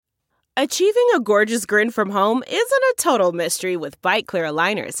Achieving a gorgeous grin from home isn't a total mystery with Bite Clear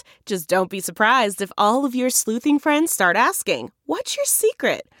aligners. Just don't be surprised if all of your sleuthing friends start asking, "What's your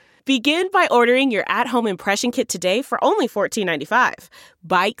secret?" Begin by ordering your at-home impression kit today for only $14.95.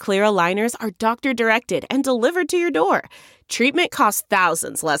 Bite Clear aligners are doctor-directed and delivered to your door. Treatment costs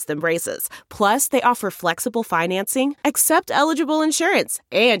thousands less than braces. Plus, they offer flexible financing, accept eligible insurance,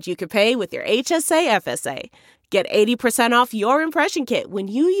 and you can pay with your HSA FSA. Get 80% off your impression kit when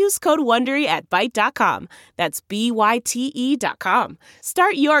you use code WONDERY at Byte.com. That's BYTE.com.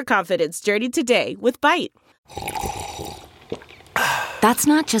 Start your confidence journey today with Byte. That's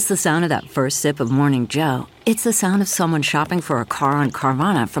not just the sound of that first sip of Morning Joe. It's the sound of someone shopping for a car on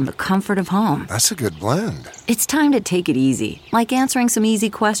Carvana from the comfort of home. That's a good blend. It's time to take it easy, like answering some easy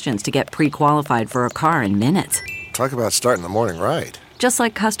questions to get pre-qualified for a car in minutes. Talk about starting the morning right. Just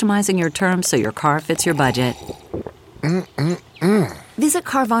like customizing your terms so your car fits your budget. Visit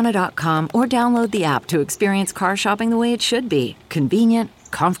Carvana.com or download the app to experience car shopping the way it should be. Convenient,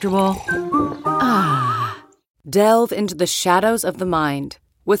 comfortable. Delve into the shadows of the mind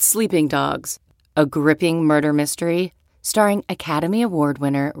with Sleeping Dogs, a gripping murder mystery starring Academy Award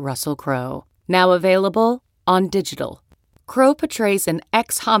winner Russell Crowe. Now available on digital. Crowe portrays an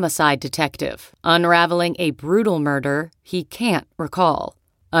ex-homicide detective unraveling a brutal murder he can't recall.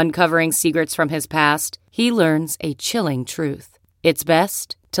 Uncovering secrets from his past, he learns a chilling truth. It's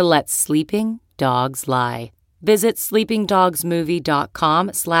best to let sleeping dogs lie. Visit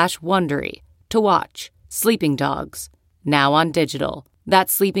sleepingdogsmovie.com/Wondery to watch Sleeping Dogs, now on digital.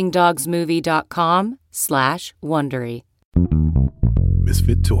 That's sleepingdogsmovie.com/Wondery.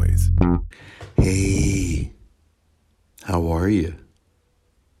 Misfit Toys. Hey, how are you?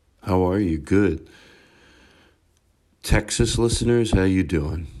 How are you? Good. Texas listeners, how you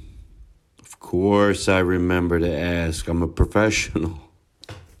doing? Of course, I remember to ask. I'm a professional.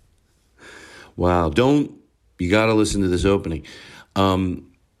 Wow, you got to listen to this opening.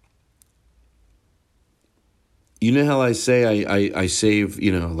 You know how I say I save,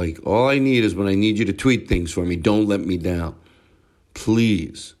 like all I need is when I need you to tweet things for me. Don't let me down.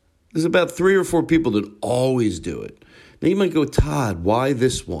 Please. There's about 3 or 4 people that always do it. Now you might go, Todd, why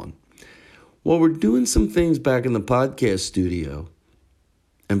this one? Well, we're doing some things back in the podcast studio.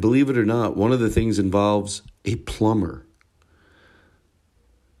 And believe it or not, one of the things involves a plumber.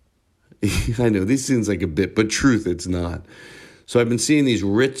 I know, this seems like a bit, but truth, it's not. So I've been seeing these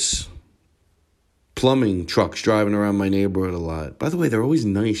Ritz plumbing trucks driving around my neighborhood a lot. By the way, they're always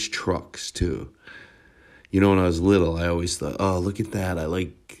nice trucks, too. When I was little, I always thought, oh, look at that. I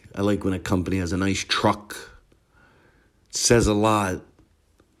like when a company has a nice truck. It says a lot.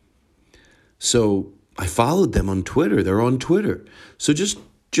 So I followed them on Twitter. They're on Twitter. So just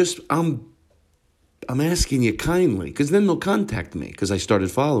I'm asking you kindly, because then they'll contact me, because I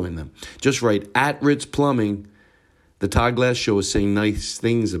started following them. Just write, at Ritz Plumbing, the Todd Glass Show is saying nice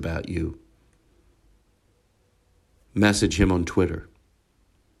things about you. Message him on Twitter.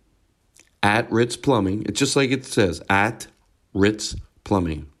 At Ritz Plumbing. It's just like it says. At Ritz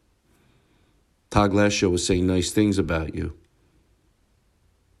Plumbing. Todd Glass Show is saying nice things about you.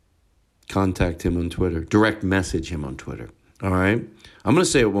 Contact him on Twitter. Direct message him on Twitter. All right? I'm going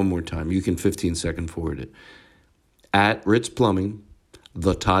to say it one more time. You can 15-second forward it. At Ritz Plumbing,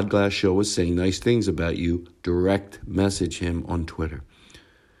 the Todd Glass Show is saying nice things about you. Direct message him on Twitter.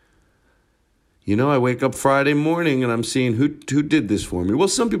 I wake up Friday morning and I'm seeing who did this for me. Well,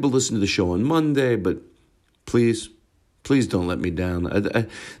 some people listen to the show on Monday, but please don't let me down.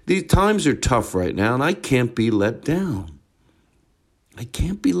 These times are tough right now, and I can't be let down. I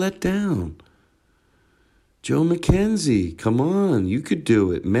can't be let down. Joe McKenzie, come on, you could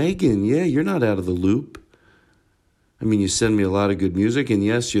do it. Megan, yeah, you're not out of the loop. I mean, you send me a lot of good music, and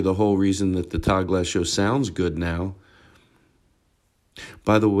yes, you're the whole reason that the Todd Glass Show sounds good now.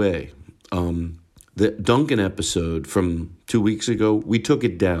 By the way, the Duncan episode from 2 weeks ago, we took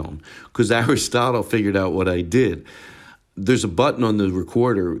it down because Aristotle figured out what I did. There's a button on the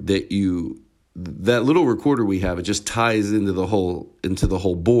recorder that little recorder we have, it just ties into the whole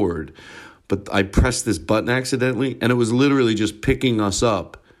board. But I pressed this button accidentally, and it was literally just picking us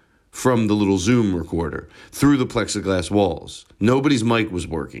up from the little Zoom recorder through the plexiglass walls. Nobody's mic was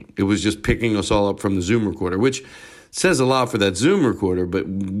working. It was just picking us all up from the Zoom recorder, which says a lot for that Zoom recorder, but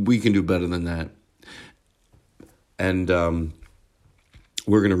we can do better than that. And Duncan's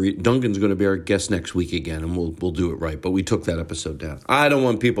going to be our guest next week again, and we'll do it right. But we took that episode down. I don't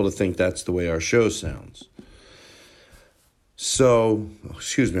want people to think that's the way our show sounds. So,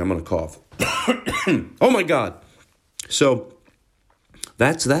 excuse me, I'm going to cough. Oh my God. So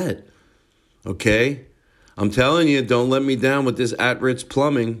that's that. Okay? I'm telling you, don't let me down with this at Ritz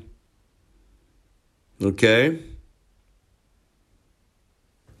Plumbing. Okay?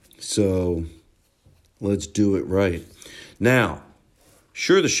 So, let's do it right. Now,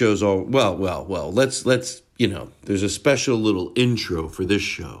 sure the show's all... Well, let's there's a special little intro for this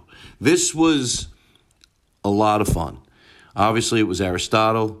show. This was a lot of fun. Obviously, it was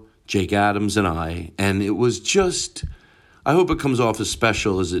Aristotle, Jake Adams, and I, and it was just... I hope it comes off as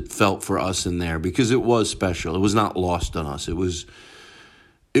special as it felt for us in there, because it was special. It was not lost on us. It was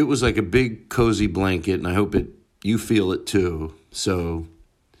like a big cozy blanket, and I hope you feel it too. So,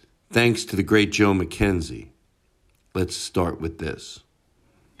 thanks to the great Joe McKenzie. Let's start with this.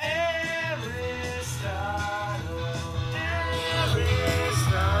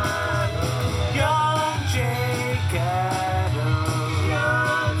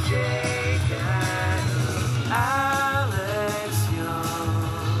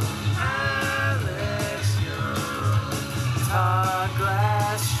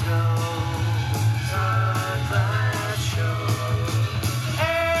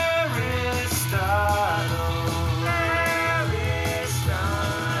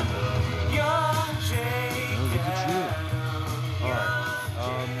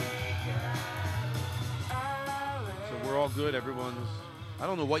 Good, everyone's... I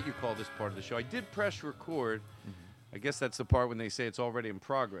don't know what you call this part of the show. I did press record. I guess that's the part when they say it's already in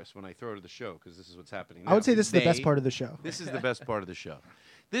progress when I throw to the show, because this is what's happening now. I would say this is the best part of the show. This is the best part of the show.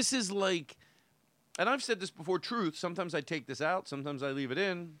 This is like... And I've said this before, truth. Sometimes I take this out. Sometimes I leave it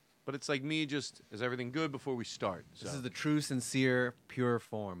in. But it's like me just... Is everything good before we start? So. This is the true, sincere, pure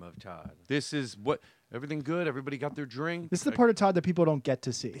form of Todd. This is what... Everything good? Everybody got their drink? This is the part of Todd that people don't get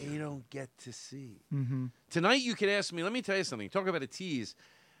to see. They don't get to see. Mm-hmm. Tonight you could ask me, let me tell you something. Talk about a tease.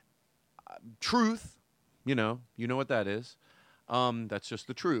 Truth, you know what that is. That's just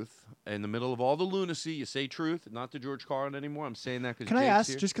the truth. In the middle of all the lunacy, you say truth, not to George Carlin anymore. I'm saying that because Can I ask,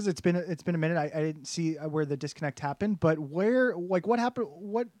 here. Just because it's been a minute, I didn't see where the disconnect happened, but what happened?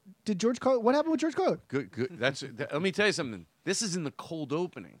 What happened with George Carlin? Good. Let me tell you something. This is in the cold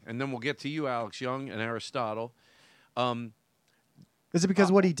opening, and then we'll get to you, Alex Young and Aristotle. Is it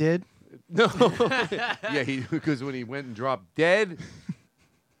because what he did? No. Yeah, because when he went and dropped dead.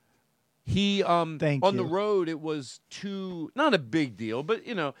 He on the road, it was not a big deal, but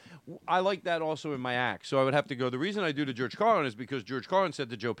I like that also in my act. So I would have to go. The reason I do to George Carlin is because George Carlin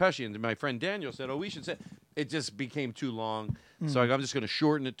said to Joe Pesci, and my friend Daniel said, "Oh, we should say." It just became too long, so I'm just going to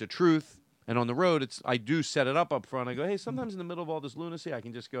shorten it to truth. And on the road, I do set it up front. I go, hey, sometimes in the middle of all this lunacy, I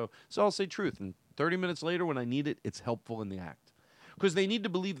can just go. So I'll say truth, and 30 minutes later, when I need it, it's helpful in the act, because they need to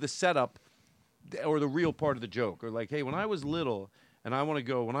believe the setup or the real part of the joke, or like, hey, when I was little. And I want to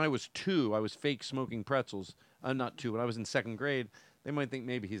go, when I was 2, I was fake smoking pretzels. I'm not 2. When I was in 2nd grade, they might think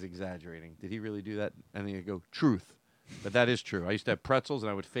maybe he's exaggerating. Did he really do that? And then you go, truth. But that is true. I used to have pretzels, and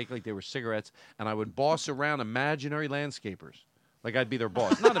I would fake like they were cigarettes, and I would boss around imaginary landscapers. Like I'd be their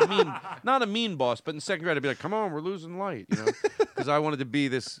boss. Not a mean boss, but in 2nd grade, I'd be like, come on, we're losing light, because I wanted to be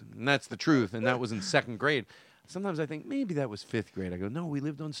this, and that's the truth, and that was in 2nd grade. Sometimes I think maybe that was 5th grade. I go, no, we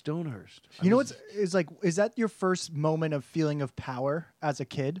lived on Stonehurst. Is that your first moment of feeling of power as a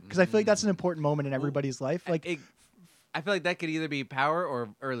kid? Because I feel like that's an important moment in everybody's life. Like, I feel like that could either be power or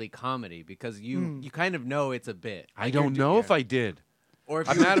early comedy, because you kind of know it's a bit. I don't know if I did. Or if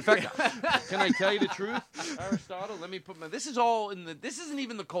as a matter of fact, can I tell you the truth, Aristotle? Let me put this is all in the. This isn't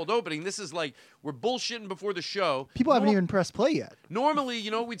even the cold opening. This is like we're bullshitting before the show. People haven't even pressed play yet. Normally,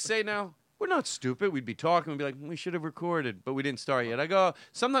 you know what we'd say now? We're not stupid. We'd be talking. We'd be like, we should have recorded, but we didn't start yet. I go,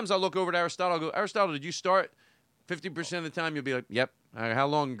 sometimes I'll look over to Aristotle. I'll go, Aristotle, did you start? 50% of the time, you'll be like, yep. How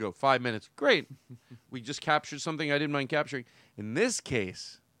long ago? 5 minutes. Great. We just captured something I didn't mind capturing. In this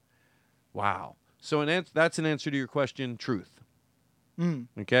case, wow. So that's an answer to your question, truth.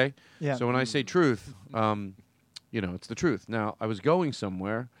 Okay? Yeah. So when I say truth, it's the truth. Now, I was going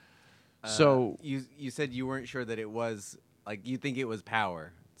somewhere. So you said you weren't sure that it was, like, you think it was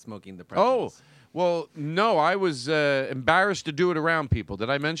power. Smoking the pretzels. Oh, well, no, I was embarrassed to do it around people. Did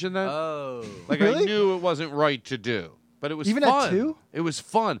I mention that? Oh. Like, really? I knew it wasn't right to do, but it was even fun. At 2? It was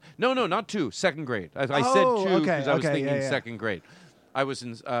fun. No, not 2, 2nd grade. I said 2 because I was thinking 2nd grade. I was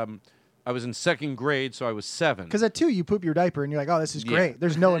in 2nd grade, so I was 7. Because at 2, you poop your diaper, and you're like, oh, this is great.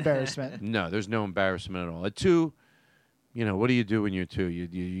 There's no embarrassment. No, there's no embarrassment at all. At 2... what do you do when you're 2?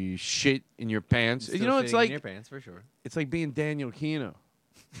 You shit in your pants. It's like in your pants for sure. It's like being Daniel Kino.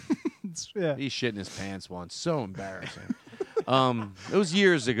 Yeah. He shit in his pants once. So embarrassing. It was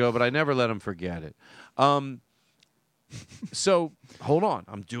years ago, but I never let him forget it. So hold on,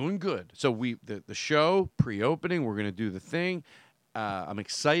 I'm doing good. So the show pre-opening, we're gonna do the thing. I'm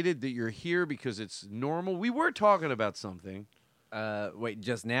excited that you're here because it's normal. We were talking about something. Wait,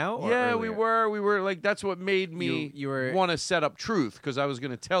 just now? Or Yeah, earlier? we were like that's what made me You were want to set up truth because I was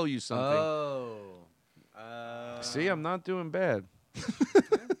going to tell you something. Oh. See, I'm not doing bad.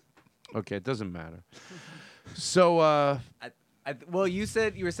 Okay, it doesn't matter. So, Well, you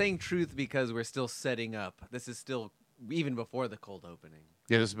said you were saying truth because we're still setting up. This is still even before the cold opening.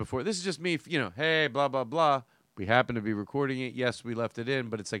 yeah, this is before. This is just me, hey, blah, blah, blah. We happen to be recording it. Yes, we left it in,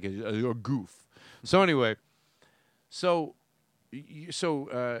 but it's like a goof. So anyway, so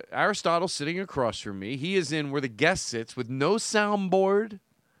Aristotle's sitting across from me. He is in where the guest sits with no soundboard.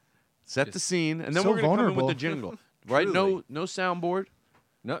 Set the scene, and then so we're going to come in with vulnerable. the jingle. Right? Truly. No soundboard.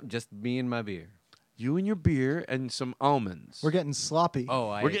 No, just me and my beer. You and your beer and some almonds. We're getting sloppy. Oh,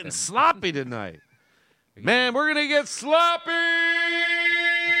 I We're ate getting them. sloppy tonight. Man, we're going to get sloppy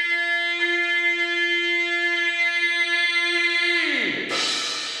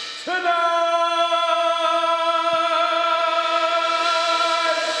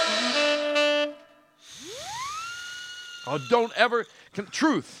tonight. Oh, don't ever.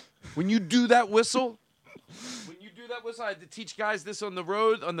 Truth. When you do that whistle, I had to teach guys this on the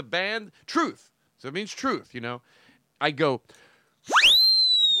road, on the band. Truth. So it means truth, I go.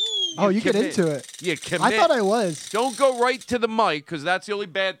 Oh, you get into it. Yeah, commit. I thought I was. Don't go right to the mic because that's the only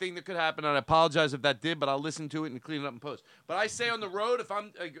bad thing that could happen. And I apologize if that did, but I'll listen to it and clean it up in post. But I say on the road, if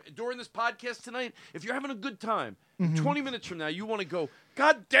I'm during this podcast tonight, if you're having a good time, 20 minutes from now, you want to go,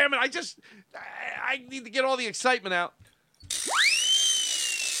 God damn it, I need to get all the excitement out.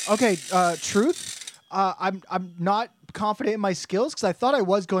 Okay, truth. I'm not confident in my skills because I thought I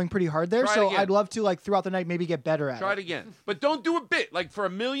was going pretty hard there. Try it So again. I'd love to throughout the night maybe get better at Try it again. But don't do a bit. Like for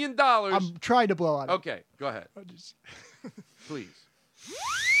 $1 million. I'm trying to blow on it. Okay, go ahead. Please.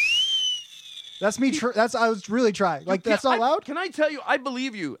 That's me. I was really trying. Like that's not loud. Can I tell you? I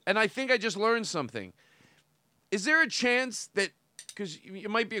believe you, and I think I just learned something. Is there a chance that because it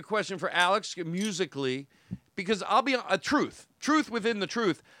might be a question for Alex musically, because I'll be a truth within the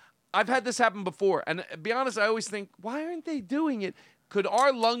truth. I've had this happen before, and to be honest, I always think, why aren't they doing it? Could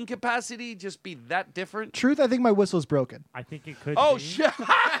our lung capacity just be that different? Truth. I think my whistle's broken. I think it could Oh be. shit!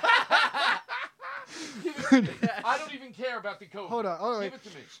 I don't even care about the code. Hold on. Give it to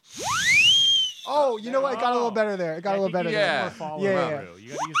me. Oh, you know what? It got a little better there. It got a little better Yeah. there. More follow Yeah. through. You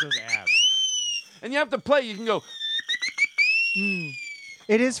got to use those abs. And you have to play. You can go.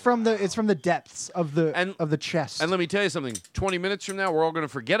 It is from the depths of the chest. And let me tell you something. 20 minutes from now, we're all going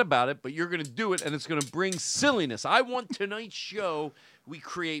to forget about it, but you're going to do it, and it's going to bring silliness. I want tonight's show, we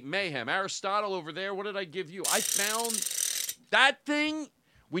create mayhem. Aristotle over there, what did I give you? I found that thing,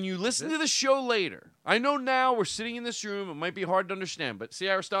 when you listen to the show later, I know now we're sitting in this room, it might be hard to understand, but see,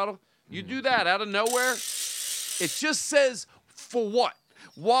 Aristotle, you do that out of nowhere, it just says, for what?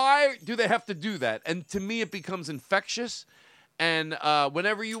 Why do they have to do that? And to me, it becomes infectious. And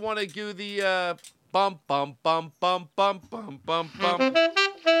whenever you want to do the bump, bump, bump, bump, bump, bump, bump, bump.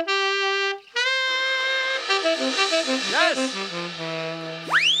 Yes!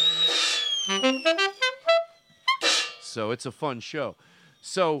 So it's a fun show.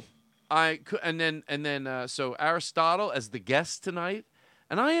 So so Aristotle as the guest tonight,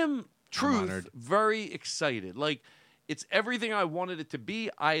 and I am truth very excited. Like it's everything I wanted it to be.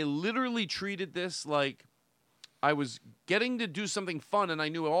 I literally treated this like I was getting to do something fun, and I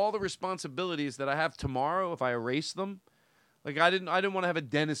knew all the responsibilities that I have tomorrow if I erase them. Like I didn't want to have a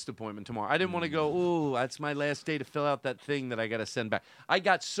dentist appointment tomorrow. I didn't want to go, "Ooh, that's my last day to fill out that thing that I got to send back." I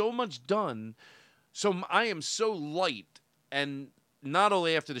got so much done, so I am so light, and not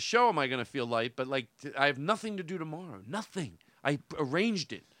only after the show am I going to feel light, but like I have nothing to do tomorrow. Nothing. I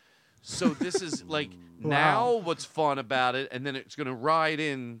arranged it. So this is like now what's fun about it, and then it's going to ride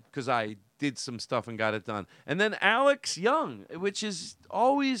in because I did some stuff and got it done. And then Alex Young, which is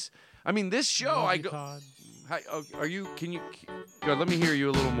always, I mean, this show, I go, hi, are you, can you, go, let me hear you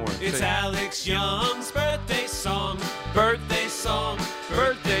a little more. It's Say, Alex Young's birthday song, birthday song,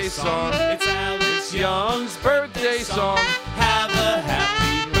 birthday song. It's Alex Young's birthday song. Have a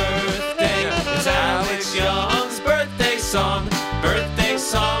happy birthday. Yeah. It's Alex Young's birthday song, birthday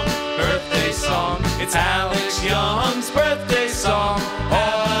song, birthday song. It's Alex Young's birthday song.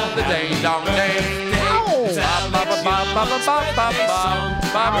 All the ding dong ding. It's Alex Young's birthday song,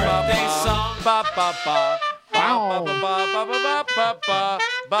 birthday song. Ba ba ba. Ba ba ba ba ba ba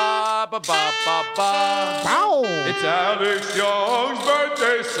ba ba ba ba ba. It's Alex Young's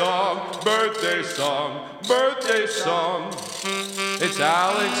birthday song, birthday song, birthday song. It's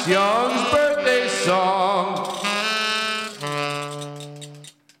Alex Young's birthday song.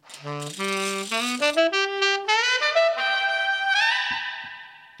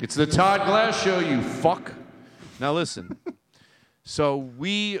 It's the Todd Glass Show, you fuck. Now listen. So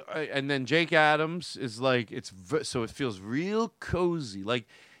and then Jake Adams is like, so it feels real cozy. Like,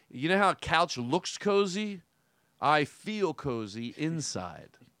 you know how a couch looks cozy? I feel cozy inside.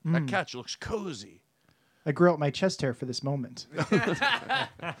 That couch looks cozy. I grew out my chest hair for this moment.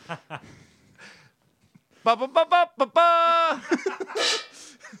 Ba ba ba ba ba ba.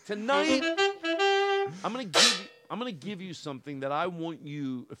 Tonight, I'm gonna give you something that I want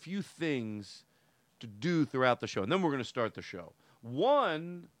you, a few things to do throughout the show, and then we're gonna start the show.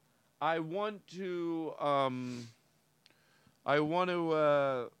 One, I want to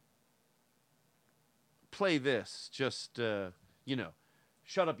play this. Just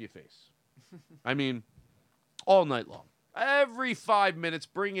shut up your face. I mean, all night long, every 5 minutes,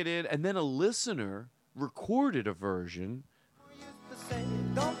 bring it in, and then a listener recorded a version.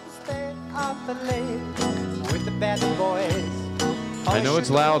 With the bad boys. I know it's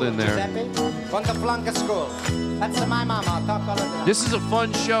loud in there. This is a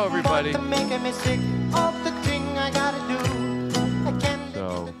fun show, everybody.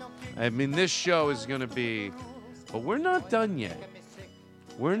 So, I mean, this show is going to be, but we're not done yet.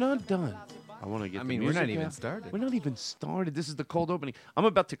 We're not done. I want to get. We're not even started. We're not even started. This is the cold opening. I'm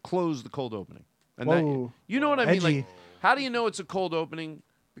about to close the cold opening. And Whoa. you know what I mean? Edgy. Like, how do you know it's a cold opening?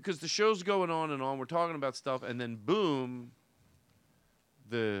 Because the show's going on and on. We're talking about stuff, and then boom,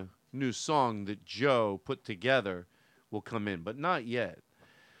 the new song that Joe put together will come in, but not yet.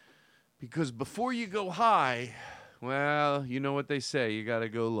 Because before you go high, well, you know what they say. You got to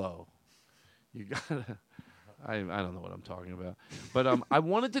go low. You got to... I don't know what I'm talking about. But I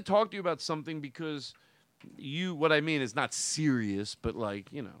wanted to talk to you about something because what I mean is not serious, but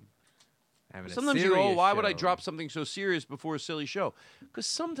like, you know. Sometimes you go, why would I drop something so serious before a silly show? Because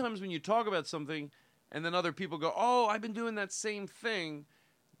sometimes when you talk about something and then other people go, oh, I've been doing that same thing,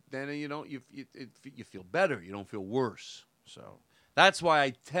 then you feel better. You don't feel worse. So that's why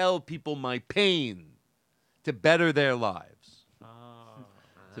I tell people my pain to better their lives.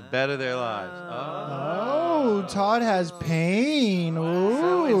 To better their lives. Oh, Todd has pain.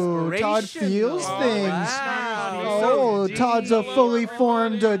 Ooh, Todd feels things. Wow. Oh, So Todd's a fully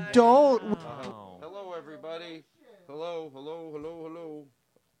formed adult. Hello, everybody. Hello.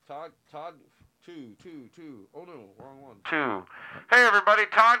 Todd, two. Oh, no, wrong one. 2. Hey, everybody.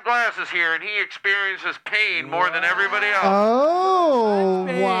 Todd Glass is here, and he experiences pain more than everybody else. Oh,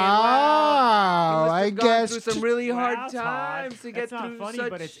 Pain, wow. I guess. Through some really hard Wow, times Todd. to get That's through not funny, such...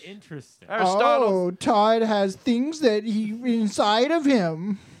 but it's interesting. Aristotle. Oh, Todd has things that he inside of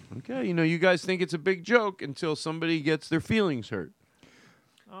him. Okay, you guys think it's a big joke until somebody gets their feelings hurt.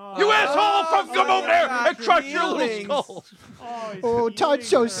 Oh, You asshole! Come over there and crush your little feelings. skull. Oh, Todd's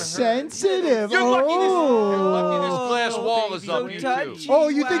so sensitive. You're lucky Oh. this glass wall is up. So You touchy. too. Oh,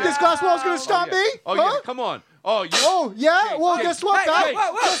 you think this glass wall's going to stop yeah. me? Oh, Huh? yeah, come on. Oh, Oh, yeah? Well, Jake, guess what, hey, guys?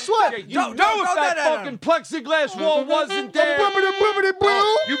 Jake, Guess what? You know if that fucking plexiglass wall wasn't there. You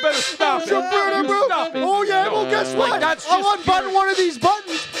better stop it. You stop it. Oh, yeah, well, guess what? That's I'll just unbutton pure- one of these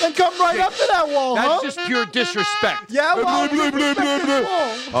buttons and come right up to that wall, That's huh? just pure disrespect. Yeah, well,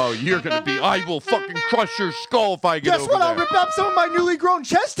 Oh, you're going to be... I will fucking crush your skull if I get guess over what? there. I'll rip out some of my newly grown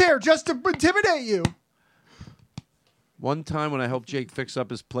chest hair just to intimidate you. One time when I helped Jake fix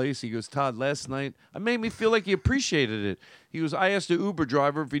up his place, he goes, Todd, last night, I made me feel like he appreciated it. He goes, I asked the Uber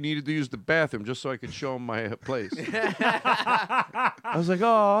driver if he needed to use the bathroom just so I could show him my place. I was like,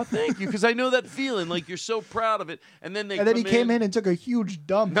 oh, thank you, because I know that feeling, like you're so proud of it. And then he came in and took a huge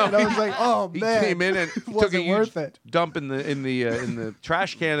dump, and I was like, oh, he man. came in and took a wasn't huge worth it. dump in the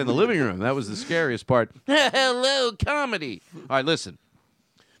trash can in the living room. That was the scariest part. Hello, comedy. All right, listen.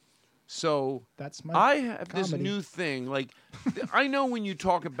 So That's my I have this comedy. new thing. Like, I know when you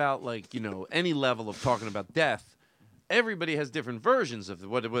talk about, like, any level of talking about death, everybody has different versions of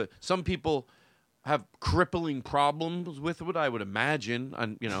what some people have crippling problems with what I would imagine,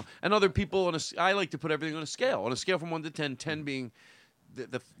 and other people I like to put everything on a scale from 1 to 10, 10 being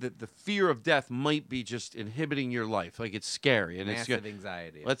the fear of death might be just inhibiting your life, like it's scary and Massive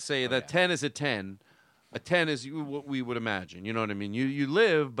anxiety. Let's say that 10 is a 10. A 10 is what we would imagine. You know what I mean? You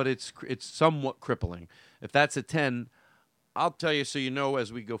live, but it's somewhat crippling. If that's a 10, I'll tell you so you know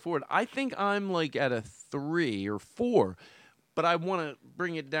as we go forward. I think I'm like at a 3 or 4, but I want to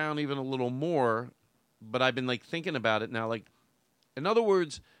bring it down even a little more. But I've been like thinking about it now. Like, in other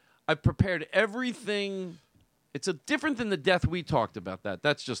words, I've prepared everything. It's different than the death we talked about.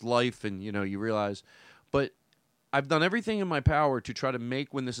 That's just life, and you realize. But I've done everything in my power to try to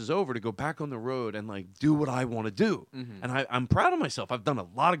make, when this is over, to go back on the road and like do what I want to do. Mm-hmm. And I'm proud of myself. I've done a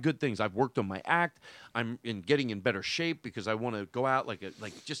lot of good things. I've worked on my act. I'm getting in better shape because I want to go out like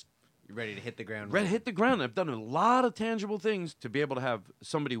You're ready to hit the ground. Hit the ground. I've done a lot of tangible things to be able to have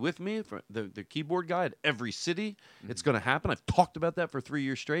somebody with me, for the keyboard guy at every city. It's going to happen. I've talked about that for 3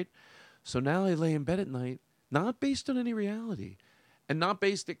 years straight. So now I lay in bed at night, not based on any reality, and not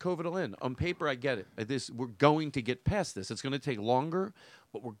based that COVID will end. On paper, I get it. We're going to get past this. It's going to take longer,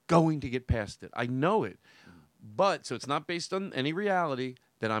 but we're going to get past it. I know it. But, so it's not based on any reality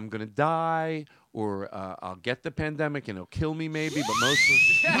that I'm going to die or I'll get the pandemic and it'll kill me maybe, but mostly...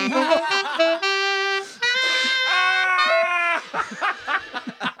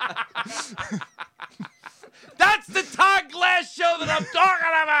 That's the Todd Glass show that I'm talking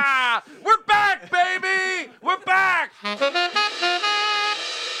about! We're back, baby! We're back!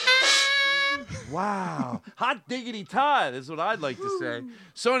 Wow. Hot diggity Todd is what I'd like to say.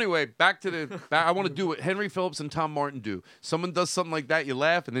 So anyway, back to I want to do what Henry Phillips and Tom Martin do. Someone does something like that, you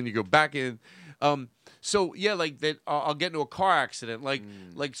laugh, and then you go back in. So yeah, like that. I'll get into a car accident, like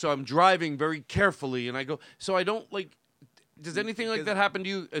so. I'm driving very carefully, and I go. So I don't like. Does anything like that happen to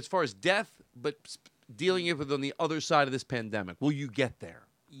you as far as death, but dealing with it on the other side of this pandemic? Will you get there?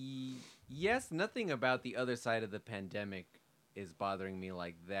 Yes, nothing about the other side of the pandemic is bothering me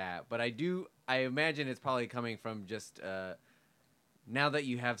like that, but I imagine it's probably coming from just now that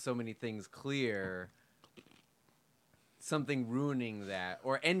you have so many things clear, something ruining that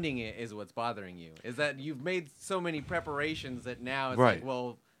or ending it is what's bothering you. Is that you've made so many preparations that now it's like,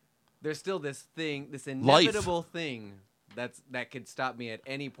 well, there's still this thing, this inevitable thing that could stop me at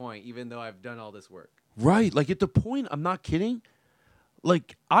any point, even though I've done all this work. Right, like at the point, I'm not kidding.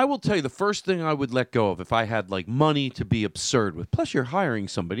 Like, I will tell you the first thing I would let go of if I had, like, money to be absurd with. Plus, you're hiring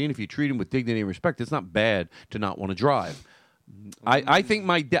somebody, and if you treat them with dignity and respect, it's not bad to not want to drive. I think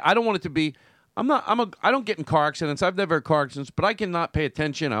I don't want it to be... I don't get in car accidents. I've never had car accidents, but I cannot pay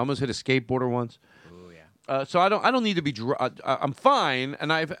attention. I almost hit a skateboarder once. Oh, yeah. So I don't need to be... I'm fine,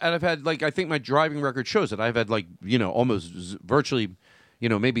 and I've had, like, I think my driving record shows it. I've had, like, almost virtually...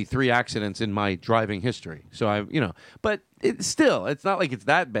 maybe 3 accidents in my driving history. So but it's not like it's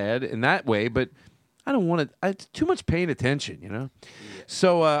that bad in that way, but I don't want to, it's too much paying attention, Yeah.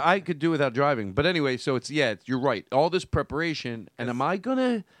 So I could do without driving. But anyway, so you're right. All this preparation, and am I going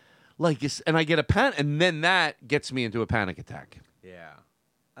to, and I get a panic, and then that gets me into a panic attack. Yeah.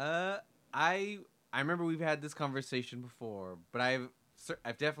 I remember we've had this conversation before, but I've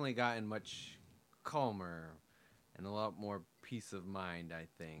definitely gotten much calmer and a lot more peace of mind, I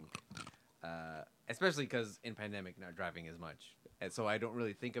think, especially because in pandemic not driving as much, and so I don't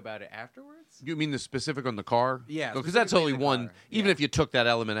really think about it afterwards. You mean the specific on the car? Yeah, because that's only one. Car. Even if you took that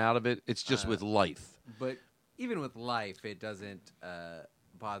element out of it, it's just with life. But even with life, it doesn't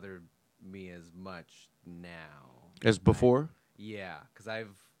bother me as much now as before. Yeah, because I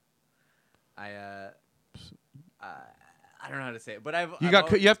don't know how to say it, but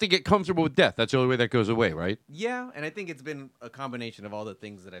you have to get comfortable with death. That's the only way that goes away, right? Yeah, and I think it's been a combination of all the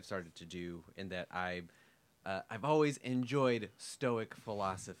things that I've started to do, in that I've always enjoyed Stoic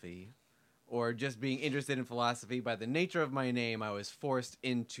philosophy, or just being interested in philosophy. By the nature of my name, I was forced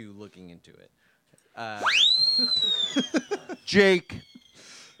into looking into it. Jake.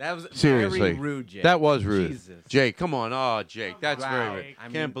 That was seriously very rude, Jake. That was rude. Jesus. Jake, come on. Oh, Jake, that's very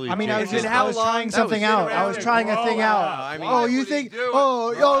rude. Can't believe. I Jake. was trying something out. I was trying a thing out. You think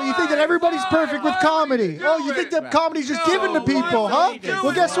that everybody's perfect with comedy? Oh, you think that comedy's just given to people, huh?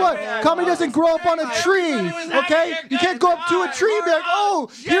 Well, guess what? Comedy doesn't grow up on a tree, okay? You can't go up to a tree and be like, oh,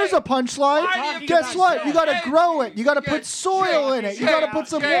 here's a punchline. Guess what? You got to grow it. You got to put soil in it. You got to put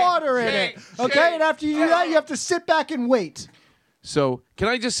some water in it, okay? And after you do that, you have to sit back and wait. So, can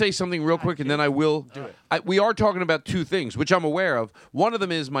I just say something real quick, and then I will? Do it. We are talking about 2 things, which I'm aware of. One of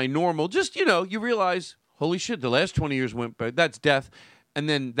them is my normal, just, you realize, holy shit, the last 20 years went by. That's death. And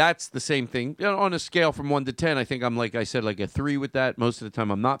then that's the same thing. On a scale from 1 to 10, I think I'm, like I said, like a 3 with that. Most of the time,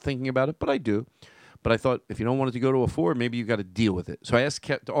 I'm not thinking about it, but I do. But I thought, if you don't want it to go to a 4, maybe you got to deal with it. So I asked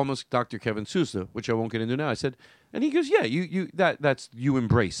almost Dr. Kevin Sousa, which I won't get into now. I said, and he goes, yeah, that's you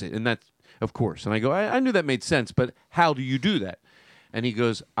embrace it. And that's, of course. And I go, I knew that made sense, but how do you do that? And he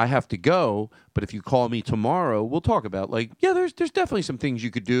goes, I have to go, but if you call me tomorrow, we'll talk about, there's definitely some things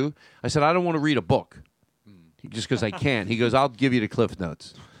you could do. I said, I don't want to read a book just because I can't. He goes, I'll give you the Cliff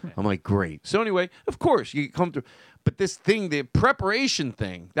Notes. I'm like, great. So anyway, of course, you come through. But this thing, the preparation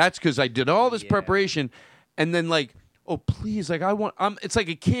thing, that's because I did all this preparation. And then oh, please, it's like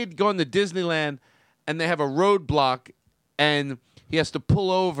a kid going to Disneyland and they have a roadblock and he has to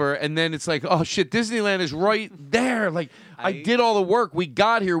pull over, and then it's like, oh, shit, Disneyland is right there. I did all the work. We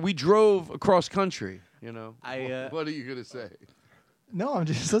got here. We drove across country, What are you going to say? No, I'm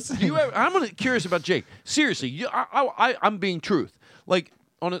just listening. I'm curious about Jake. Seriously, I'm being truth.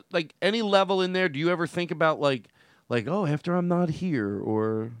 on a, like any level in there? Do you ever think about like oh, after I'm not here,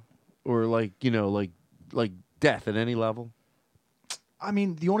 or like like death at any level? I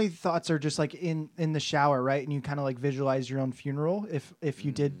mean, the only thoughts are just like in the shower, right? And you kind of like visualize your own funeral if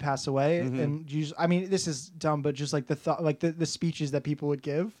you did pass away. And you, I mean, this is dumb, but just like the thought, like the speeches that people would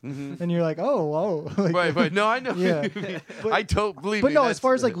give, and you're like, oh, whoa, like, right. No, I know. Yeah, I don't believe. But no, as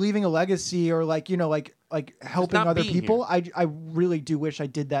far as like leaving a legacy or like like helping other people, here. I really do wish I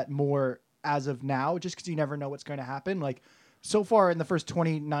did that more as of now, just because you never know what's going to happen. Like so far in the first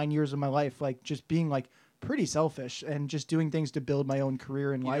 29 years of my life, like just being like pretty selfish and just doing things to build my own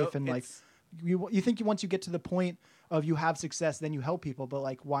career in life. And like you think once you get to the point of you have success, then you help people, but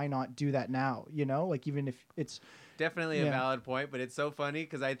like why not do that now? Like even if it's definitely a valid point, but it's so funny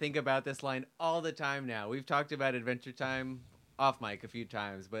because I think about this line all the time now. We've talked about Adventure Time off mic a few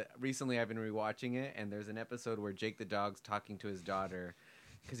times, but recently I've been rewatching it, and there's an episode where Jake the dog's talking to his daughter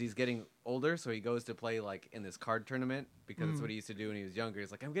because he's getting older, so he goes to play like in this card tournament because it's what he used to do when he was younger. He's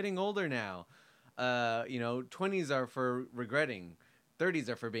like, I'm getting older now. 20s are for regretting, 30s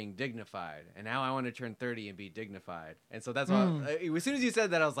are for being dignified, and now I want to turn 30 and be dignified. And so that's why as soon as you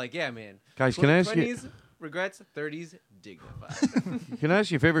said that, I was like, yeah, man. Guys, can I ask you? 20s regrets, 30s dignified. Can I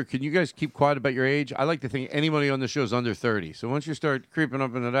ask you a favor? Can you guys keep quiet about your age? I like to think anybody on the show is under 30. So once you start creeping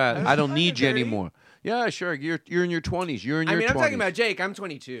up into that, I don't need you anymore. Yeah, sure. You're in your 20s. You're in your 20s. I'm talking about Jake. I'm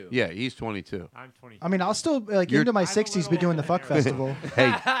 22. Yeah, he's 22. I'm 22. I mean, I'll still like into my 60s be doing the fuck festival.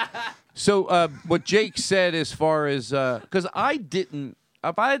 Hey, so what Jake said as far as because I didn't.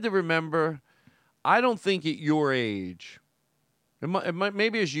 If I had to remember, I don't think at your age. It might,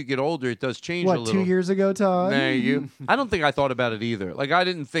 maybe as you get older, it does change a little. 2 years ago, Todd? Nah, I don't think I thought about it either. Like, I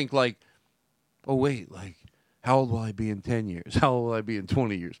didn't think, like, oh, wait, like, how old will I be in 10 years? How old will I be in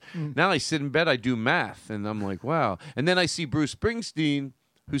 20 years? Now I sit in bed, I do math, and I'm like, wow. And then I see Bruce Springsteen,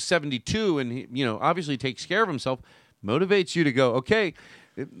 who's 72, and he, obviously takes care of himself, motivates you to go, okay,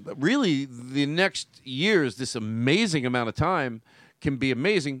 really, the next years, this amazing amount of time can be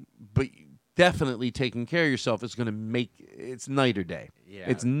amazing, but definitely taking care of yourself is going to make it's night or day. Yeah,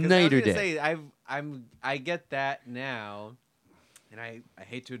 it's night or day. Say, I get that now, and I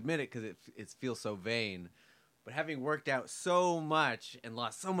hate to admit it because it feels so vain. But having worked out so much and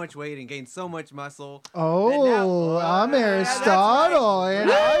lost so much weight and gained so much muscle. Oh, I'm Aristotle,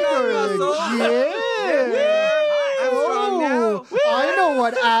 and I'm strong now. I know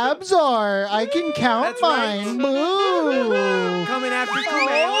what abs are. I can count mine. Boo. Coming after you,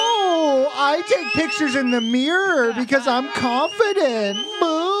 man. Oh, I take pictures in the mirror because I'm confident.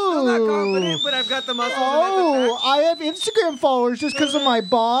 Boo. I'm not confident, but I've got the muscles. Oh, I have Instagram followers just because of my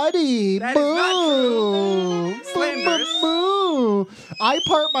body. That Boo. is not true. Slanders. Boo. I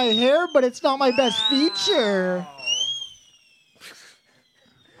part my hair, but it's not my best feature.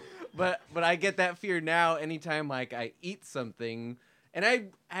 But I get that fear now anytime like I eat something, and I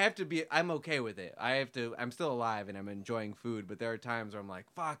have to be, I'm okay with it. I'm still alive and I'm enjoying food, but there are times where I'm like,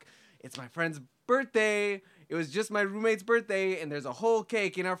 fuck, it's my friend's birthday. It was just my roommate's birthday, and there's a whole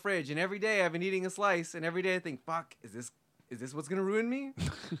cake in our fridge, and every day I've been eating a slice, and every day I think, fuck, is this what's gonna ruin me?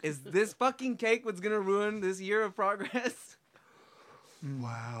 Is this fucking cake what's gonna ruin this year of progress?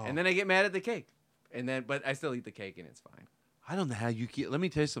 Wow. And then I get mad at the cake, but I still eat the cake and it's fine. I don't know how you can. Let me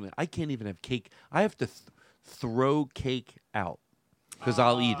tell you something. I can't even have cake. I have to throw cake out because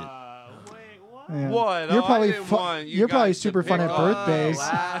I'll eat it. Yeah. What? You're Oh, probably you're probably super fun at birthdays.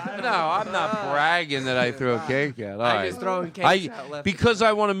 No, I'm not bragging that I throw cake out. All I'm right. just throwing cakes out left. Because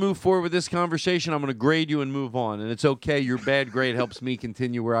I want to move forward with this conversation, I'm going to grade you and move on. And it's okay. Your bad grade helps me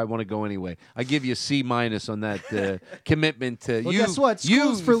continue where I want to go anyway. I give you a C- on that commitment to Well, you. guess what?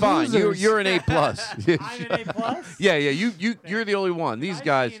 School's for fine. losers. You're an A+. I'm an A+? Yeah. You're the only one. These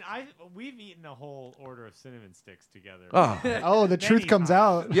guys. We've eaten a whole order of cinnamon sticks together. Oh, the truth comes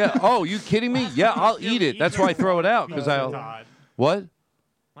out. Yeah. Oh, you kidding me? Yeah, I'll eat it. That's why I throw it out because Todd. What?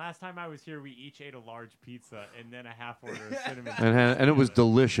 Last time I was here, we each ate a large pizza and then a half order of cinnamon. And it was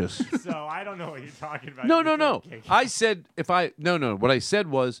delicious. So I don't know what you're talking about. No. I said what I said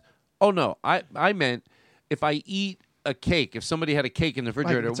was, I meant if I eat a cake, if somebody had a cake in the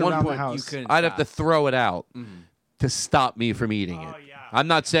refrigerator Like, at one around the point, house. I'd have to throw it out to stop me from eating it. Yeah. I'm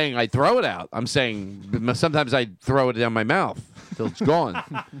not saying I throw it out. I'm saying sometimes I throw it down my mouth till it's gone,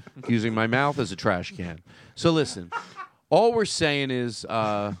 using my mouth as a trash can. So listen, all we're saying is,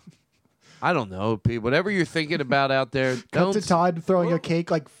 I don't know, Pete, whatever you're thinking about out there, Cut to Todd throwing a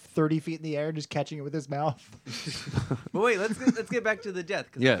cake like 30 feet in the air and just catching it with his mouth. But wait, let's get back to the death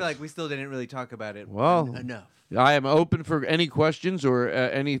because I feel like we still didn't really talk about it enough. I am open for any questions or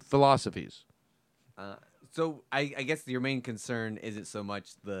any philosophies. So I guess your main concern isn't so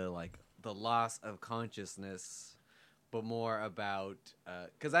much the loss of consciousness, but more about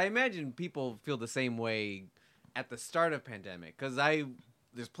because I imagine people feel the same way at the start of pandemic. Because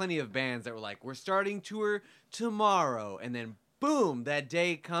there's plenty of bands that were like, we're starting tour tomorrow, and then boom, that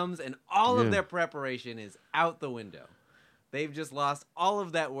day comes, and all of their preparation is out the window. They've just lost all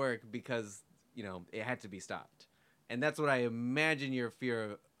of that work because it had to be stopped. And that's what I imagine your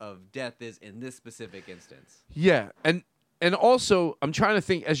fear of death is in this specific instance. Yeah, and also, I'm trying to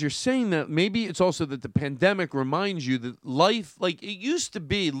think, as you're saying that, maybe it's also that the pandemic reminds you that life, like it used to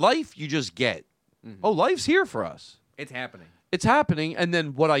be, life you just get. Mm-hmm. Oh, life's here for us. It's happening. It's happening, and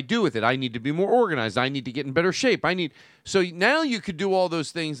then what I do with it, I need to be more organized. I need to get in better shape. So now you could do all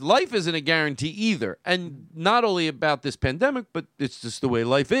those things. Life isn't a guarantee either, and not only about this pandemic, but it's just the way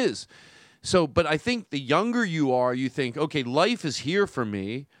life is. So, but I think the younger you are, you think, okay, life is here for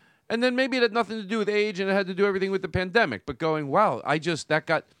me. And then maybe it had nothing to do with age and it had to do everything with the pandemic. But going, wow,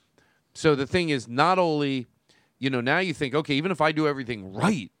 so the thing is not only, now you think, okay, even if I do everything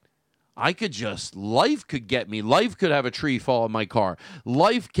right, life could get me. Life could have a tree fall in my car.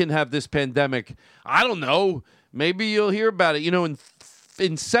 Life can have this pandemic. I don't know. Maybe you'll hear about it.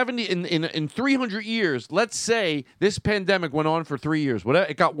 In 300 years, let's say this pandemic went on for 3 years.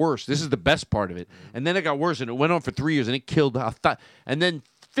 It got worse. This is the best part of it. And then it got worse, and it went on for 3 years, and it killed. And then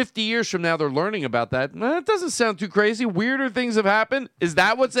 50 years from now, they're learning about that. That doesn't sound too crazy. Weirder things have happened. Is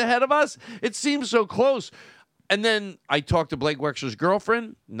that what's ahead of us? It seems so close. And then I talked to Blake Wexler's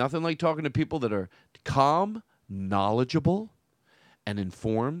girlfriend. Nothing like talking to people that are calm, knowledgeable, and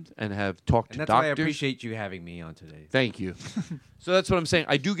informed, and have talked to doctors. And that's why I appreciate you having me on today. Thank you. So that's what I'm saying.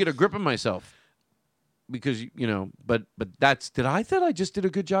 I do get a grip of myself because, but I thought I just did a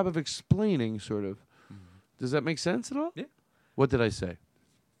good job of explaining, sort of. Does that make sense at all? Yeah. What did I say?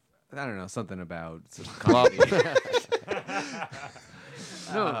 I don't know, something about some comedy.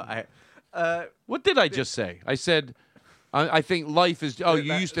 What did I just say? I said, I think life is. Oh,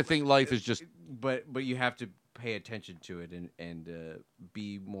 you used to think life is just. But you have to pay attention to it and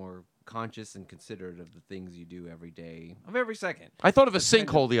be more conscious and considerate of the things you do every day, of every second. I thought of a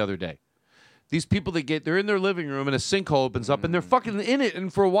sinkhole the other day. These people they're in their living room and a sinkhole opens up and they're fucking in it,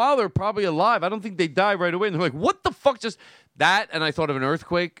 and for a while they're probably alive. I don't think they die right away. And they're like, what the fuck just that? And I thought of an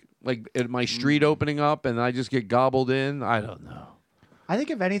earthquake, like at my street opening up, and I just get gobbled in. I don't know. I think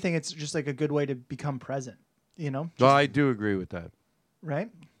if anything, it's just like a good way to become present, Well, I do agree with that. Right?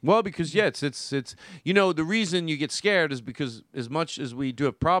 Well, because it's the reason you get scared is because as much as we do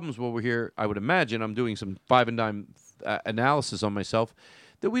have problems while we're here, I would imagine I'm doing some 5 and dime analysis on myself,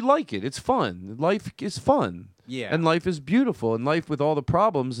 that we like it. It's fun. Life is fun. Yeah. And life is beautiful. And life with all the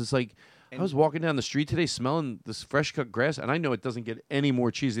problems, it's like, I was walking down the street today smelling this fresh cut grass, and I know it doesn't get any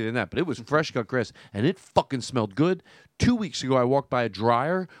more cheesy than that, but it was fresh cut grass, and it fucking smelled good. 2 weeks ago, I walked by a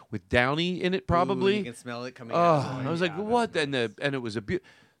dryer with Downy in it, probably. Ooh, you can smell it coming out. I was like, what? And it was and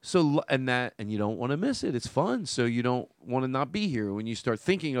you don't want to miss it. It's fun, so you don't want to not be here when you start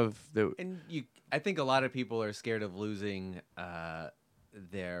thinking of the. And I think a lot of people are scared of losing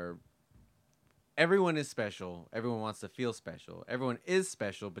Everyone is special. Everyone wants to feel special. Everyone is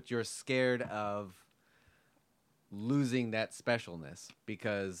special, but you're scared of losing that specialness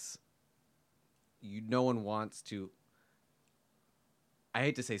because no one wants to. I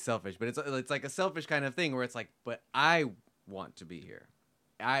hate to say selfish, but it's like a selfish kind of thing where it's like, but I want to be here.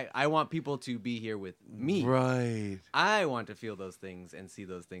 I want people to be here with me. Right. I want to feel those things and see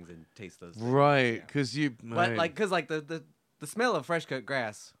those things and taste those things. Right, because the smell of fresh cut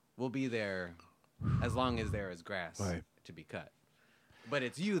grass will be there as long as there is grass to be cut. But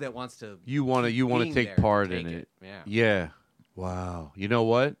it's you that wants to. You want to take part in it. Yeah. Yeah. Wow. You know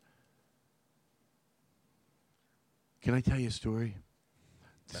what? Can I tell you a story?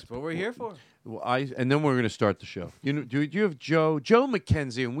 That's what we're here for. Well, and then we're going to start the show. Do you have Joe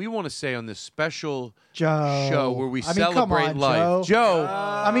McKenzie, and we want to say on this special show where we celebrate come on, life.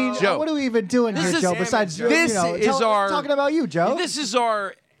 Joe. Joe. What are we even doing here, Joe? Besides, talking about you, Joe. This is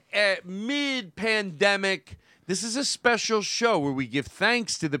our mid-pandemic. This is a special show where we give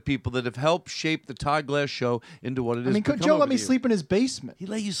thanks to the people that have helped shape the Todd Glass Show into what it is. Could Joe let me sleep in his basement? He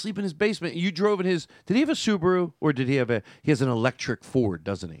let you sleep in his basement. You drove in his. Did he have a Subaru or did he have a? He has an electric Ford,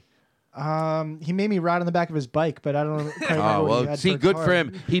 doesn't he? He made me ride on the back of his bike, but I don't know. Good for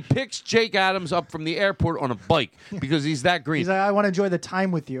him. He picks Jake Adams up from the airport on a bike because he's that green. He's like, I want to enjoy the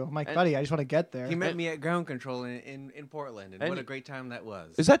time with you. I'm like, buddy, I just want to get there. He met me at ground control in Portland, and what a great time that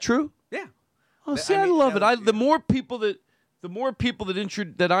was. Is that true? Yeah. Oh, see, I love it. The more people that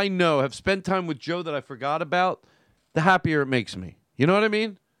I know have spent time with Joe that I forgot about, the happier it makes me. You know what I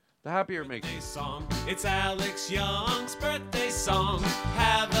mean? The happier it makes me. Song. It's Alex Young's birthday song.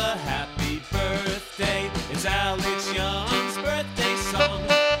 Have a happy birthday. It's Alex Young's birthday song.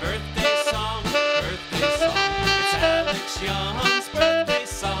 Birthday song. Birthday song. It's Alex Young's birthday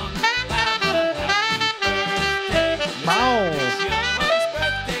song. Have a happy birthday. It's Alex Young's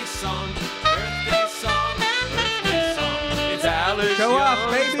birthday song. Birthday song. Birthday song. It's Alex Show off,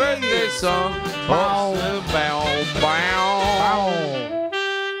 Young's baby. Birthday song. Bow, bow, bow.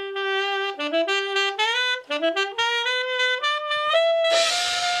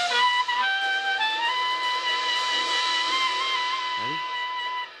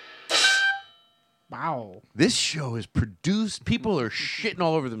 Wow. This show is produced. People are shitting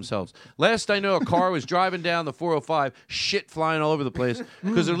all over themselves. Last I know, a car was driving down the 405, shit flying all over the place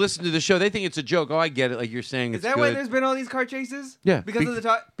because they're listening to the show. They think it's a joke. Oh, I get it. Like you're saying, Is it's that good. why there's been all these car chases? Yeah, Because of the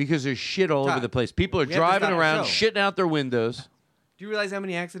talk. because there's shit all over the place. People are we have to driving stop the around, show. shitting out their windows. Do you realize how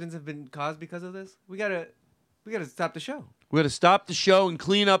many accidents have been caused because of this? We gotta stop the show. We got to stop the show and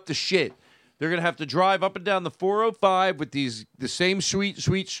clean up the shit. They're gonna have to drive up and down the 405 with the same sweet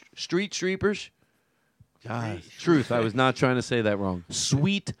street sweepers. God, truth. I was not trying to say that wrong.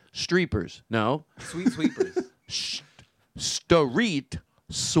 Sweet streepers. No. Sweet sweepers. Street sweepers.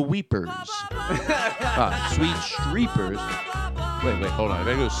 Sweet streepers. Wait, hold on. I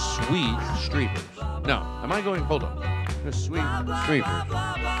gotta go sweet streepers. No. Am I going? Hold on. Sweet streepers.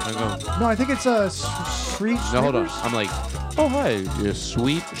 I'm going. No, I think it's a street. No, hold on. I'm like, oh, hi, you're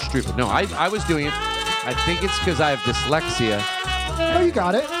sweet streeper. No, I was doing it. I think it's because I have dyslexia. No, you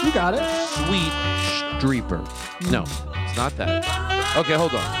got it. You got it. Sweet streeper. No, it's not that. Okay,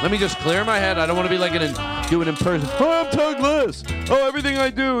 hold on. Let me just clear my head. I don't want to be like do it in person. Oh, I'm tongueless. Oh, everything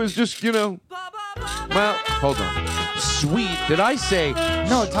I do is just, Well, hold on. Sweet. Did I say?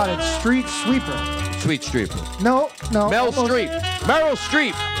 No, Todd, it's street sweeper. Sweet streeper. No. Meryl Streep. Meryl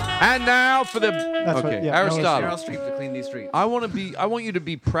Streep. And now for the That's okay, what- yeah, Aristotle. Meryl Streep to clean these streets. I want you to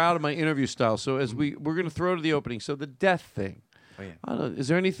be proud of my interview style. So as we're going to throw to the opening. So the death thing. Oh, yeah. I don't, is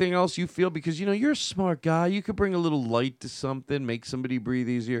there anything else you feel? Because, you're a smart guy. You could bring a little light to something, make somebody breathe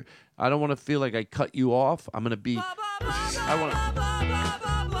easier. I don't want to feel like I cut you off. I'm going to be... I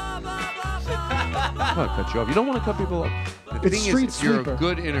want to cut you off. You don't want to cut people off. The It's thing street is, if you're sweeper. a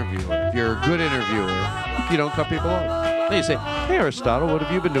good interviewer, you don't cut people off. Then you say, hey, Aristotle, what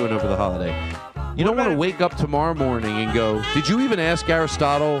have you been doing over the holiday? You don't want to wake up tomorrow morning and go, did you even ask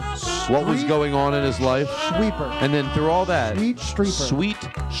Aristotle what was going on in his life? Sweeper. And then through all that, Sweet streeper. Sweet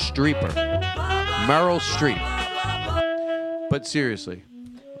streeper. Meryl Streep. But seriously,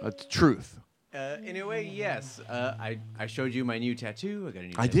 truth. In a way, yes. I showed you my new tattoo. I got a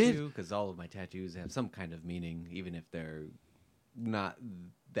new I tattoo did? because all of my tattoos have some kind of meaning, even if they're not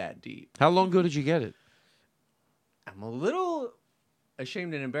that deep. How long ago did you get it? I'm a little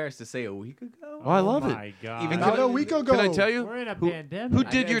ashamed and embarrassed to say a week ago. Oh, I love it. My God. Even Not a week ago. Can I tell you? We're in a Who pandemic.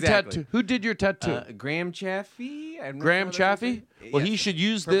 did your Exactly. tattoo? Who did your tattoo? Graham Chaffee. I don't know Graham how that's Chaffee? his Well, name. he Yes. should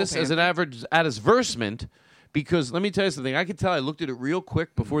use Purple this as an Panther. advertisement because let me tell you something. I could tell I looked at it real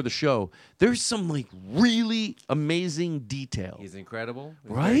quick before the show. There's some really amazing detail. He's incredible.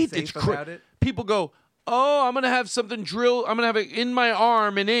 He's very Right? safe It's about it. People go, oh, I'm going to have something drilled. I'm going to have it in my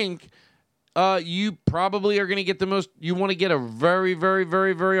arm in ink. You probably are going to get you want to get a very, very,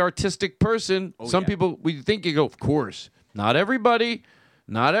 very, very artistic person. Oh, Some yeah. people, we think you go, of course. Not everybody,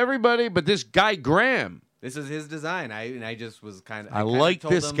 but this guy, Graham. This is his design. I just was kind of. I like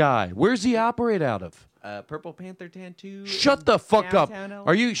this guy. Where's he operate out of? Purple Panther tattoo. Shut the fuck up. downtown LA.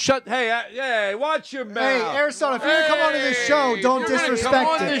 Are you shut? Hey, watch your mouth. Hey, Aristotle, if you're going to come onto this show, don't if you're gonna disrespect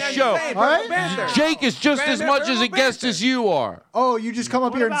come on it. this show. All right? Jake is just as much as a guest as you are. Oh, you just come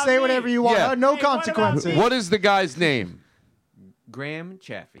up here and about say me? whatever you want. Yeah. No Hey, what about consequences. me? What is the guy's name? Graham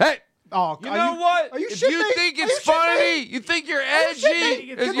Chaffee. Hey. Oh, You know what? Are you if shitting you me? think Are it's you shitting funny, me? you think you're Are you edgy, shitting me?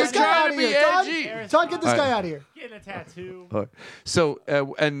 you're Get this guy trying out to of be here, Todd. edgy. Todd, get this All right. guy out of here. Getting a tattoo. So I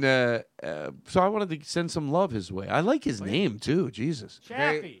wanted to send some love his way. I like his name too. Jesus.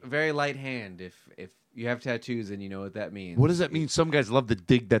 Very, Chaffee. very light hand. If you have tattoos and you know what that means. What does that mean? Some guys love to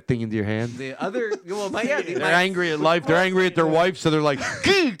dig that thing into your hand. The other, well, They're angry at life. They're angry at their wife, so they're like,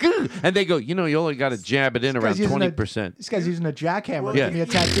 goo, goo. And they go, you only got to jab it in This around guy's using 20%. This guy's using a jackhammer to Yeah. give me a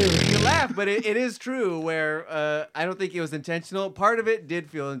tattoo. You laugh, but it is true. Where I don't think it was intentional. Part of it did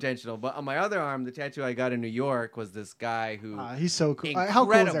feel intentional, but on my other arm, the tattoo I got in New York was this guy who. He's so cool. How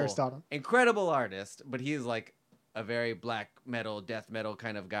cool is incredible- Aristotle? Incredible artist, but he is like a very black metal, death metal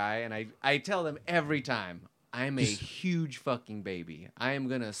kind of guy, and I tell them every time. I'm a huge fucking baby. I am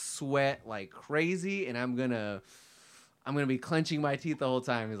gonna sweat like crazy, and I'm gonna be clenching my teeth the whole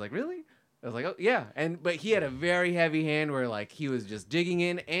time. He's like, really? I was like, oh yeah, but he had a very heavy hand where like he was just digging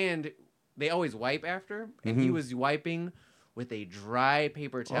in, and they always wipe after, and he was wiping with a dry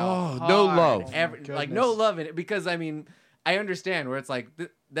paper towel. Oh, no love. Like no love in it, because I mean, I understand where it's like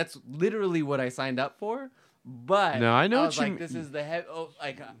that's literally what I signed up for, but no, I know was what you like, this is the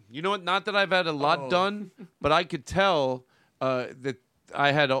you know what? Not that I've had a lot done, but I could tell that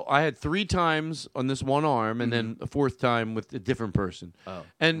I had 3 times on this one arm, and then a 4th time with a different person. Oh,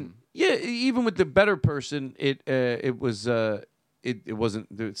 and yeah, even with the better person, it wasn't.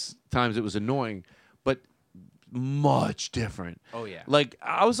 There's times it was annoying, but much different. Oh yeah, like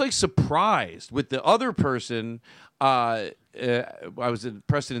I was like surprised with the other person. I was in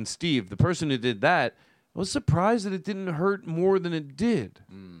Preston and Steve. The person who did that, I was surprised that it didn't hurt more than it did.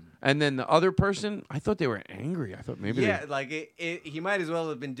 And then the other person, I thought they were angry. I thought maybe like he might as well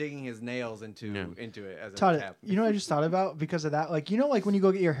have been digging his nails into it as Todd, a tap. you know what I just thought about because of that? Like, you know, like when you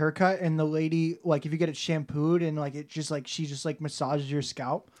go get your haircut and the lady, like if you get it shampooed and like it just like she just like massages your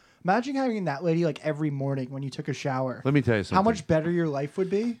scalp. Imagine having that lady like every morning when you took a shower. Let me tell you something. How much better your life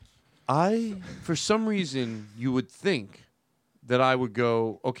would be? For some reason, you would think that I would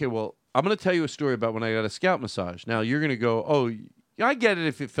go, okay, well, I'm going to tell you a story about when I got a scalp massage. Now, you're going to go, oh, I get it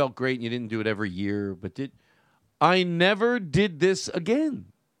if it felt great and you didn't do it every year, but I never did this again.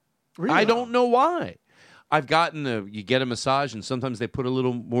 Really? I don't know why. I've gotten you get a massage, and sometimes they put a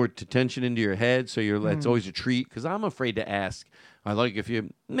little more tension into your head, so it's always a treat, because I'm afraid to ask. I like if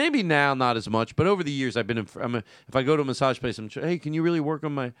you, maybe now not as much, but over the years I've been, if I go to a massage place, hey, can you really work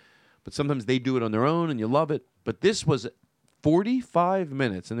on my, but sometimes they do it on their own, and you love it. But this was 45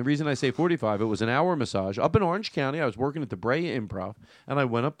 minutes. And the reason I say 45, it was an hour massage up in Orange County. I was working at the Brea Improv, and I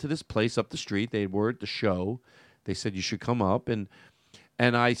went up to this place up the street. They were at the show. They said you should come up. And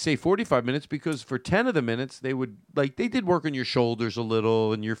I say 45 minutes because for 10 of the minutes, they did work on your shoulders a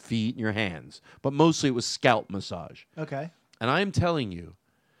little and your feet and your hands. But mostly it was scalp massage. Okay. And I am telling you,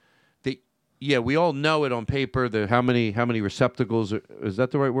 we all know it on paper. How many receptacles? Is that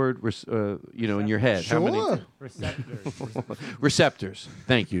the right word? In your head. Sure. How many receptors?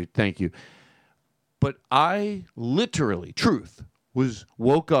 Thank you. But I literally,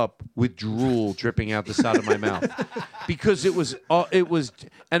 woke up with drool dripping out the side of my mouth because it was,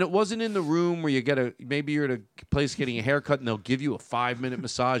 and it wasn't in the room where maybe you're at a place getting a haircut and they'll give you a 5-minute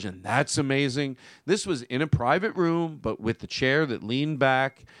massage and that's amazing. This was in a private room, but with the chair that leaned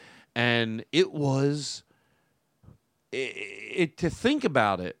back. And it was, to think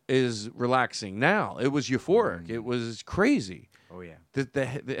about it is relaxing now. It was euphoric. It was crazy. Oh, yeah.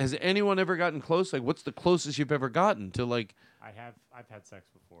 Has anyone ever gotten close? Like, what's the closest you've ever gotten to, like... I've had sex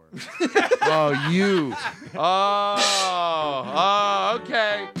before. Oh, you. Oh,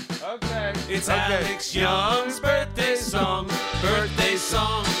 okay. It's Alex Young's birthday song, birthday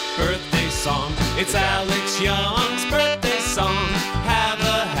song, birthday song. It's Alex Young's birthday song. Have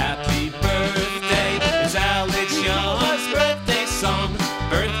a happy birthday. It's Alex Young's birthday song,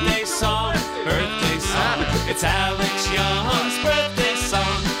 birthday song, birthday song. It's Alex Young's birthday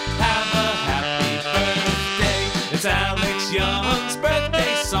song. Have a happy birthday. It's Alex Young's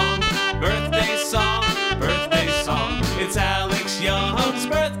birthday song, birthday song, birthday song. It's Alex Young's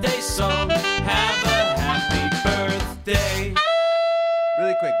birthday song. Have a happy birthday.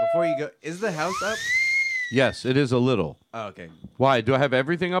 Really quick, before you go, is the house up? Yes, it is a little. Oh, okay. Why? Do I have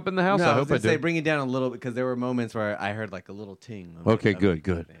everything up in the house? No, I hope I do. Say bring it down a little because there were moments where I heard like a little ting. Okay,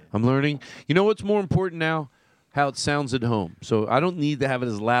 good. I'm learning. You know what's more important now? How it sounds at home. So I don't need to have it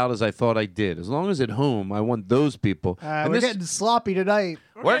as loud as I thought I did. As long as at home, I want those people. We're getting sloppy tonight.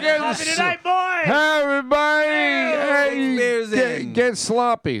 We're getting sloppy tonight, boys! Hey, everybody! Get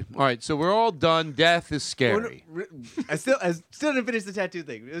sloppy. All right, so we're all done. Death is scary. I still didn't finish the tattoo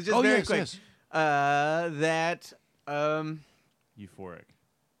thing. It was just very quick. Yes. Euphoric.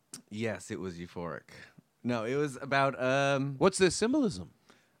 Yes, it was euphoric. No, it was about What's the symbolism?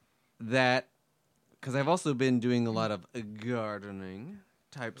 That because I've also been doing a lot of gardening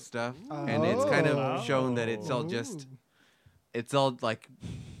type stuff, and it's kind of shown that it's all like,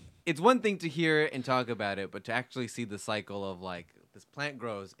 it's one thing to hear it and talk about it, but to actually see the cycle of like this plant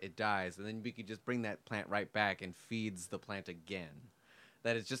grows, it dies, and then we could just bring that plant right back and feeds the plant again.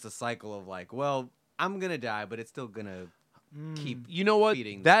 That it's just a cycle of like, well, I'm gonna die, but it's still gonna keep. You know what?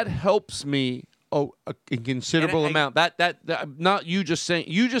 Feeding That helps me. Oh, a considerable amount. That not you just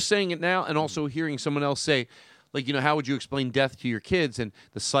saying it now, and also hearing someone else say, like, how would you explain death to your kids and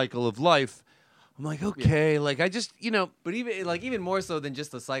the cycle of life? I'm like, okay, like I just, But even more so than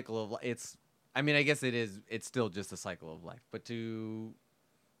just the cycle of it's. I mean, I guess it is. It's still just a cycle of life, but to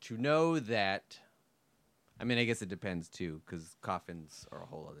know that. I mean, I guess it depends too, because coffins are a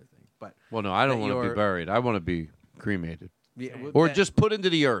whole other thing. But well, no, I don't want to be buried. I want to be cremated. Yeah, or just put into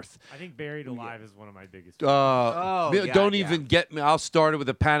the earth. I think buried alive is one of my biggest. Don't even get me. I'll start it with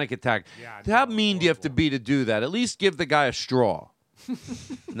a panic attack. How mean do you have to be to do that? At least give the guy a straw.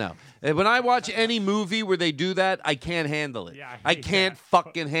 No. When I watch any movie where they do that, I can't handle it. Yeah, I can't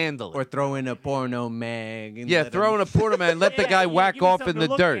fucking handle it. Or throw in a porno mag. And throw in a porno mag and let the guy whack off in the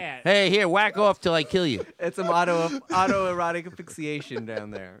dirt. Hey, here, whack off till I kill you. It's some autoerotic asphyxiation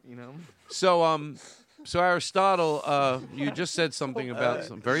down there, you know? So Aristotle, you just said something about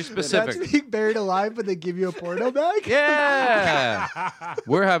something very specific. That's being buried alive, but they give you a porno bag? Yeah.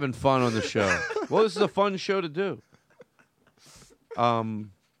 We're having fun on the show. Well, this is a fun show to do.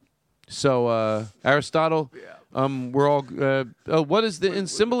 Aristotle, we're all. What is the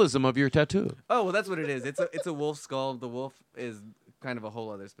symbolism of your tattoo? Oh, well, that's what it is. It's a wolf skull. The wolf is kind of a whole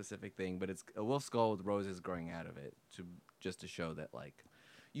other specific thing, but it's a wolf skull with roses growing out of it just to show that like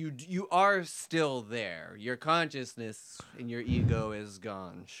you are still there. Your consciousness and your ego is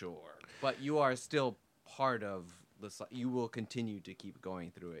gone, sure, but you are still part of the. You will continue to keep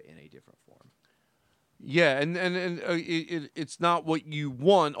going through it in a different form. Yeah, and it's not what you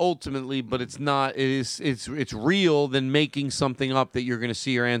want ultimately, but it's not. It's real than making something up that you're going to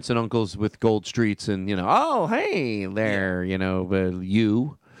see your aunts and uncles with gold streets and oh hey there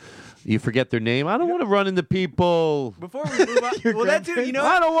you forget their name. I don't want to run into people. Before we move on, well that's it.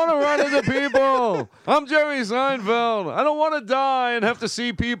 I don't want to run into people. I'm Jerry Seinfeld. I don't want to die and have to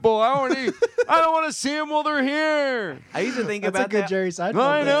see people. I don't want to see them while they're here. I used to think that's about a good that. Jerry Seinfeld.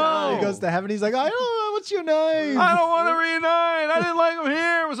 I know. He goes to heaven. He's like, I don't know. What's your name? I don't want to reunite. I didn't like them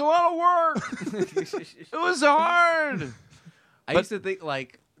here. It was a lot of work. It was hard. I used to think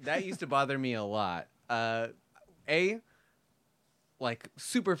like that used to bother me a lot. Like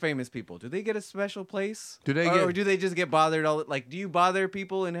super famous people, do they get a special place? Or do they just get bothered all? Like, do you bother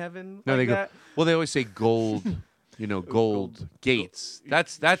people in heaven? No, like they that? go. Well, they always say gold. Gold gates.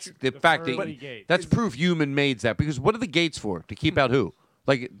 That's the fact that that's proof human made that. Because what are the gates for? To keep out who?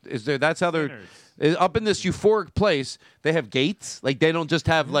 Like, is there? That's how they're up in this euphoric place. They have gates. Like, they don't just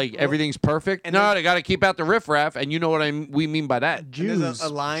have like everything's perfect. And no, they got to keep out the riffraff. And you know what we mean by that? Jews. A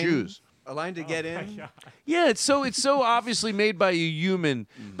line. Jews. A line to get in. Yeah, it's so obviously made by a human.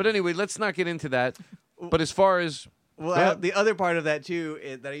 But anyway, let's not get into that. But as far as the other part of that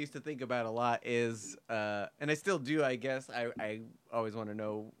too that I used to think about a lot is, and I still do, I guess. I always want to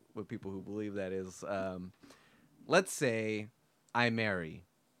know what people who believe that is. Let's say I marry,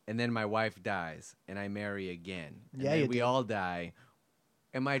 and then my wife dies, and I marry again, and then we all die.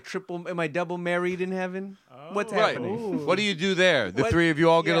 Am I double married in heaven? What's happening? Ooh. What do you do there? The three of you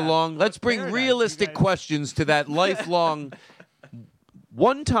all get along? Let's bring realistic questions to that lifelong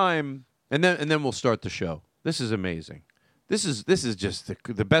one time, and then we'll start the show. This is amazing. This is just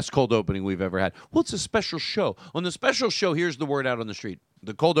the best cold opening we've ever had. Well, it's a special show. On the special show, here's the word out on the street.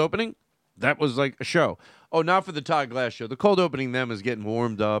 The cold opening, that was like a show. Oh, not for the Todd Glass show. The cold opening them is getting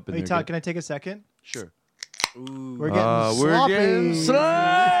warmed up. And hey, Todd, can I take a second? Sure. Ooh. We're getting sloppy. We're getting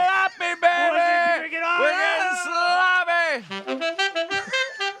sloppy, baby. We're getting sloppy.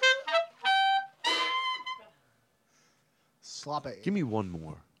 Sloppy. Give me one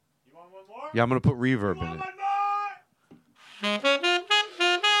more. You want one more? Yeah, I'm going to put reverb in it.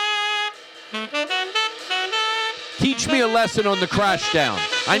 Teach me a lesson on the crash down.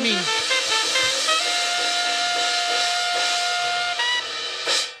 I mean...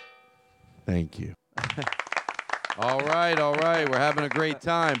 Thank you. All right. We're having a great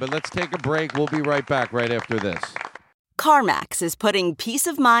time, but let's take a break. We'll be right back right after this. CarMax is putting peace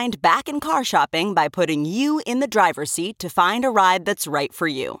of mind back in car shopping by putting you in the driver's seat to find a ride that's right for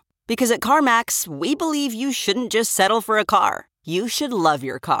you. Because at CarMax, we believe you shouldn't just settle for a car. You should love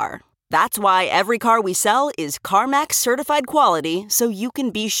your car. That's why every car we sell is CarMax certified quality, so you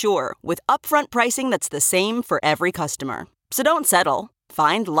can be sure with upfront pricing that's the same for every customer. So don't settle.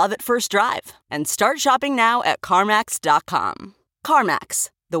 Find love at first drive and start shopping now at CarMax.com. CarMax,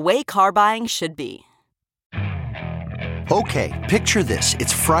 the way car buying should be. Okay, picture this.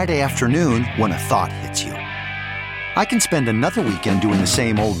 It's Friday afternoon when a thought hits you. I can spend another weekend doing the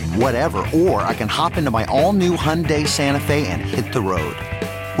same old whatever, or I can hop into my all-new Hyundai Santa Fe and hit the road.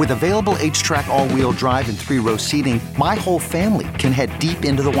 With available H-Track all-wheel drive and 3-row seating, my whole family can head deep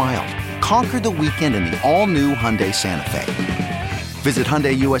into the wild. Conquer the weekend in the all-new Hyundai Santa Fe. Visit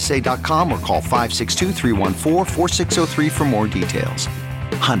HyundaiUSA.com or call 562-314-4603 for more details.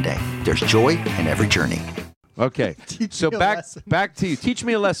 Hyundai, there's joy in every journey. Okay. Teach me a lesson. back to you. Teach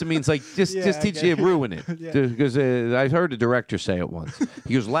me a lesson means like just teach it, ruin it. Yeah. Because I heard a director say it once.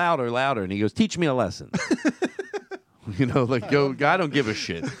 He goes louder, and he goes, teach me a lesson. Like go. I don't give a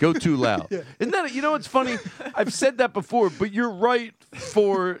shit. Go too loud. Yeah. Isn't that? It's funny. I've said that before, but you're right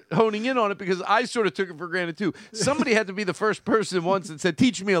for honing in on it because I sort of took it for granted too. Somebody had to be the first person once that said,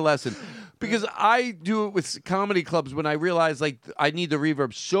 "Teach me a lesson," because I do it with comedy clubs when I realize like I need the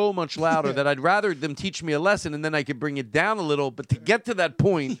reverb so much louder that I'd rather them teach me a lesson and then I could bring it down a little. But to get to that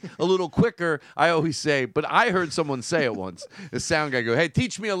point a little quicker, I always say. But I heard someone say it once. The sound guy go, "Hey,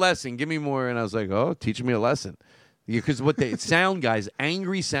 teach me a lesson. Give me more," and I was like, "Oh, teach me a lesson." Because what they sound guys,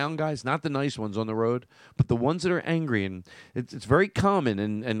 angry sound guys, not the nice ones on the road, but the ones that are angry, and it's very common.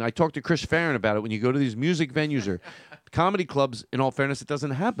 And I talked to Chris Farron about it. When you go to these music venues or comedy clubs, in all fairness, it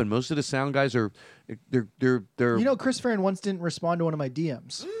doesn't happen. Most of the sound guys are they're. Chris Farron once didn't respond to one of my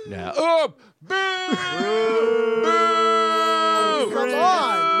DMs. Yeah. Oh, boo! Come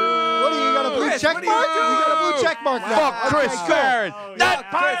on! What do you got a blue check mark? You got a blue check mark now. Fuck Chris Farron. That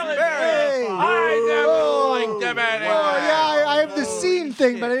pilot. Hey. I never liked him anyway. Yeah, I have the scene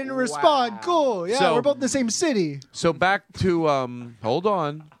thing, but I didn't respond. Cool. Yeah, So- we're both in the same city. So back to hold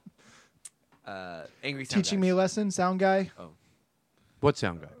on. Angry sound Teaching guys. me a lesson, sound guy. Oh, What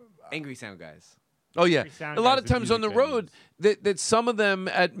sound guy? angry sound guys. Oh yeah, sound a lot guys of times at on the music road, that some of them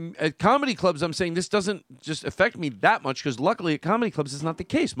at comedy clubs, I'm saying this doesn't just affect me that much because luckily at comedy clubs it's not the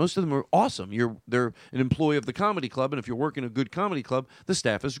case. Most of them are awesome. They're an employee of the comedy club, and if you're working a good comedy club, the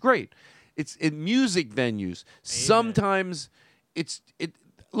staff is great. It's in music venues. Sometimes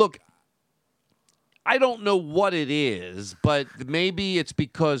look. I don't know what it is, but maybe it's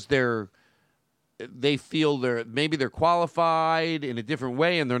because they feel they're qualified in a different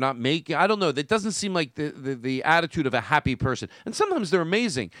way and they're not making. I don't know. That doesn't seem like the attitude of a happy person. And sometimes they're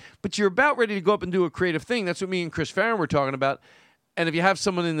amazing, but you're about ready to go up and do a creative thing. That's what me and Chris Farron were talking about. And if you have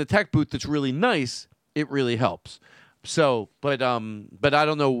someone in the tech booth that's really nice, it really helps. So, but I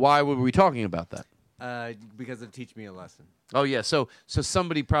don't know why were we talking about that. Because of Teach Me a Lesson. Oh, yeah. So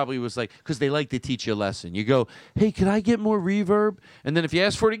somebody probably was like, because they like to teach you a lesson. You go, hey, can I get more reverb? And then if you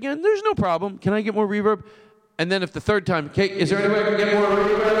ask for it again, there's no problem. Can I get more reverb? And then if the third time, okay, is there any way I can get more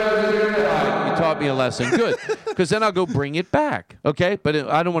reverb? You taught me a lesson. Good. Because then I'll go bring it back. Okay? But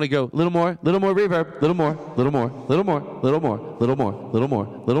I don't want to go, little more reverb, little more.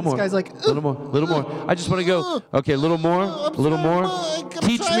 This guy's like, little more. I just want to go, okay, little more.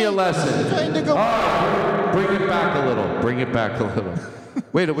 Teach me a lesson. All right, bring it back a little.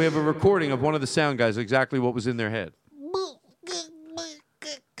 Wait, we have a recording of one of the sound guys, exactly what was in their head. I'm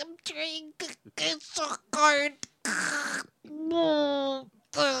trying. It's so hard.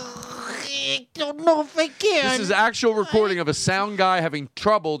 I don't know if I can. This is actual recording of a sound guy having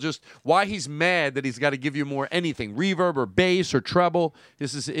trouble, just why he's mad that he's got to give you more anything, reverb or bass or treble.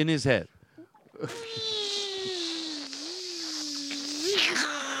 This is in his head.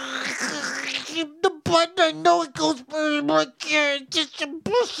 The button, I know it goes very much here. Just a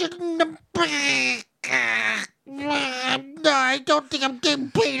push it in the back. No, I don't think I'm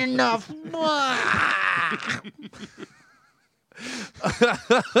getting paid enough.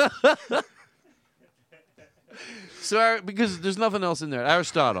 So, because there's nothing else in there.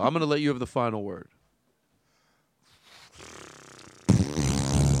 Aristotle, I'm going to let you have the final word.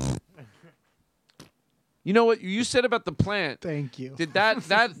 You know what you said about the plant? Thank you. Did that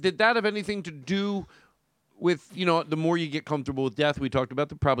have anything to do with, the more you get comfortable with death? We talked about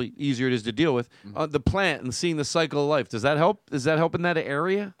the probably easier it is to deal with the plant and seeing the cycle of life. Does that help? Does that help in that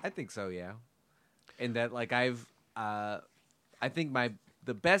area? I think so, yeah. And that, like, I think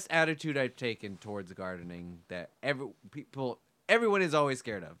the best attitude I've taken towards gardening that everyone is always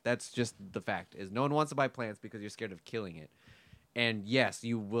scared of. That's just the fact. Is no one wants to buy plants because you're scared of killing it. And yes,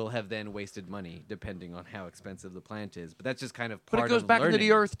 you will have then wasted money depending on how expensive the plant is. But that's just kind of part of But it goes back into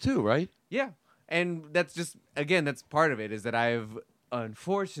the earth too, right? Yeah. And that's just, again, that's part of it, is that I've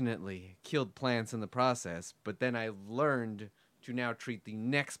unfortunately killed plants in the process, but then I learned to now treat the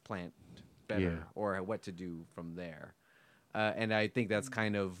next plant better or what to do from there. And I think that's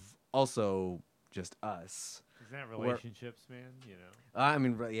kind of also just us. Isn't that relationships, man? I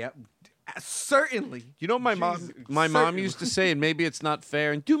mean, yeah, certainly. You know what my mom used to say, and maybe it's not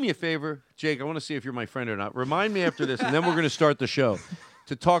fair, and do me a favor, Jake, I want to see if you're my friend or not. Remind me after this, and then we're going to start the show,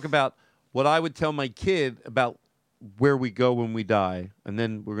 to talk about what I would tell my kid about where we go when we die, and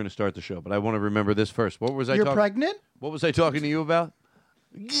then we're going to start the show. But I want to remember this first. What was I You're pregnant? What was I talking to you about?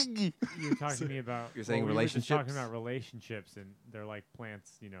 You were talking to me about. You're saying we were just relationships? talking about relationships, and they're like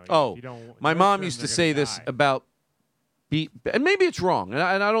plants. If Oh, you don't my nurture mom them, used to they're say gonna this die. about and maybe it's wrong, and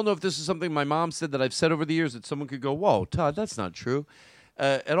I don't know if this is something my mom said that I've said over the years that someone could go, whoa, Todd, that's not true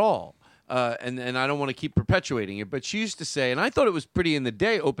at all. And I don't want to keep perpetuating it, but she used to say, and I thought it was pretty in the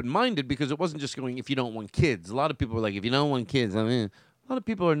day open-minded because it wasn't just going, if you don't want kids. A lot of people were like, if you don't want kids, I mean, a lot of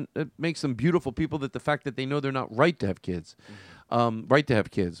people it makes them beautiful people that the fact that they know they're not right to have kids, right to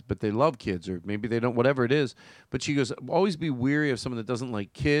have kids, but they love kids, or maybe they don't, whatever it is. But she goes, always be weary of someone that doesn't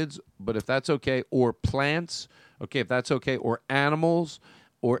like kids, but if that's okay, or plants, okay, if that's okay, or animals,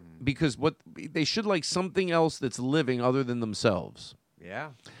 or because what they should like something else that's living other than themselves.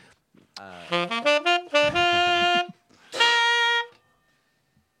 Yeah. I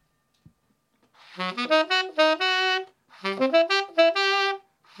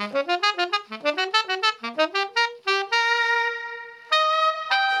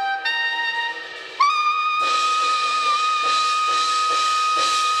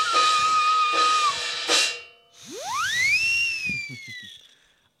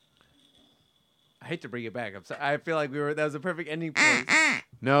hate to bring it back. I'm sorry. I feel like that was a perfect ending place.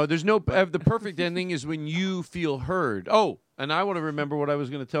 No, there's no. The perfect ending is when you feel heard. Oh, and I want to remember what I was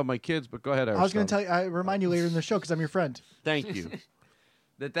going to tell my kids, but go ahead, Aristotle. I was going to tell you. I remind you later in the show because I'm your friend. Thank you.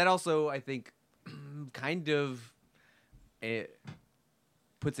 that also, I think, kind of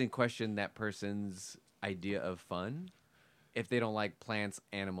puts in question that person's idea of fun if they don't like plants,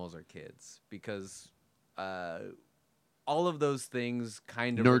 animals, or kids, because all of those things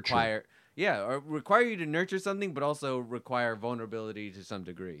kind of require you to nurture something, but also require vulnerability to some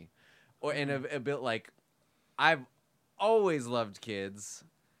degree. Or and a bit like, I've always loved kids,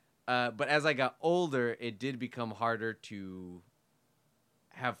 but as I got older, it did become harder to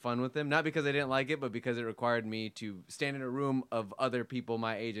have fun with them. Not because I didn't like it, but because it required me to stand in a room of other people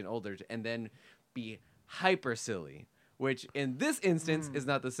my age and older and then be hyper silly. Which in this instance is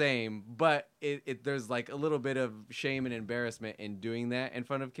not the same, but there's like a little bit of shame and embarrassment in doing that in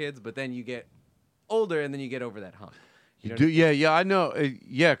front of kids. But then you get older, and then you get over that hump. You do, yeah, I know,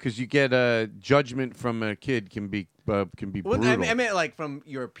 because you get judgment from a kid can be brutal. Well, I meant like from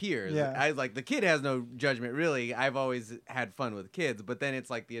your peers. Yeah. I like the kid has no judgment really. I've always had fun with kids, but then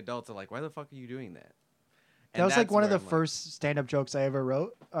it's like the adults are like, "Why the fuck are you doing that?" That was like one of the first stand-up jokes I ever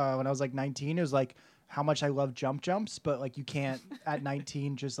wrote when I was like 19. It was like how much I love jumps, but like you can't at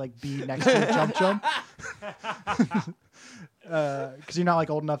 19 just like be next to a jump. Because you're not like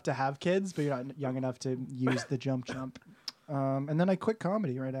old enough to have kids, but you're not young enough to use the jump. And then I quit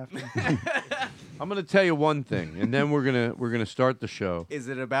comedy right after. I'm gonna tell you one thing, and then we're gonna start the show. Is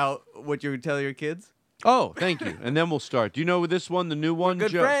it about what you would tell your kids? Oh, thank you. And then we'll start. Do you know this one, the new one? We're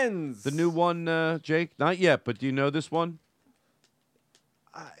good friends. The new one, Jake? Not yet, but do you know this one?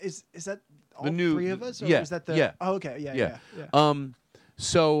 Is that all the new, three of us? Or yeah, is that the? Yeah. Oh, okay. Yeah.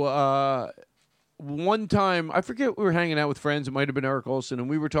 So one time, I forget, we were hanging out with friends. It might have been Eric Olson, and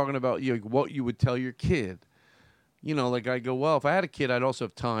we were talking about what you would tell your kid. You know, like I go, well, if I had a kid, I'd also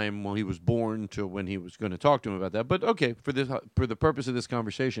have time while he was born to when he was going to talk to him about that. But okay, for the purpose of this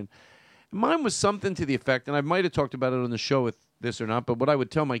conversation, mine was something to the effect, and I might have talked about it on the show with this or not, but what I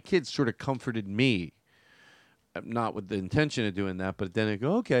would tell my kids sort of comforted me. Not with the intention of doing that, but then I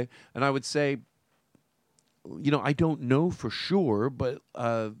go, okay. And I would say, I don't know for sure, but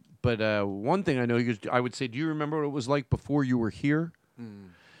one thing I know, I would say, do you remember what it was like before you were here?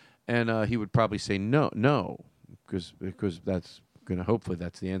 And he would probably say, no, because that's going to, hopefully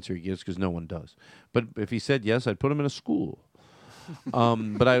that's the answer he gives, because no one does. But if he said yes, I'd put him in a school.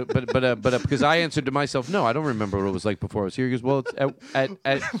 But because I answered to myself, no, I don't remember what it was like before I was here. He goes, well,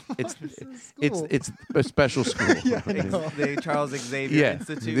 it's a special school. Yeah, the Charles Xavier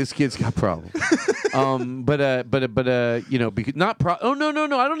Institute. This kid's got problems. Because not oh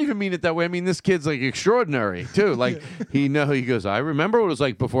no, I don't even mean it that way. I mean this kid's like extraordinary too. Like he goes, I remember what it was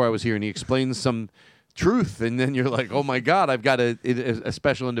like before I was here, and he explains some truth, and then you're like, oh my God, I've got a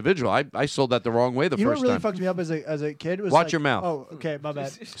special individual. I sold that the wrong way the first time. You know what really fucked me up as a kid? Was Watch like, your mouth. Oh, okay, my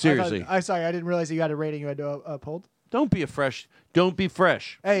bad. Seriously. I'm sorry, I didn't realize you had a rating you had to uphold. Don't be fresh.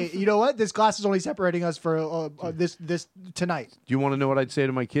 Hey, you know what? This glass is only separating us for this tonight. Do you want to know what I'd say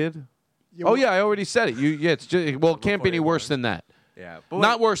to my kid? I already said it. It's just, it can't be any worse than that. Yeah,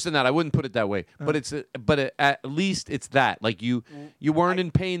 not worse than that. I wouldn't put it that way. But at least it's that. Like you weren't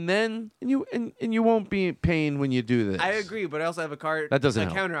in pain then, and you won't be in pain when you do this. I agree, but I also have a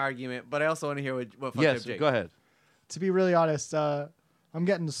counter argument. But I also want to hear what fucked up Jake. Go ahead. To be really honest, I'm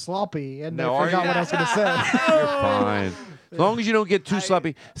getting sloppy, and No, I forgot what I was going to say. You're fine. As long as you don't get too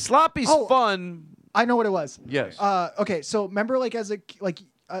sloppy. Sloppy's fun. I know what it was. Yes. Okay, so remember, like as a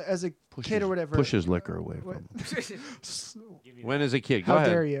kid or whatever. Push his liquor away from him. When as a kid, go How ahead.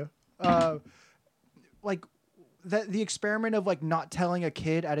 dare you? Like the experiment of like not telling a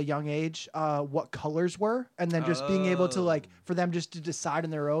kid at a young age what colors were, and then just being able to like for them just to decide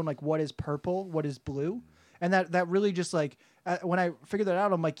on their own like what is purple, what is blue, and that really just like when I figured that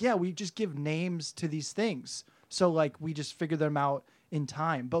out, I'm like, yeah, we just give names to these things, so like we just figure them out in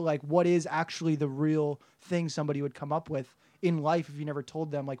time. But like, what is actually the real thing somebody would come up with in life if you never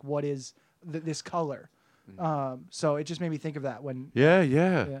told them like what is this color? So it just made me think of that when.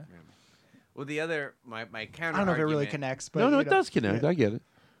 Yeah. Well, the other my counter. I don't know if it really connects, but no, it does connect. Yeah. I get it.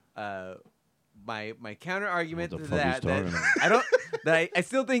 My counter argument to What the fuck that he's talking about. I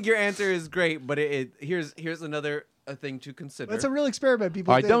still think your answer is great, but here's another thing to consider. It's a real experiment,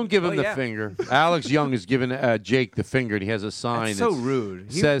 people. All right, did. don't give him the finger. Alex Young is giving Jake the finger, and he has a sign. That's so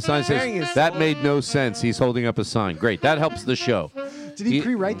rude. Sign says that made no sense. He's holding up a sign. Great, that helps the show. Did he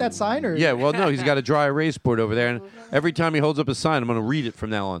pre-write that sign or? Yeah, well, no, he's got a dry erase board over there, and every time he holds up a sign, I'm going to read it from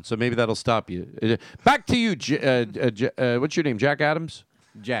now on. So maybe that'll stop you. Back to you, what's your name? Jack Adams.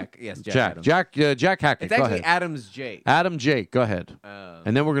 Jack, yes, Jack. Jack. Adams. Jack Hackett. It's go actually ahead. Adams Jake. Adam Jake. Go ahead.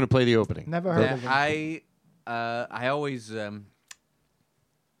 And then we're going to play the opening. Never heard of him. I always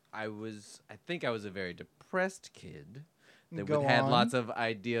I think I was a very depressed kid that Go had on. lots of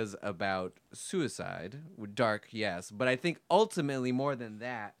ideas about suicide. Dark, yes, but I think ultimately more than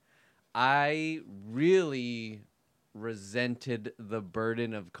that, I really resented the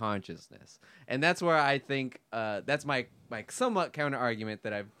burden of consciousness, and that's where I think that's my somewhat counter argument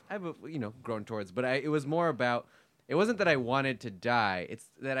that I've grown towards. But it was more about, it wasn't that I wanted to die; it's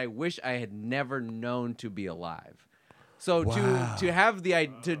that I wish I had never known to be alive. So to have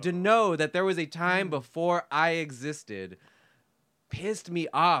to know that there was a time before I existed pissed me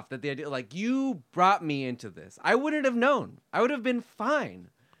off. That the idea, like, you brought me into this, I wouldn't have known. I would have been fine,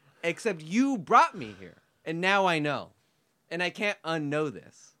 except you brought me here, and now I know, and I can't unknow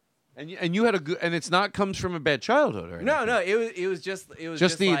this. And you had a good, and it's not comes from a bad childhood, or anything. No, it was just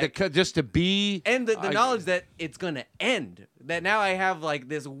just to be, and the knowledge that it's gonna end. That now I have like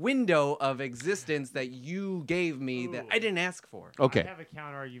this window of existence that you gave me that I didn't ask for. Okay. I have a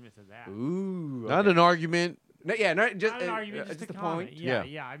counter argument to that. Ooh, not an argument. No, yeah, just not an argument, just the a comment. point.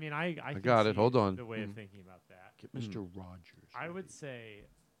 Yeah. I mean, I got can it. see Hold on. the way of thinking about that. Get Mr. Rogers. I would say,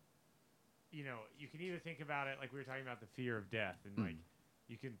 you can either think about it like we were talking about the fear of death, and like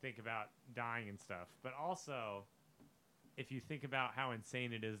you can think about dying and stuff, but also if you think about how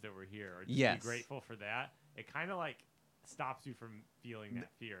insane it is that we're here, or just be grateful for that, it kind of like stops you from feeling that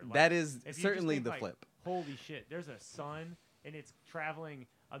fear. Like, that is if you just certainly think, the like, flip. Holy shit, there's a sun and it's traveling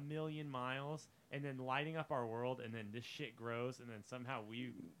 1,000,000 miles and then lighting up our world, and then this shit grows, and then somehow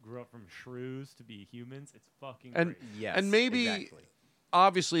we grew up from shrews to be humans. It's fucking great. And maybe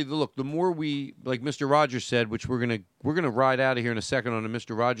obviously, look, the more we, like Mr. Rogers said, which we're gonna ride out of here in a second on a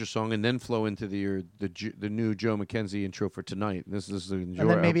Mr. Rogers song, and then flow into the new Joe McKenzie intro for tonight. This is And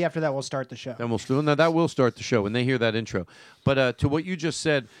then maybe after that we'll start the show. Then we'll still that will start the show when they hear that intro. But to what you just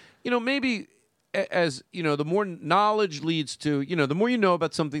said, maybe as the more knowledge leads to, the more you know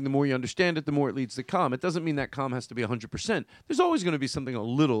about something, the more you understand it, the more it leads to calm. It doesn't mean that calm has to be 100%. There's always going to be something a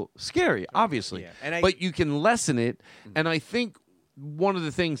little scary, obviously, but you can lessen it. And I think one of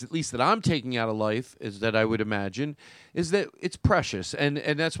the things, at least that I'm taking out of life, is that I would imagine is that it's precious, and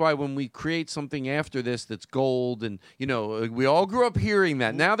that's why when we create something after this that's gold, and we all grew up hearing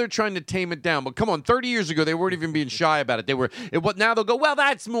that. Now they're trying to tame it down, but come on, 30 years ago they weren't even being shy about it. Now they'll go, well,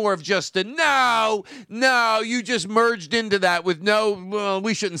 that's more of just a no, you just merged into that with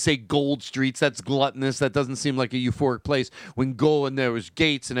we shouldn't say gold streets. That's gluttonous. That doesn't seem like a euphoric place when gold and there was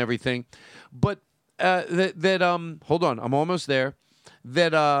gates and everything. But hold on, I'm almost there.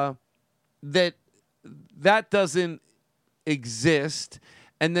 That doesn't exist,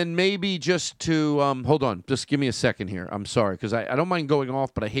 and then maybe just to hold on, just give me a second here. I'm sorry, because I don't mind going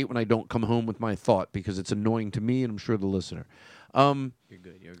off, but I hate when I don't come home with my thought because it's annoying to me, and I'm sure the listener. You're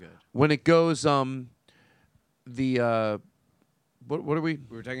good. When it goes what are we? We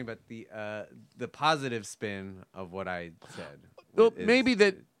were talking about the positive spin of what I said. Well, maybe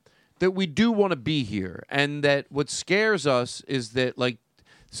that we do want to be here, and that what scares us is that,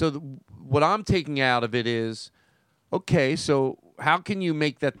 what I'm taking out of it is, okay, so how can you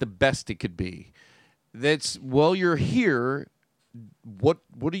make that the best it could be? You're here, what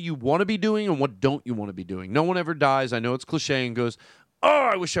do you want to be doing, and what don't you want to be doing? No one ever dies. I know it's cliche and goes, oh,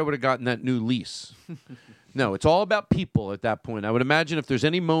 I wish I would have gotten that new lease. No, it's all about people at that point. I would imagine if there's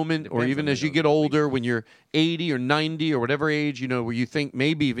any moment, or even as you get older, when you're 80 or 90 or whatever age, where you think,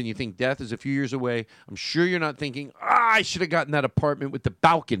 maybe even you think death is a few years away, I'm sure you're not thinking, I should have gotten that apartment with the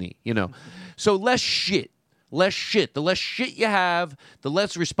balcony, So less shit. less shit. The less shit you have, the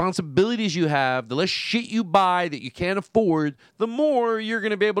less responsibilities you have, the less shit you buy that you can't afford, the more you're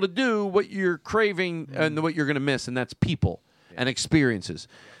going to be able to do what you're craving and what you're going to miss, and that's people and experiences.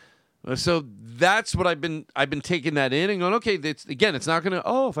 So that's what I've been taking that in and going, okay, it's not going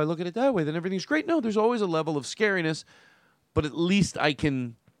to, if I look at it that way, then everything's great. No, there's always a level of scariness, but at least I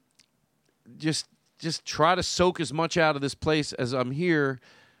can just try to soak as much out of this place as I'm here,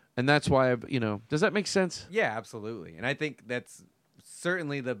 and that's why does that make sense? Yeah, absolutely. And I think that's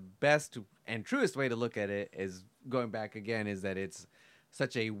certainly the best and truest way to look at it is going back again is that it's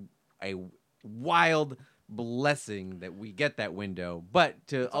such a wild blessing that we get that window, but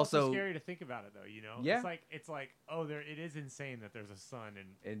it's also scary to think about it though. Yeah, it's like it is insane that there's a sun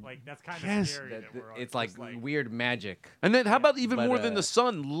and like that's kind Yes. of scary. That it's like weird magic. And then how about even more than the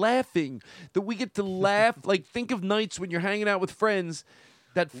sun, laughing, that we get to laugh. Like think of nights when you're hanging out with friends,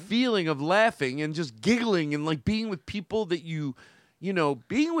 that feeling of laughing and just giggling and like being with people that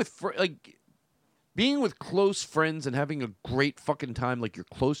being with close friends and having a great fucking time, like your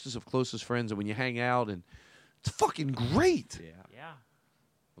closest of closest friends, and when you hang out, and it's fucking great. Yeah.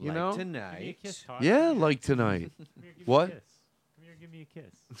 Like tonight. Give me a kiss, Todd. Yeah, like tonight. Come here, give What? Me a kiss. Come here, give me a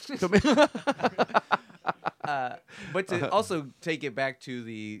kiss. But to also take it back to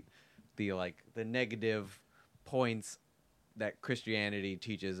the negative points that Christianity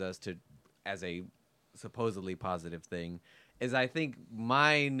teaches us to as a supposedly positive thing is I think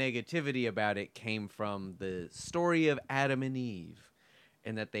my negativity about it came from the story of Adam and Eve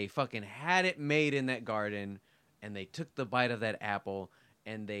and that they fucking had it made in that garden and they took the bite of that apple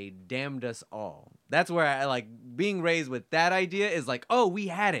and they damned us all. That's where I like being raised with that idea is like, oh, we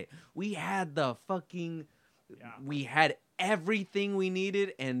had it. We had the fucking, we had everything we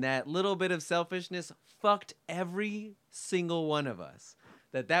needed, and that little bit of selfishness fucked every single one of us.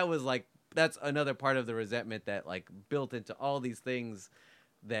 That was like, that's another part of the resentment that like built into all these things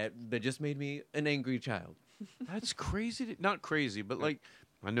that just made me an angry child. That's crazy. Not crazy, but like,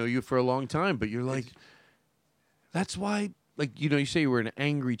 I know you for a long time, but you're like, that's why, like, you say you were an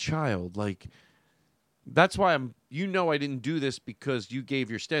angry child. Like, that's why I didn't do this because you gave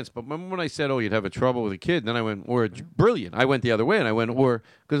your stance. But when I said, you'd have a trouble with a kid, then I went, or it's brilliant. I went the other way, and I went,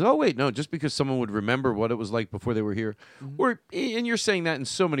 because, wait, no, just because someone would remember what it was like before they were here. And you're saying that in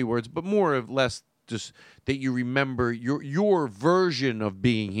so many words, but more or less just that you remember your version of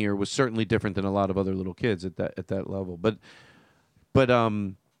being here was certainly different than a lot of other little kids at that level. But I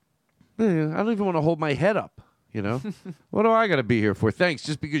don't even want to hold my head up. What do I got to be here for? Thanks.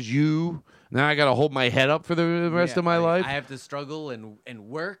 Just because now I got to hold my head up for the rest of my life. I have to struggle and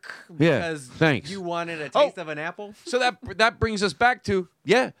work because thanks. You wanted a taste of an apple. So that brings us back to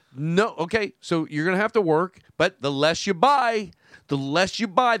okay. So you're gonna have to work, but the less you buy,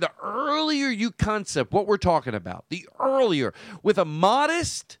 the earlier you concept what we're talking about. The earlier, with a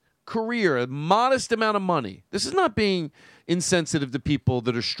modest career, a modest amount of money. This is not being insensitive to people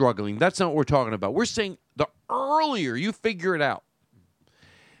that are struggling. That's not what we're talking about. We're saying the earlier you figure it out,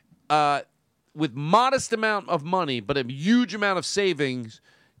 with modest amount of money, but a huge amount of savings,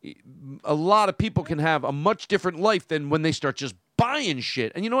 a lot of people can have a much different life than when they start just buying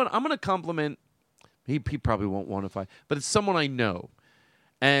shit. And you know what? I'm going to compliment, he probably won't want to but it's someone I know.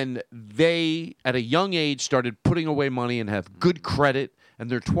 And they, at a young age, started putting away money and have good credit. And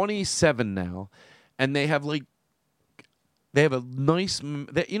they're 27 now. And they have they have a nice, I'm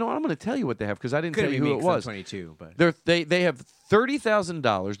going to tell you what they have because I didn't tell you who it was. 22, but they have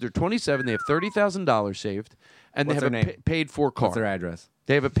 $30,000. They're 27. They have $30,000 saved, and What's they have a paid for car. What's their address?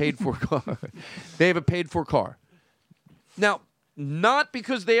 They have a paid for car. They have a paid for car. Now, not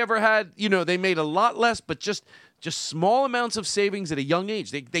because they ever had, they made a lot less, but just small amounts of savings at a young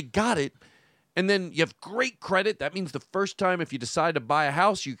age. They got it. And then you have great credit. That means the first time if you decide to buy a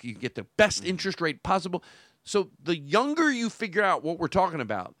house, you get the best interest rate possible. So the younger you figure out what we're talking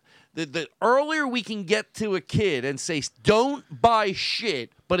about, the earlier we can get to a kid and say, don't buy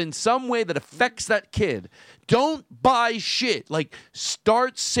shit, but in some way that affects that kid. Don't buy shit. Like,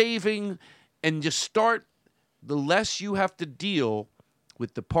 start saving and just start, the less you have to deal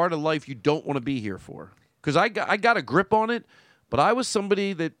with the part of life you don't want to be here for. Because I got a grip on it, but I was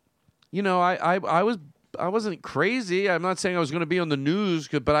somebody that, I wasn't crazy. I'm not saying I was going to be on the news,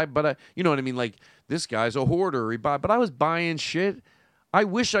 but I, you know what I mean? Like, this guy's a hoarder. But I was buying shit. I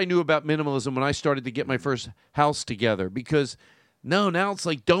wish I knew about minimalism when I started to get my first house together because now it's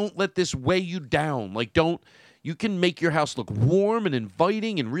like, don't let this weigh you down. Like, don't, You can make your house look warm and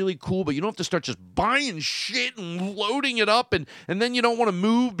inviting and really cool, but you don't have to start just buying shit and loading it up, and then you don't want to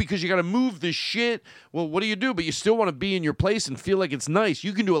move because you got to move this shit. Well, what do you do? But you still want to be in your place and feel like it's nice.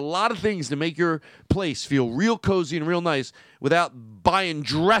 You can do a lot of things to make your place feel real cozy and real nice without buying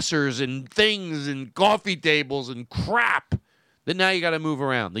dressers and things and coffee tables and crap that now you got to move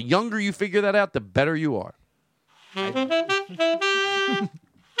around. The younger you figure that out, the better you are.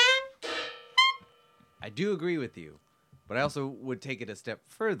 I do agree with you, but I also would take it a step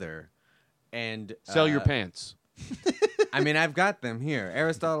further and sell your pants. I mean, I've got them here.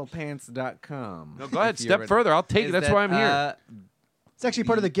 AristotlePants.com. No, go ahead. Step further. I'll take it. That's why I'm here. It's actually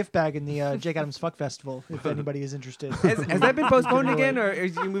part of the gift bag in the Jake Adams Fuck Festival, if anybody is interested. Has that been postponed again, or are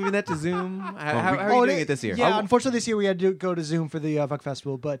you moving that to Zoom? How are you doing it this year? Yeah, unfortunately this year we had to go to Zoom for the Fuck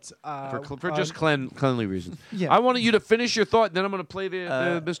Festival, but... for just cleanly reasons. Yeah. I wanted you to finish your thought, then I'm going to play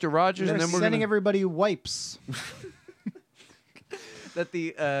the Mr. Rogers, and then we're sending everybody wipes. That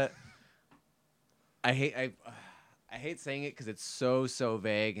the... I hate saying it because it's so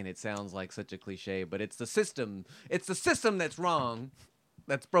vague and it sounds like such a cliche, but it's the system. It's the system that's wrong,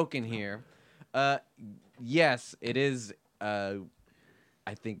 that's broken here. Yes, it is, I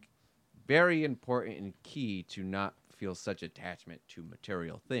think, very important and key to not feel such attachment to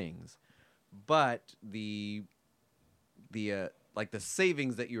material things. But the like the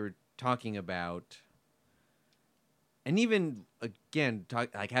savings that you're talking about, and even, again,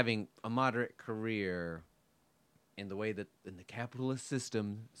 like having a moderate career in the way that in the capitalist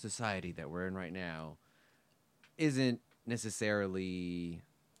system society that we're in right now isn't necessarily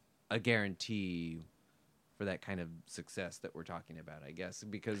a guarantee for that kind of success that we're talking about, I guess.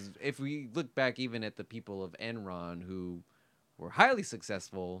 Because if we look back even at the people of Enron who were highly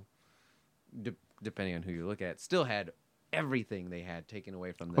successful, depending on who you look at, still had everything they had taken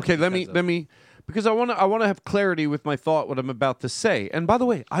away from them. Okay, let me because I want to have clarity with my thought what I'm about to say. And by the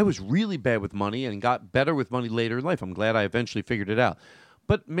way, I was really bad with money and got better with money later in life. I'm glad I eventually figured it out.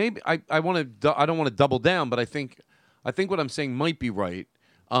 But maybe I don't want to double down, but I think what I'm saying might be right.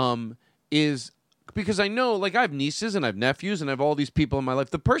 Is because I know, like, I have nieces and I have nephews and I have all these people in my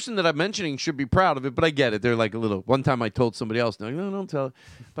life. The person that I'm mentioning should be proud of it, but I get it. They're like a little. One time I told somebody else, they're like, no, don't tell it.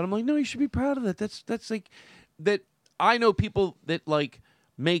 But I'm like, no, you should be proud of that. That's like that. I know people that like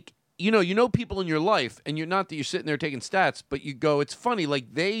make, you know people in your life, and you're not that you're sitting there taking stats, but you go, it's funny,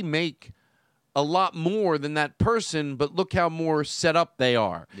 like they make a lot more than that person, but look how more set up they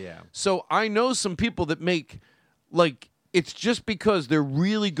are. Yeah. So I know some people that make, like, it's just because they're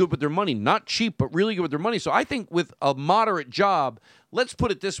really good with their money, not cheap, but really good with their money. So I think with a moderate job, let's put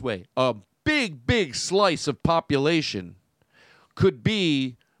it this way, a big slice of population could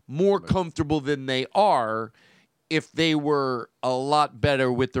be more comfortable than they are if they were a lot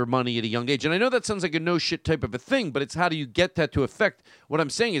better with their money at a young age. And I know that sounds like a no shit type of a thing, but it's how do you get that to affect? What I'm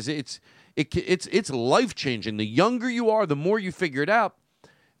saying is it's life changing. The younger you are, the more you figure it out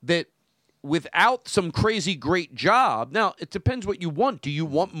that without some crazy great job. Now, it depends what you want. Do you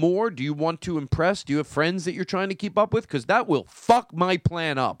want more? Do you want to impress? Do you have friends that you're trying to keep up with? Because that will fuck my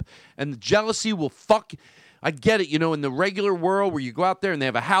plan up. And the jealousy will fuck. I get it, in the regular world where you go out there and they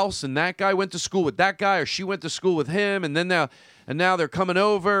have a house and that guy went to school with that guy or she went to school with him, and then now they're coming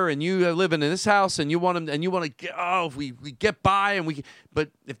over and you are living in this house and you want them and you want to get, if we get by but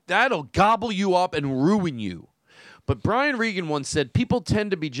if that'll gobble you up and ruin you. But Brian Regan once said people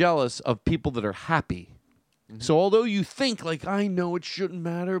tend to be jealous of people that are happy. Mm-hmm. So although you think like, I know it shouldn't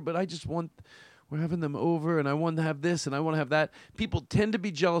matter, but we're having them over, and I want to have this, and I want to have that. People tend to be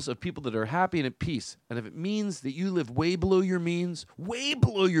jealous of people that are happy and at peace. And if it means that you live way below your means,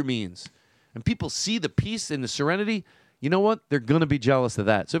 and people see the peace and the serenity, you know what? They're going to be jealous of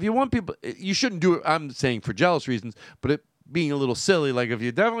that. So if you want people, you shouldn't do it, I'm saying for jealous reasons, but it being a little silly, like if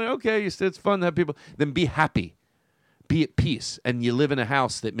you're definitely, okay, it's fun to have people, then be happy. Be at peace. And you live in a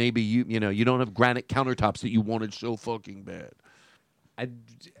house that maybe you don't have granite countertops that you wanted so fucking bad.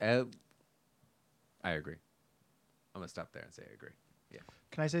 I agree. I'm going to stop there and say I agree. Yeah.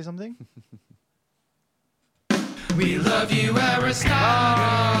 Can I say something? We love you, Aristotle.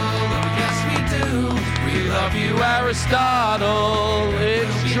 Yes, we do. We love you, Aristotle.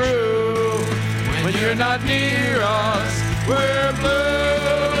 It's true. When you're not near us, we're blue.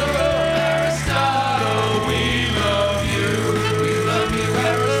 Aristotle, we love you. We love you,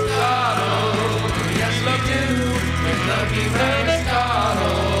 Aristotle. Yes, we do. We love you,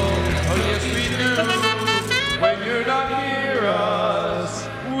 Aristotle. Oh, yes, we do. When you're not near us,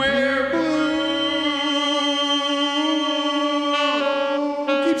 we're blue.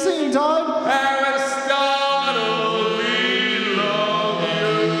 Keep singing, Todd. Aristotle, we love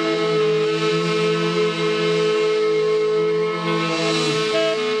you.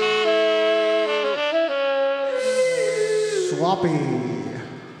 Poppy.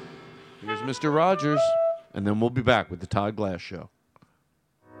 Here's Mr. Rogers, and then we'll be back with the Todd Glass Show.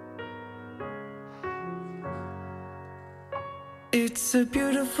 It's a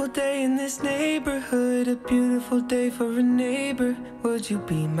beautiful day in this neighborhood, a beautiful day for a neighbor. Would you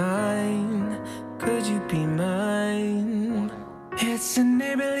be mine? Could you be mine? It's a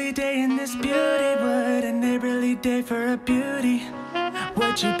neighborly day in this beautywood, a neighborly day for a beauty.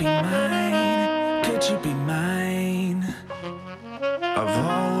 Would you be mine? Could you be mine? I've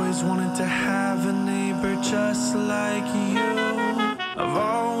always wanted to have a neighbor just like you. I've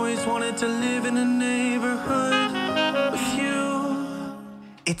always wanted to live in a neighborhood with you.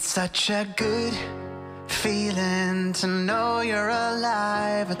 It's such a good feeling to know you're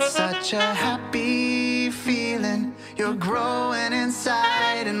alive. It's such a happy feeling. You're growing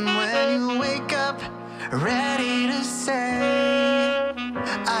inside, and when you wake up ready to say,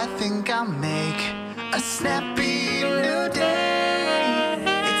 I think I'll make a snappy new day.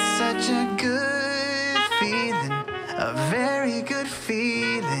 It's such a good feeling, a very good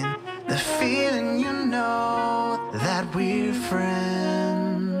feeling. The feeling you know that we're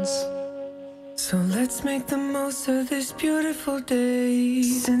friends. So let's make the most of this beautiful day.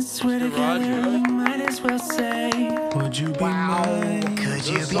 Since we're together, we might as well say, would you be mine? Could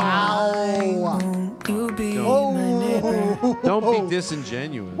you be mine? Won't you be my neighbor? Don't be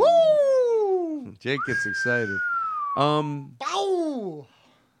disingenuous. Woo! Jake gets excited. Bow!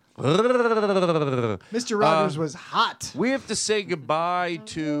 Mr. Rogers was hot. We have to say goodbye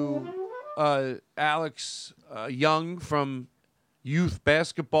to Alex Young from youth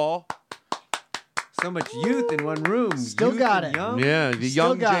basketball. So much youth in one room. Still Youth got and it. young. Yeah, the Still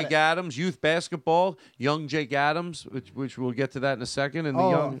young got Jake it. Adams, youth basketball, young Jake Adams, which we'll get to that in a second. And the Oh,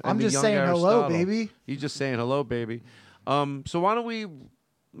 young, and I'm the just young saying hello, Aristotle. baby. He's just saying hello, baby. So why don't we?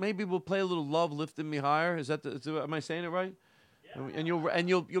 Maybe we'll play a little "Love Lifting Me Higher." Is that? Am I saying it right? Yeah. And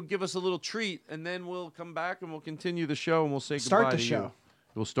you'll give us a little treat, and then we'll come back and we'll continue the show, and we'll say Start goodbye the to show. you.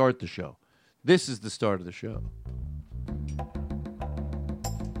 We'll start the show. This is the start of the show.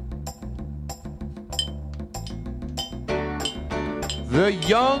 The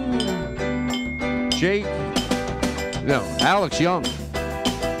young Alex Young.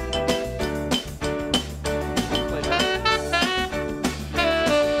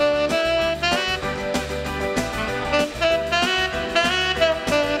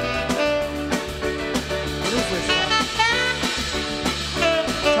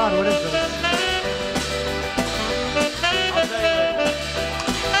 Todd, what is this?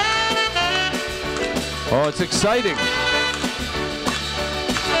 Oh, it's exciting.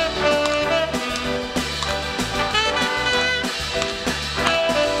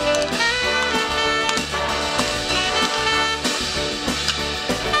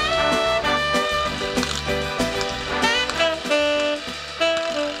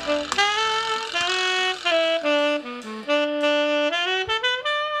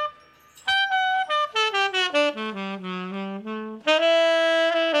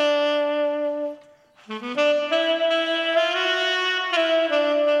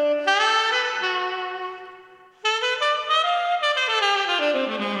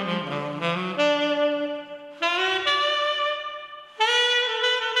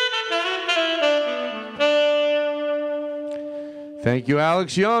 Thank you,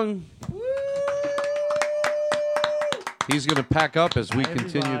 Alex Young. He's going to pack up as we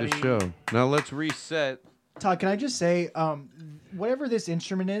continue the show. Now let's reset. Todd, can I just say, whatever this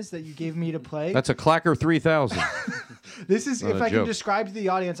instrument is that you gave me to play, That's a Clacker 3000. this is, Not if a I can joke. describe to the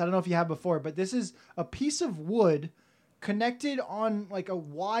audience, I don't know if you have before, but this is a piece of wood connected on like a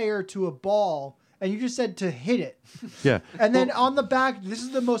wire to a ball, and you just said to hit it. Yeah. And then on the back, this is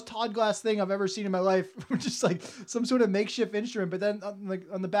the most Todd Glass thing I've ever seen in my life, just like some sort of makeshift instrument. But then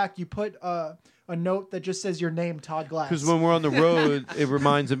on the back, you put a note that just says your name, Todd Glass. Because when we're on the road, it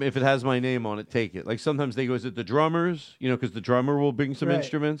reminds them if it has my name on it, take it. Like sometimes they go, is it the drummers? Because the drummer will bring some Right.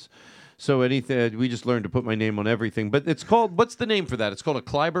 instruments. So anything, we just learned to put my name on everything. But it's called, what's the name for that? It's called a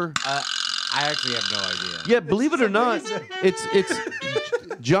Kleiber? I actually have no idea. Yeah, believe it or not, it's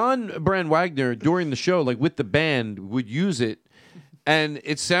John Brand Wagner during the show, like with the band, would use it, and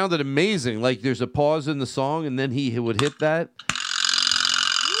it sounded amazing. Like there's a pause in the song, and then he would hit that.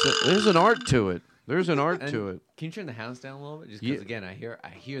 So there's an art to it. There's an art to it. Can you turn the house down a little bit? Just because, again, I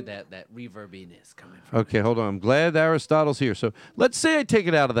hear that reverbiness coming from Okay, hold on. I'm glad Aristotle's here. So let's say I take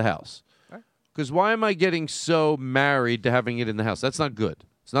it out of the house. Because why am I getting so married to having it in the house? That's not good.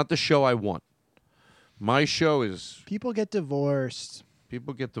 It's not the show I want. My show is... People get divorced.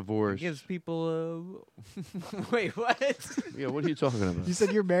 People get divorced. It gives people Wait, what? Yeah, what are you talking about? You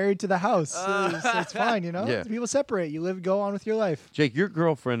said you're married to the house. It's fine, you know? Yeah. People separate. You live, go on with your life. Jake, your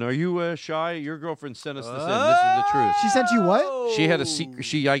girlfriend, are you shy? Your girlfriend sent us this in. This is the truth. She sent you what? She had a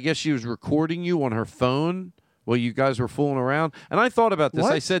secret. I guess she was recording you on her phone while you guys were fooling around. And I thought about this.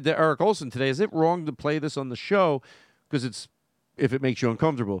 What? I said to Eric Olson today, is it wrong to play this on the show? Because if it makes you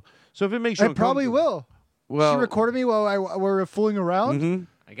uncomfortable. So if it makes you It probably will. Well, she recorded me while we were fooling around. Mhm.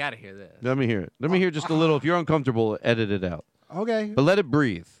 I gotta hear this. Let me hear it. Let me hear just a little. If you're uncomfortable, edit it out. Okay. But let it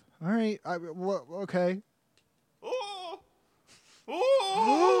breathe. All right. Okay.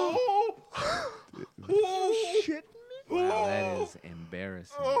 Shit. Wow, that is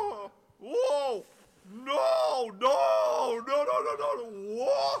embarrassing. Whoa! No! Whoa!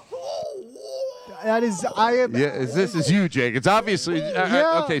 That is, I am. Yeah, this is you, Jake. It's obviously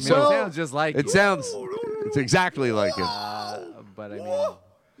Yeah, okay. It So sounds just like it you. sounds. It's exactly like it. But I mean,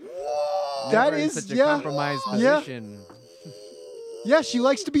 That never in is, such a yeah. compromised Yeah. position. Yeah, she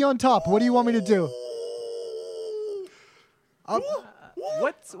likes to be on top. What do you want me to do?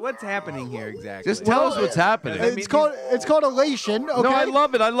 What's happening here exactly? Just tell us what's happening. It's called elation. Okay. No, I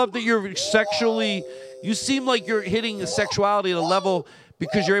love it. I love that you're sexually. You seem like you're hitting the sexuality at a level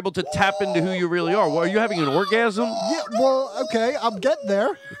because you're able to tap into who you really are. Well, are you having an orgasm? Yeah. Well, okay. I'm getting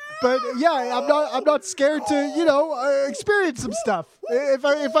there. But yeah, I'm not scared to experience some stuff if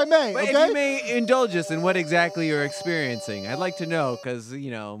I may. But Okay. if you may indulge us in what exactly you're experiencing, I'd like to know because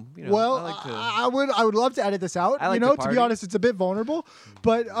Well, I like to. I would love to edit this out. I like to to be party. honest, it's a bit vulnerable.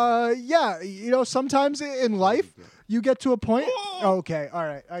 But yeah, sometimes in life you get to a point. Okay, all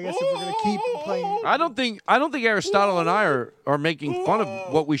right. I guess if we're gonna keep playing. I don't think Aristotle and I are making fun of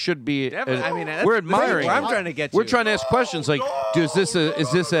what we should be. Definitely. I mean, that's we're where admiring. I'm trying to get We're you. trying to ask questions like, is this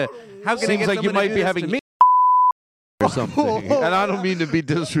a? How can I seems get like you someone to might do be this having to me? or something. And I don't mean to be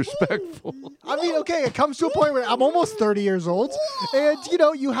disrespectful. I mean, okay, it comes to a point where I'm almost 30 years old, and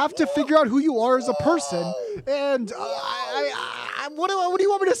you have to figure out who you are as a person. And what do you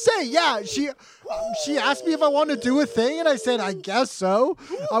want me to say? Yeah, she asked me if I wanted to do a thing, and I said I guess so.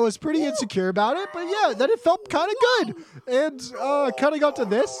 I was pretty insecure about it, but yeah, then it felt kind of good, and kind of got to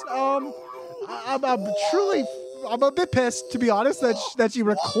this. I'm a bit pissed, to be honest, that she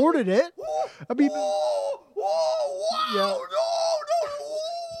recorded it. I mean, yeah.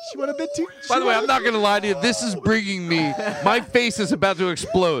 She went a bit too. By the way, I'm not going to lie to you. This is bringing me. My face is about to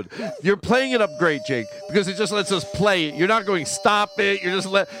explode. You're playing it up great, Jake, because it just lets us play it. You're not going stop it. You're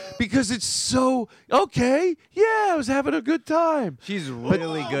just because it's so okay. Yeah, I was having a good time. She's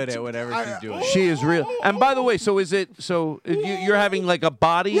really good at whatever she's doing. She is real. And by the way, you're having like a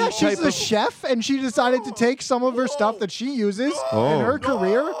body? Yeah, type she's a of chef, and she decided to take some of her stuff that she uses in her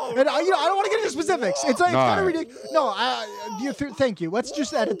career. And I don't want to get into specifics. It's kind of ridiculous. No, thank you. Let's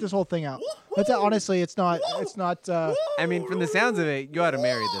just edit this whole thing out. Honestly, it's not. I mean, from the sounds of it, you ought to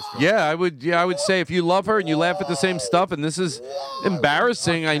marry this girl. Yeah, I would say if you love her and you laugh at the same stuff, and this is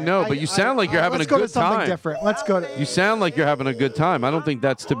embarrassing, I know, but you sound like you're having a good Let's go to something different. Let's go to. You sound like you're having a good time. I don't think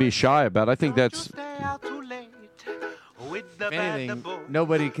that's to be shy about. I think that's. If anything,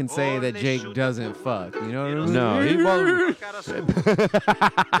 nobody can say that Jake doesn't fuck. You know what I mean? No, he won't.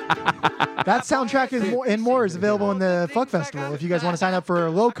 That soundtrack and more is available in the Fuck Festival. If you guys want to sign up for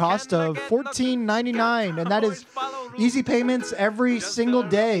a low cost of $14.99, and that is easy payments every single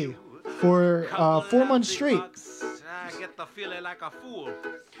day for 4 months straight. I get the feeling like a fool.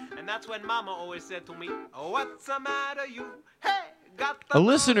 And that's when Mama always said to me, oh, what's the matter, you? Hey, got the A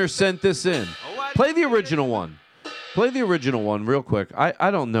listener sent this in. Play the original one. Play the original one real quick. I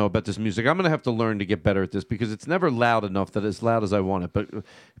don't know about this music. I'm going to have to learn to get better at this because it's never loud enough that it's loud as I want it. But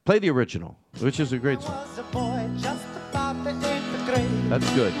play the original, which is a great song.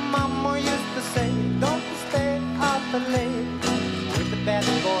 That's good. Mama used to say, don't stay out late with the bad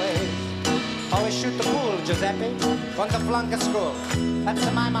boys. Always shoot the pool, Giuseppe, on the flunk of school. That's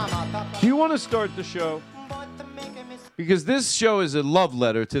my mama. Do you want to start the show? Because this show is a love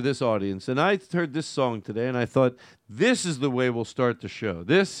letter to this audience. And I heard this song today, and I thought, this is the way we'll start the show.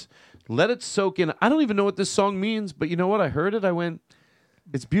 Let it soak in. I don't even know what this song means, but you know what? I heard it. I went,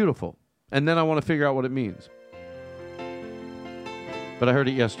 it's beautiful. And then I want to figure out what it means. But I heard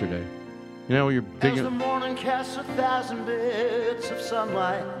it yesterday. You know, you're As digging. the morning casts 1,000 bits of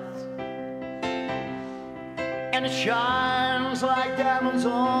sunlight, and it shines like diamonds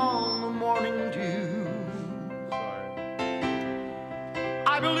on the morning dew.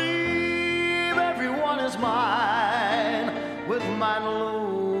 I believe everyone is mine, with mine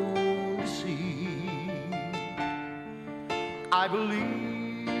alone to see. I believe.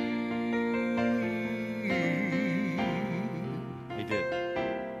 He did.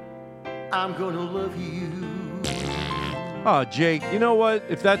 I'm gonna love you. Oh, Jake, you know what?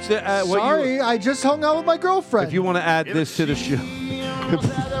 If that's the what Sorry, I just hung out with my girlfriend. if you want to add this to the show, if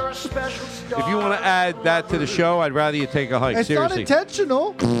you want to add that to the show, I'd rather you take a hike. It's Seriously. not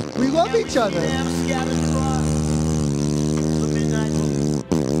intentional. We love each other.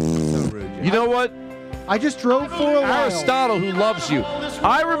 You know what? I just drove for a while. Aristotle, who loves you.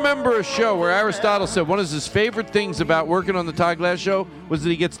 I remember a show where Aristotle said one of his favorite things about working on the Todd Glass show was that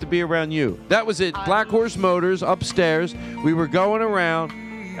he gets to be around you. That was at Black Horse Motors upstairs. We were going around,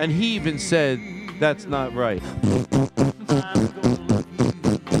 and he even said, "That's not right."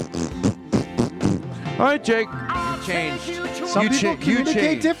 All right, Jake. You changed. Some people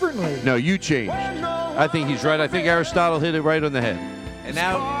communicate differently. No, you changed. I think he's right. I think Aristotle hit it right on the head. And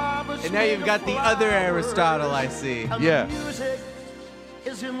now you've got the other Aristotle, I see. Yeah.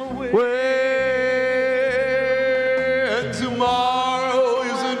 When tomorrow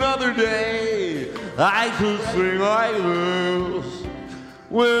is another day, I could sing like this.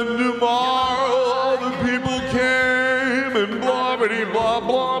 When tomorrow all the people came and blah blah blah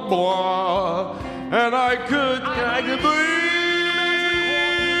blah blah, and I could believe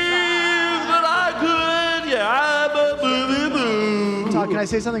that I could, yeah, Todd, can I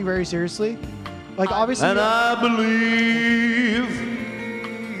say something very seriously? Like, obviously. And I believe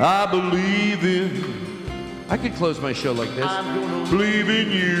in. I could close my show like this. Believe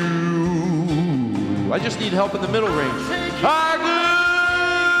in you. I just need help in the middle range. I could.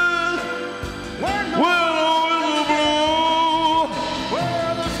 Well,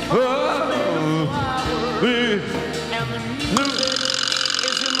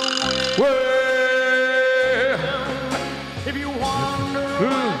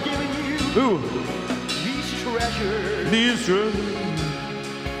 these treasures.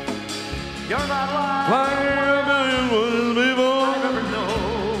 You're not like a million people. I never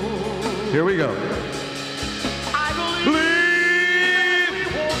know. Here we go. I believe.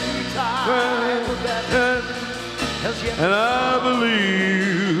 And I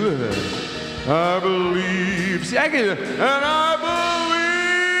believe. See, I can. And I believe.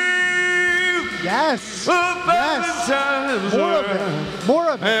 Yes. Yes. More of it. More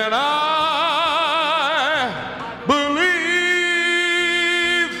of it. And I believe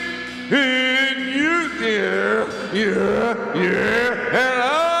in you, dear. Yeah, yeah.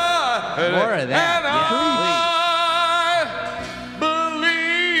 And More of that. And I believe.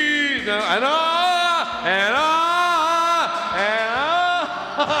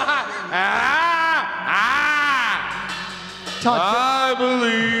 And I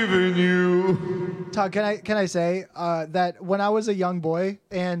believe in you. Todd, can I say that when I was a young boy,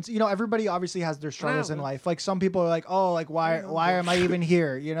 and everybody obviously has their struggles in life. Like some people are like, oh, like why am I even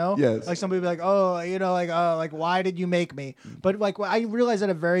here? Yes. Like some people are like, oh, like why did you make me? But like I realized at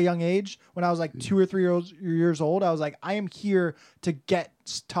a very young age, when I was like 2 or 3 years old, I was like, I am here to get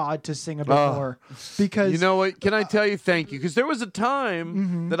Todd to sing a bit more, because you know what? Can I tell you thank you? Because there was a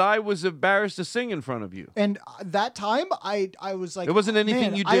time that I was embarrassed to sing in front of you. And that time, I was like, it wasn't anything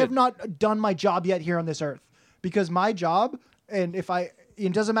man, you did. I have not done my job yet here on this earth, because my job, and it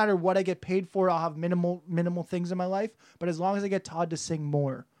doesn't matter what I get paid for, I'll have minimal things in my life. But as long as I get Todd to sing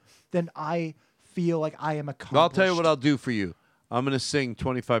more, then I feel like I am accomplished. I'll tell you what I'll do for you. I'm going to sing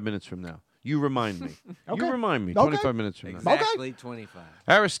 25 minutes from now. You remind me. Okay. You remind me. Okay. 25 minutes from now. Exactly 25.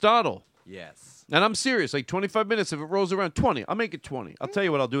 Aristotle. Yes. And I'm serious. Like 25 minutes. If it rolls around 20, I'll make it 20. I'll tell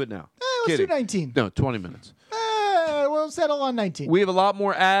you what. I'll do it now. Let's do 19. No, 20 minutes. We'll settle on 19. We have a lot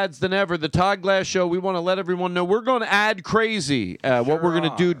more ads than ever. The Todd Glass Show, we want to let everyone know we're going to ad crazy. What we're going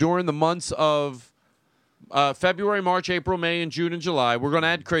to do during the months of February, March, April, May, and June, and July. We're going to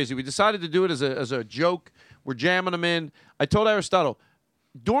ad crazy. We decided to do it as a joke. We're jamming them in. I told Aristotle,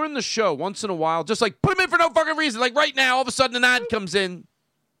 during the show, once in a while, just like put them in for no fucking reason. Like right now, all of a sudden an ad comes in.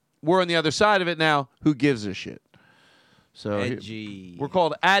 We're on the other side of it now. Who gives a shit? So Edgy. We're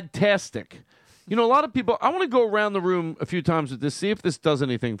called Adtastic. A lot of people, I want to go around the room a few times with this, see if this does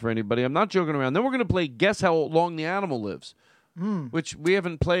anything for anybody. I'm not joking around. Then we're going to play Guess How Long the Animal Lives, which we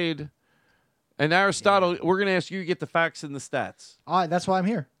haven't played. And Aristotle, we're going to ask you to get the facts and the stats. That's why I'm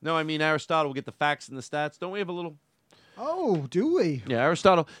here. No, I mean Aristotle will get the facts and the stats. Don't we have a little... Oh, do we? Yeah,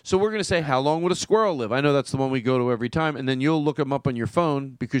 Aristotle. So we're going to say, how long would a squirrel live? I know that's the one we go to every time. And then you'll look them up on your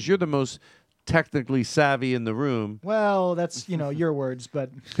phone because you're the most technically savvy in the room. Well, that's, your words,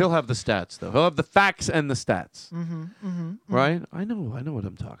 but... He'll have the stats, though. He'll have the facts and the stats. Mm-hmm. Right? I know what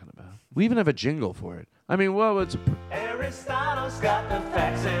I'm talking about. We even have a jingle for it. I mean, well, it's... Aristotle's got the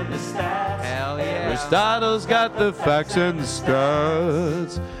facts and the stats. Hell yeah. Aristotle's got the facts and the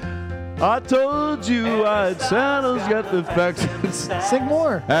stats. I told you Aristotle's got the facts. Sing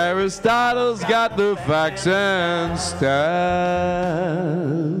more. Aristotle's got the facts and stats.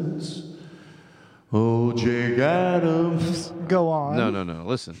 Oh, Jake Adams. Go on. No.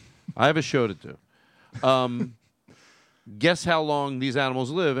 Listen, I have a show to do. Guess how long these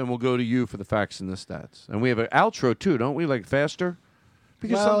animals live, and we'll go to you for the facts and the stats. And we have an outro, too, don't we? Like faster?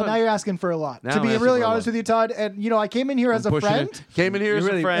 Because now you're asking for a lot. Now To I'm be asking really for a honest lot. with you, Todd, and I came in here as a pushing friend. it. Came in here as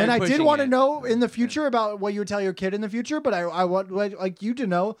a friend. And I did pushing want to it. know in the future about what you would tell your kid in the future, but I want like you to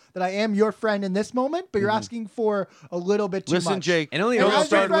know that I am your friend in this moment, but you're asking for a little bit too Listen, much. Jake. And only don't a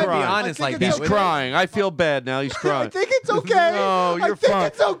start friend would be crying. honest like that. He's crying. I feel bad now. He's crying. I think it's okay. No, you're I think fine.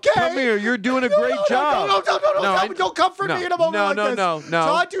 it's okay. Come here. You're doing a great job. No, don't comfort me in a moment like this. No.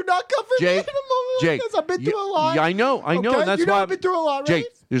 Todd, do not comfort me in a moment Jake, like this. I've been through a lot. Yeah, I know. Okay? And that's You know why I've been through a lot, right? Jake,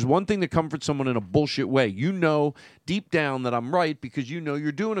 there's one thing that comforts someone in a bullshit way. You know deep down that I'm right because you know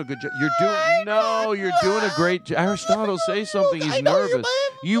you're doing a good job. You're doing a great job. Aristotle, say something. He's nervous.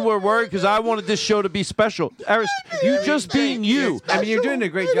 You were worried because I wanted this show to be special. You just being you. I mean, you're doing a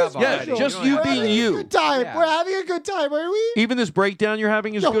great job. Yeah, already. just you being you. Good time. Yeah. We're having a good time, are we? Even this breakdown you're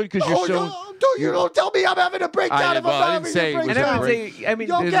having is good because you're so. Don't tell me I'm having a breakdown if I'm not having a breakdown.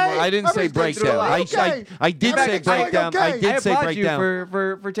 I didn't say breakdown. I did say breakdown. I did say applaud you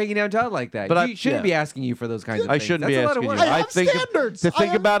breakdown. for taking down Todd like that. But you shouldn't be asking you for those kinds of I things. shouldn't That's be a lot of asking you. work. I have standards. To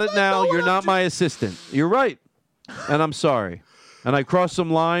think about it now, you're not my assistant. You're right, and I'm sorry. And I crossed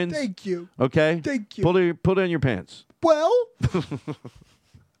some lines. Thank you. Okay. Thank you. Put it on your pants. Well.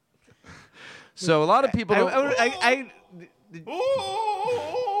 So a lot of people don't.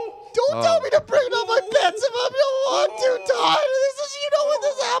 Don't tell me to bring up my pets if I don't want to, Todd. This is, when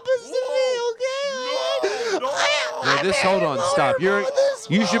this happens to me, okay? Hold on, stop.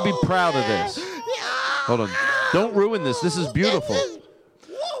 You should be proud of this. Hold on. Don't ruin this. This is beautiful.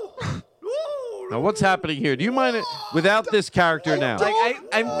 Now, what's happening here? Do you mind it without this character now? Like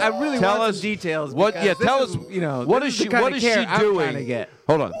I really Tell want us some details. What? because Yeah, this tell is, us. What is she doing? Get.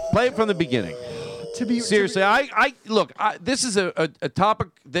 Hold on. Play it from the beginning. Seriously, look. This is a topic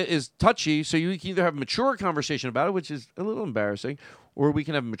that is touchy, so you can either have a mature conversation about it, which is a little embarrassing, or we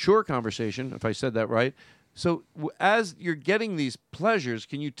can have a mature conversation, if I said that right. So as you're getting these pleasures,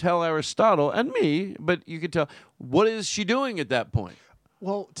 can you tell Aristotle and me, but you can tell, what is she doing at that point?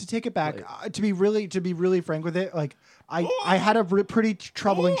 Well, to take it back, to be really frank with it, like I had a pretty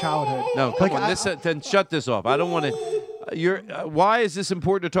troubling childhood. No, come on. Then shut this off. I don't want to. Why is this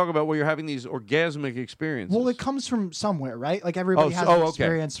important to talk about where you're having these orgasmic experiences? Well, it comes from somewhere, right? Like everybody has an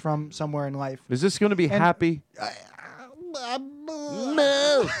experience from somewhere in life. Is this going to be happy?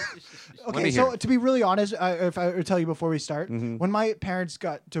 No. Okay, so to be really honest, if I would tell you before we start, when my parents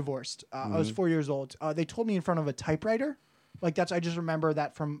got divorced, I was 4 years old. They told me in front of a typewriter. Like I just remember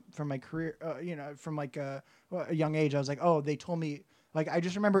that from my career, from like a young age. I was like, oh, they told me. Like I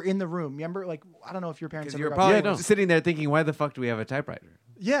just remember in the room. Remember, like I don't know if your parents. You're probably sitting there thinking, why the fuck do we have a typewriter?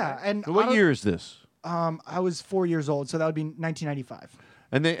 Yeah, and so what year is this? I was 4 years old, so that would be 1995.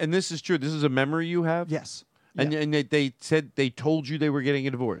 And this is true. This is a memory you have. Yes. And they said they told you they were getting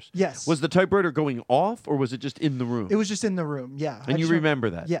a divorce. Yes. Was the typewriter going off, or was it just in the room? It was just in the room. Yeah. And you remember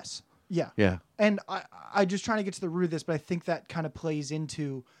that? Yes. Yeah. Yeah. And I just trying to get to the root of this, but I think that kind of plays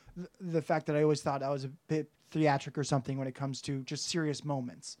into the fact that I always thought I was a bit theatric or something when it comes to just serious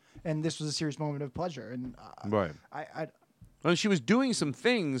moments, and this was a serious moment of pleasure. And right. And she was doing some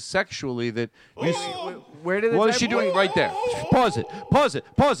things sexually that. Where did? What is she doing right there? Pause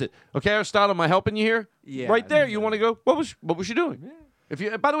it. Okay, Aristotle, am I helping you here? Yeah. Right there. You want to go? What was she doing?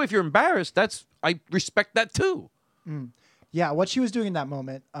 Yeah. By the way, if you're embarrassed, I respect that too. Yeah, what she was doing in that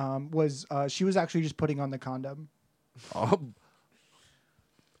moment was she was actually just putting on the condom. Oh.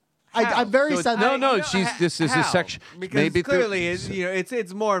 I'm very sensitive. No. This is a section. Because maybe clearly,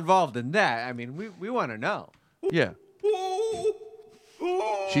 it's more involved than that. I mean, we want to know. Yeah.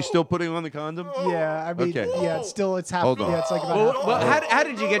 She's still putting on the condom? Yeah, I mean, yeah, it's half. Hold on. Yeah, it's like about half. Well, how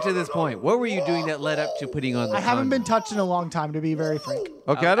did you get to this point? What were you doing that led up to putting on the condom? I haven't been touched in a long time, to be very frank.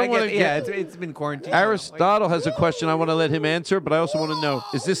 Okay, I don't want to. Yeah, it's been quarantined. Aristotle has a question I want to let him answer, but I also want to know: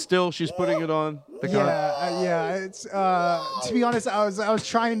 is this still she's putting it on? Yeah. It's to be honest, I was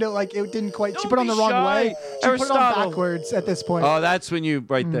trying to like it didn't quite. She put it on the wrong way. She put it on backwards at this point. Oh, that's when you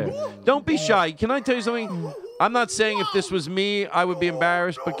right there. Don't be shy. Can I tell you something? I'm not saying if this was me, I would be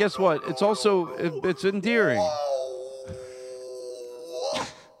embarrassed, but guess what? It's also it's endearing.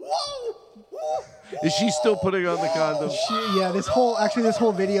 Is she still putting on the condom? This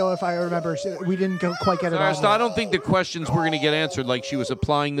whole video, if I remember, we didn't quite get it on. I don't think the questions were going to get answered like she was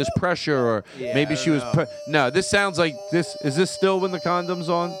applying this pressure or maybe she was... No, this sounds like this... Is this still when the condom's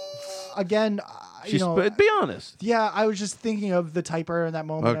on? again, be honest. Yeah, I was just thinking of the typer in that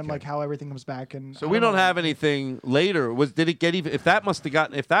moment and Okay. like how everything comes back. And So we don't have anything later. Did it get even? If that must have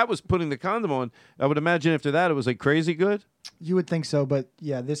gotten, if that was putting the condom on, I would imagine after that it was like crazy good. You would think so, but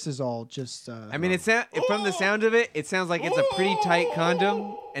yeah, this is all just. I mean, from the sound of it, it sounds like it's a pretty tight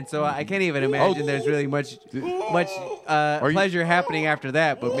condom, and so I can't even imagine there's really much pleasure happening after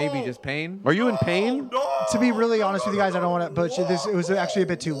that. But maybe just pain. Are you in pain? To be really honest with you guys, I don't want to. But it was actually a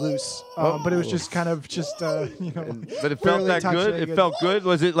bit too loose. But it was just kind of just But it felt that good. It felt good.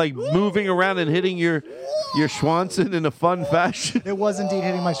 Was it like moving around and hitting your Schwanson in a fun fashion? It was indeed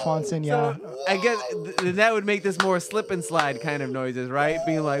hitting my Schwanson. Yeah. I guess that would make this more slip and slide kind of noises, right?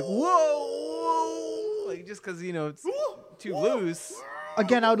 Being like whoa, like just because it's too loose.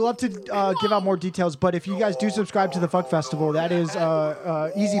 Again, I would love to give out more details, but if you guys do subscribe to the Fuck Festival, that is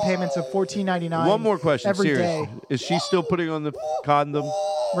easy payments of $14.99. One more question. every Serious. day. Is she still putting on the condom?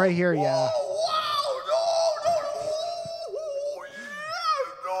 Right here, yeah.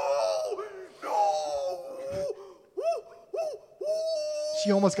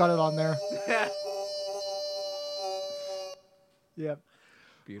 She almost got it on there. Yep.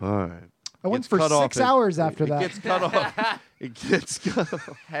 All right. I went Gets for cut 6 off. hours after It that. gets cut off. It gets cut off.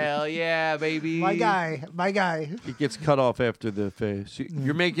 Hell yeah, baby. My guy. It gets cut off after the face.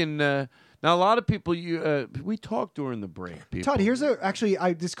 You're making now a lot of people. We talked during the break. People. Todd, here's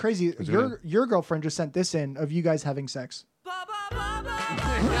this crazy. Your girlfriend just sent this in of you guys having sex.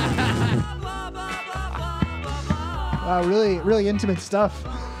 Wow, really, really intimate stuff.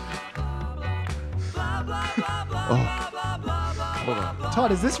 Hold on.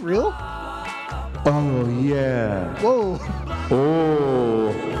 Todd, is this real? Oh yeah. Whoa.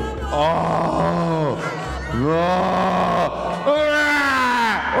 Oh. Oh.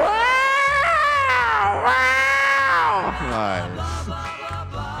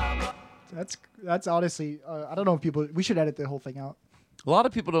 That's honestly, I don't know if people. We should edit the whole thing out. A lot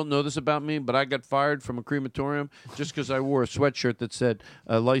of people don't know this about me, but I got fired from a crematorium just because I wore a sweatshirt that said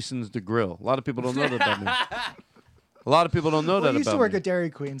 "licensed to grill." A lot of people don't know that about me. A lot of people don't know that about me. I used to work at Dairy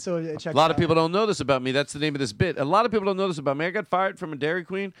Queen, so check. A lot of people don't know this about me. That's the name of this bit. A lot of people don't know this about me. I got fired from a Dairy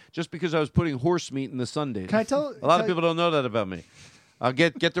Queen just because I was putting horse meat in the sundaes. Can I tell? A lot of people don't know that about me. I'll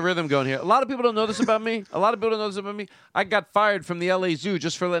get the rhythm going here. A lot of people don't know this about me. I got fired from the LA Zoo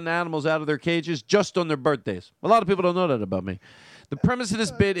just for letting animals out of their cages just on their birthdays. A lot of people don't know that about me. The premise of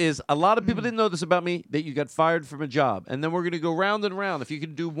this bit is a lot of people didn't know this about me, that you got fired from a job. And then we're going to go round and round. If you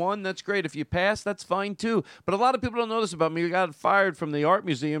can do one, that's great. If you pass, that's fine too. But a lot of people don't know this about me. You got fired from the art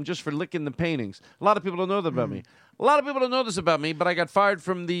museum just for licking the paintings. A lot of people don't know that about me. A lot of people don't know this about me, but I got fired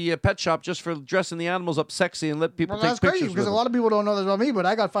from the pet shop just for dressing the animals up sexy and let people take that's pictures crazy because with a lot of people don't know this about me, but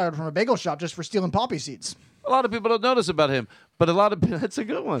I got fired from a bagel shop just for stealing poppy seeds. A lot of people don't notice about him, but that's a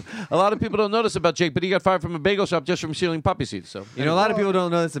good one. A lot of people don't notice about Jake, but he got fired from a bagel shop just from stealing poppy seeds. So a lot of people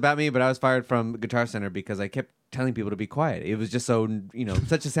don't know this about me, but I was fired from Guitar Center because I kept telling people to be quiet. It was just so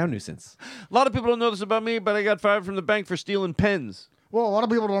such a sound nuisance. A lot of people don't know this about me, but I got fired from the bank for stealing pens. Well, a lot of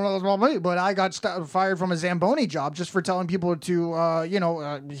people don't know this about me, but I got fired from a Zamboni job just for telling people to,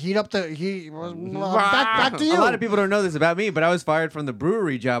 heat up the heat. Back to you. A lot of people don't know this about me, but I was fired from the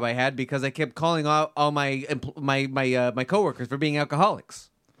brewery job I had because I kept calling all my coworkers for being alcoholics.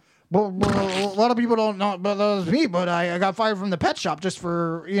 Well, a lot of people don't know about that was me, but I got fired from the pet shop just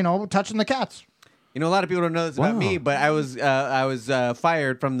for touching the cats. A lot of people don't know this about me, but I was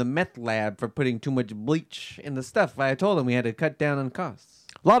fired from the meth lab for putting too much bleach in the stuff. I told them we had to cut down on costs.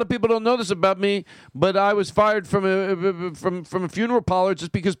 A lot of people don't know this about me, but I was fired from a funeral parlor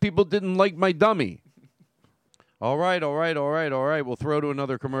just because people didn't like my dummy. All right. We'll throw to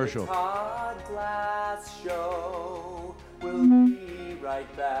another commercial. The Todd Glass Show. We'll be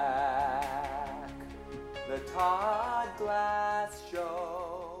right back. The Todd Glass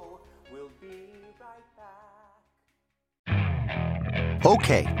Show. We'll be right back.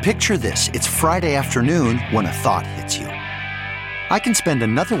 Okay, picture this. It's Friday afternoon when a thought hits you. I can spend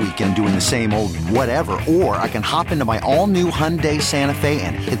another weekend doing the same old whatever, or I can hop into my all-new Hyundai Santa Fe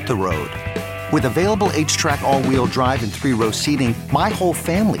and hit the road. With available H-Track all-wheel drive and 3-row seating, my whole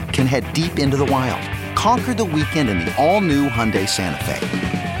family can head deep into the wild. Conquer the weekend in the all-new Hyundai Santa Fe.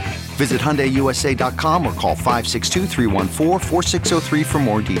 Visit HyundaiUSA.com or call 562-314-4603 for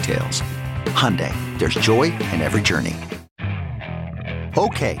more details. Hyundai, there's joy in every journey.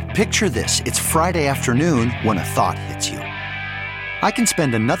 Okay, picture this. It's Friday afternoon when a thought hits you. I can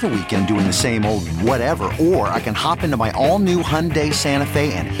spend another weekend doing the same old whatever, or I can hop into my all-new Hyundai Santa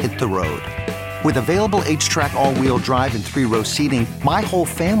Fe and hit the road. With available H-Track all-wheel drive and 3-row seating, my whole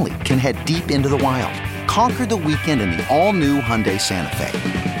family can head deep into the wild. Conquer the weekend in the all-new Hyundai Santa Fe.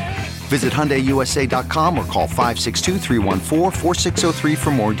 Visit HyundaiUSA.com or call 562-314-4603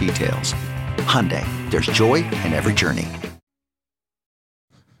 for more details. Hyundai, there's joy in every journey.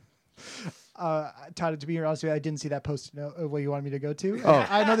 Todd, to be honest with you, I didn't see that post where you wanted me to go to. Oh.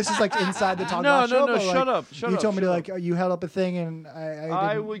 I know this is like inside the Todd Glass show. No, but shut like, up. You told me to you held up a thing and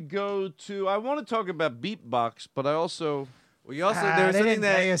I would go to, I want to talk about beatbox, but I also... Well, you also, there was something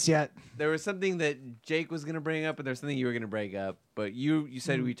that... pay us yet. There was something that Jake was going to bring up, and there's something you were going to bring up, but you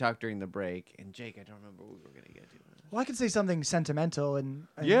said we talked during the break, and Jake, I don't remember what we were going to get to. Well, I could say something sentimental and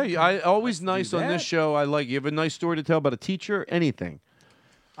Yeah, I always nice on this show. I like, you have a nice story to tell about a teacher, anything.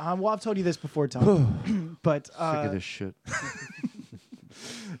 Well, I've told you this before, Tom. But Sick of this shit.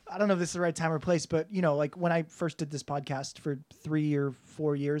 I don't know if this is the right time or place, but like when I first did this podcast for 3 or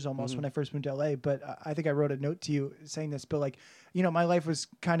 4 years almost when I first moved to LA, but I think I wrote a note to you saying this, but like, my life was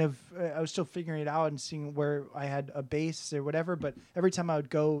kind of, I was still figuring it out and seeing where I had a base or whatever. But every time I would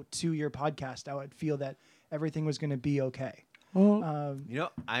go to your podcast, I would feel that everything was going to be okay. Is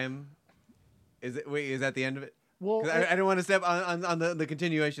that the end of it? Well, I don't want to step on the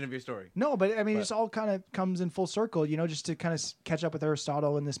continuation of your story. No, but I mean, it all kind of comes in full circle, just to kind of catch up with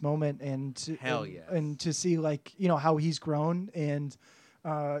Aristotle in this moment and to, and to see like, how he's grown and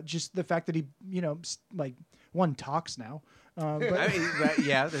just the fact that he, like one talks now. But, I mean,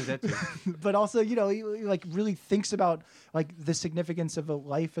 yeah, there's that too. But also, he like really thinks about like the significance of a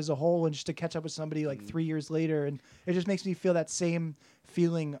life as a whole, and just to catch up with somebody like 3 years later, and it just makes me feel that same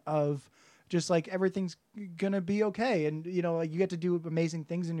feeling of just like everything's gonna be okay, and like you get to do amazing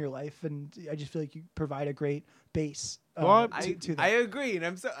things in your life, and I just feel like you provide a great base. To that. I agree, and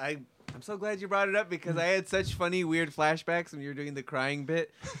I'm so glad you brought it up because I had such funny, weird flashbacks when you were doing the crying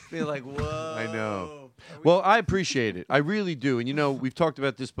bit. Being like, whoa. I know. Well, I appreciate it. I really do. And, we've talked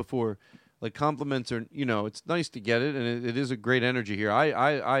about this before. Like, compliments are, it's nice to get it, and it is a great energy here.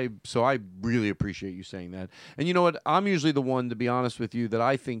 So I really appreciate you saying that. And you know what? I'm usually the one, to be honest with you, that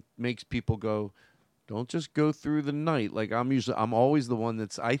I think makes people go, don't just go through the night. Like, I'm always the one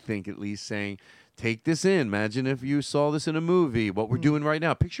that's, I think at least, saying, take this in. Imagine if you saw this in a movie, what we're doing right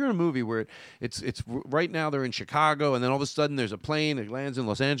now. Picture a movie where it's right now they're in Chicago, and then all of a sudden there's a plane that lands in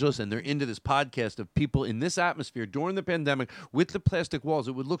Los Angeles, and they're into this podcast of people in this atmosphere during the pandemic with the plastic walls.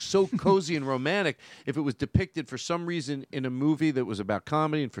 It would look so cozy and romantic if it was depicted for some reason in a movie that was about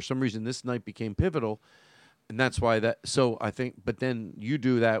comedy, and for some reason this night became pivotal. And that's why so I think, but then you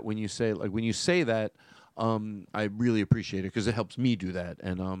do that when you say that, I really appreciate it because it helps me do that.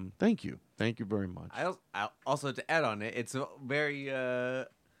 And thank you. Thank you very much. I also, to add on it, it's a very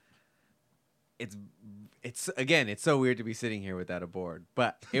it's again, it's so weird to be sitting here without a board,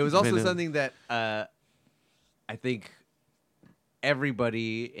 but it was also something that I think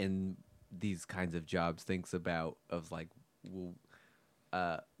everybody in these kinds of jobs thinks about, of like, well,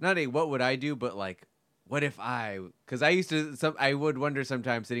 not a what would I do, but like, what if because I would wonder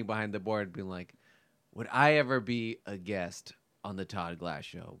sometimes sitting behind the board being like, would I ever be a guest on the Todd Glass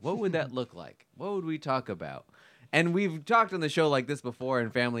Show? What would that look like? What would we talk about? And we've talked on the show like this before in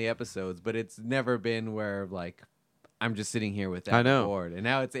family episodes, but it's never been where like I'm just sitting here with that board. And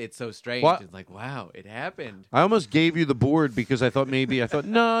now it's so strange. What? It's like, wow, it happened. I almost gave you the board because I thought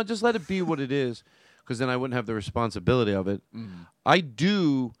no, just let it be what it is, because then I wouldn't have the responsibility of it. I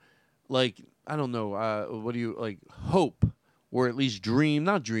do, like, I don't know, what do you, like, hope, or at least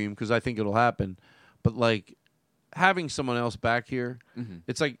not dream, because I think it'll happen, but like having someone else back here,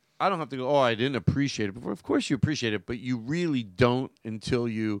 it's like, I don't have to go, I didn't appreciate it before. Of course you appreciate it, but you really don't until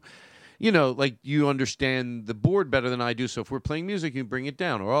you understand the board better than I do. So if we're playing music, you bring it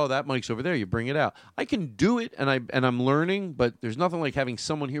down. Or, that mic's over there, you bring it out. I can do it, and I'm learning, but there's nothing like having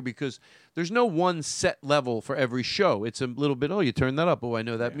someone here, because there's no one set level for every show. It's a little bit, you turn that up. I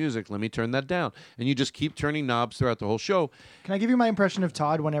know that music. Let me turn that down. And you just keep turning knobs throughout the whole show. Can I give you my impression of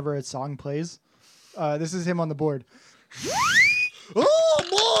Todd whenever a song plays? This is him on the board. Oh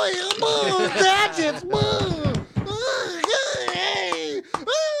boy, gadgets,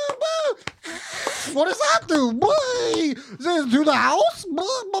 what does that do, boy? Is it to the house?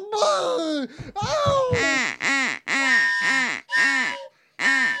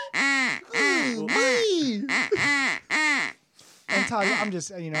 And Todd, I'm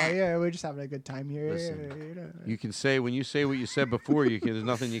just, we're just having a good time here. Listen, you can say, when you say what you said before, there's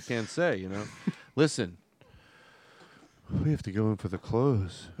nothing you can't say, Listen. We have to go in for the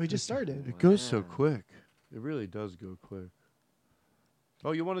close. We just started. It goes so quick. It really does go quick.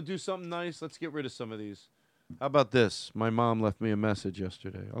 Oh, you want to do something nice? Let's get rid of some of these. How about this? My mom left me a message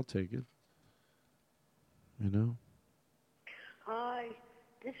yesterday. I'll take it. Hi,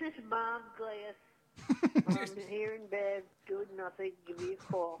 this is Mom Glass I'm here in bed, doing nothing. Give me a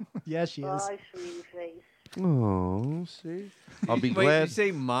call. Yes, she is. Bye, sweetie face. Oh, see? I'll be Wait, glad. did you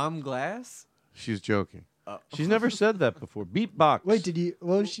say Mom Glass? She's joking. Oh. She's never said that before. Beatbox. Wait, did you?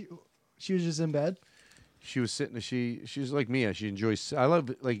 Well, she was just in bed. She was sitting. She's like me. She enjoys. I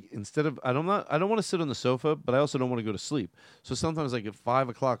love like instead of I don't want to sit on the sofa, but I also don't want to go to sleep. So sometimes like at 5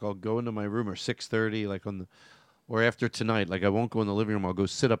 o'clock, I'll go into my room or 6:30, like on the, or after tonight, like I won't go in the living room. I'll go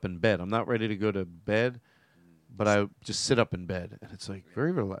sit up in bed. I'm not ready to go to bed, but I just sit up in bed, and it's like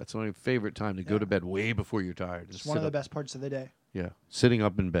very relaxed. It's my favorite time to go to bed way before you're tired. It's one of the best parts of the day. Yeah, sitting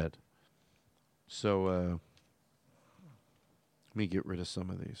up in bed. So let me get rid of some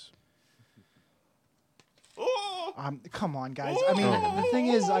of these. Come on, guys. I mean, the thing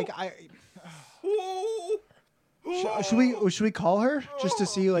is, like, should we call her just to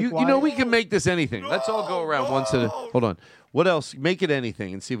see, like, why? You know, we can make this anything. Let's all go around once at a. Hold on. What else? Make it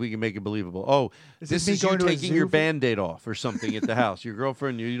anything and see if we can make it believable. Oh, this is you taking your Band-Aid off or something at the house. Your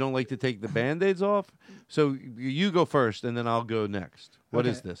girlfriend, you don't like to take the Band-Aids off? So you go first, and then I'll go next. What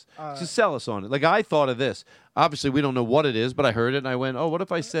is this? Just sell us on it. Like, I thought of this. Obviously, we don't know what it is, but I heard it, and I went, oh, what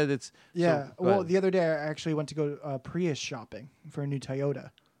if I said it's... Yeah. So, Well, the other day, I actually went to go Prius shopping for a new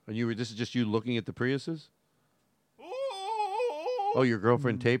Toyota. And this is just you looking at the Priuses? Oh, your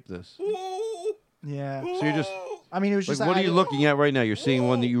girlfriend taped this. Yeah. So you're just... I mean, it was like, just... what are you looking at right now? You're seeing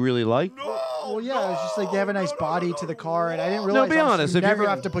one that you really like? Well, yeah, it's just like they have a nice body to the car, and I didn't realize be honest, you if you're never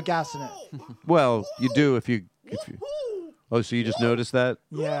gonna- have to put gas in it. Well, you do if you... Oh, so you just noticed that?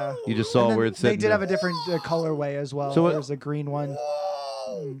 Yeah. You just And saw then where it said... They did have a different colorway as well. So what- There's a green one.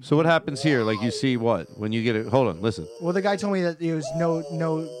 So what happens here? Like you see what? When you get it... Hold on, listen. Well, the guy told me that it was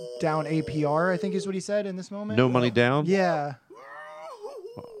no down APR, I think is what he said in this moment. No money down? Yeah.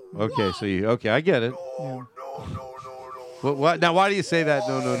 Okay, so I get it. Yeah. What? Now, why do you say that?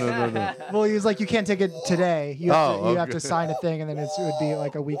 No. Well, he was like, you can't take it today. You have okay. to sign a thing, and then it would be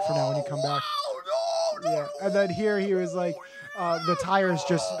like a week from now when you come back. Yeah. And then here he was like, the tires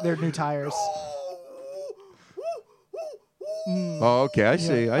they're new tires. Oh, okay. I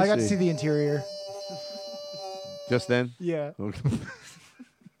see. I got to see the interior. Just then? Yeah. Okay.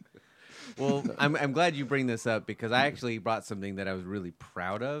 Well, I'm glad you bring this up because I actually brought something that I was really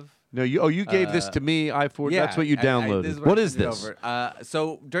proud of. No, you gave this to me. That's what you downloaded. What is this?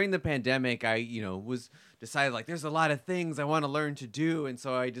 So during the pandemic, I was decided like there's a lot of things I want to learn to do, and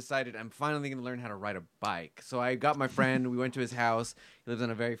so I decided I'm finally going to learn how to ride a bike. So I got my friend. We went to his house. He lives on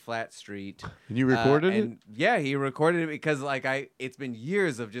a very flat street. And you recorded it? Yeah, he recorded it because it's been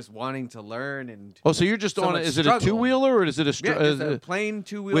years of just wanting to learn and. Oh, so you're just so on it? much Is it a struggle. two-wheeler or is it just a plain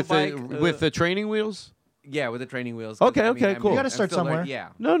two-wheel bike with the training wheels? Yeah, with the training wheels. 'cause, Okay, I mean, cool. You got to start still somewhere. yeah.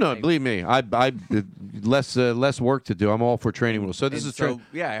 No, believe me, I less work to do. I'm all for training wheels. So this is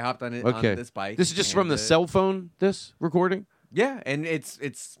I hopped on it okay. on this bike. This is just from the cell phone. This recording. Yeah, and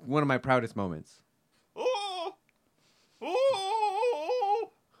it's one of my proudest moments.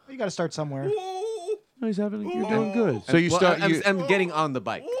 You got to start somewhere. No, he's having. You're doing good. So you start. I'm getting on the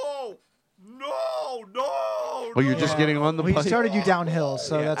bike. Oh, you're just getting on the Well, bike. he started you downhill,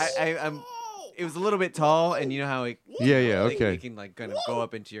 so Yeah, that's. I'm. It was a little bit tall, and you know how it. Yeah, okay. It can like kind of go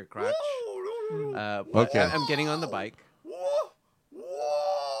up into your crotch. But Okay. I'm getting on the bike.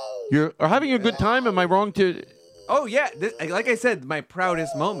 You're having a good time. Am I wrong to? Oh yeah, like I said, my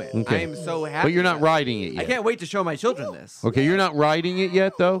proudest moment. Okay. I am so happy. But you're not riding it yet. I can't wait to show my children this. Okay, you're not riding it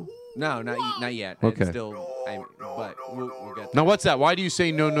yet, though. No, not yet. Okay. It's still, but we'll get. Now, what's that? Why do you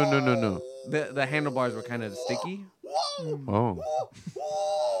say no? The handlebars were kind of sticky. Oh.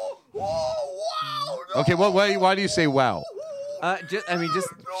 Okay. Why do you say wow? Just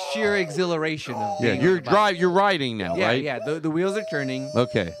sheer exhilaration of Yeah, being on the bike. you're riding now, Yeah, right? yeah. The wheels are turning.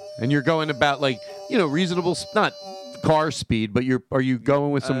 Okay, and you're going about like reasonable, not car speed, but are you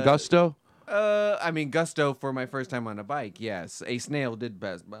going with some gusto? Gusto for my first time on a bike. Yes, a snail did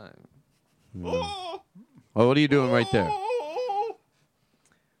pass by. Oh, what are you doing right there?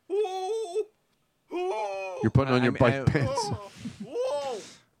 You're putting on your bike pants.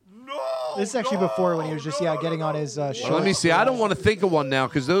 This is actually before when he was just getting on his shorts. Let me see. I don't want to think of one now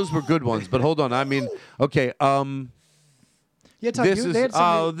because those were good ones. But hold on. I mean, okay. Yeah, Tuck, this they is. had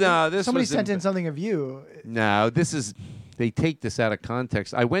somebody, no, this somebody was sent in something of you. No, this is. They take this out of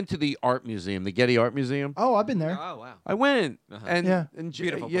context. I went to the art museum, the Getty Art Museum. Oh, I've been there. Oh wow. I went, and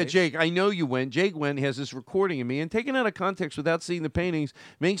Beautiful yeah, place. Jake. I know you went. Jake went. He has this recording of me, and taken out of context without seeing the paintings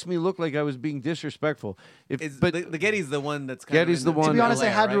makes me look like I was being disrespectful. But the Getty's the one that's kind Getty's of the one. To be honest, LA,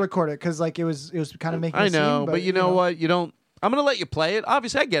 I had to right? record it because it was kind of making. I a know, scene, but you know what? You don't. I'm gonna let you play it.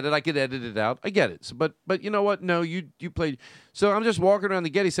 Obviously, I get it. I could edit it out. I get it. So, but you know what? No, you played. So I'm just walking around the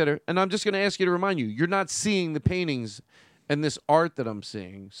Getty Center, and I'm just gonna ask you to remind you, you're not seeing the paintings and this art that I'm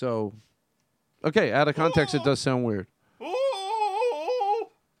seeing. So, okay, out of context, it does sound weird.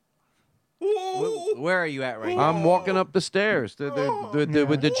 Where are you at right now? I'm walking up the stairs with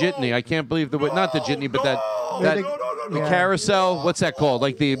the jitney. I can't believe not the jitney, but the carousel. What's that called?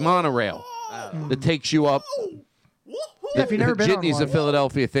 Like the monorail that takes you up. Yeah, if you've never been on Jitney's one. a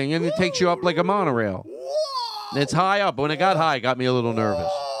Philadelphia thing, and it takes you up like a monorail. It's high up. When it got high, it got me a little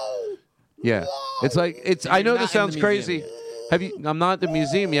nervous. Yeah, it's like it's. I know this sounds crazy. Have you? I'm not at the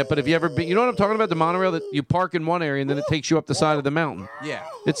museum yet, but have you ever been? You know what I'm talking about? The monorail that you park in one area and then it takes you up the side of the mountain. Yeah.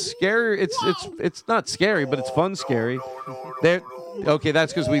 It's scary. It's not scary, but it's fun scary. Okay,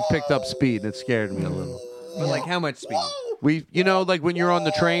 that's because we picked up speed and it scared me a little. But like how much speed? Like when you're on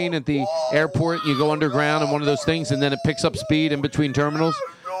the train at the airport, you go underground in one of those things, and then it picks up speed in between terminals,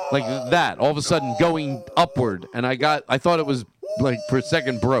 like that. All of a sudden, going upward, and I thought it was like for a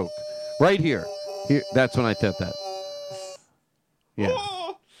second broke, right here. That's when I thought that.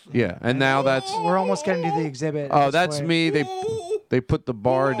 Yeah, and now that's. We're almost getting to the exhibit. Oh, that's me. They put the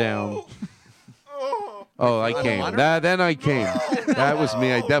bar down. Oh, I came. Then I came. That was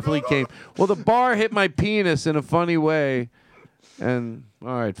me. I definitely came. Well, the bar hit my penis in a funny way. And,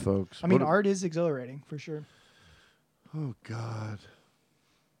 all right, folks. I mean, art is exhilarating, for sure. Oh, God.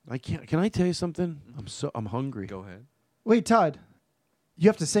 I can't. Can I tell you something? I'm hungry. Go ahead. Wait, Todd. You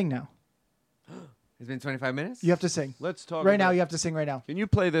have to sing now. It's been 25 minutes? You have to sing. Let's talk right now. You have to sing right now. Can you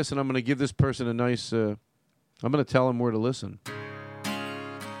play this? And I'm going to give this person a nice. I'm going to tell him where to listen.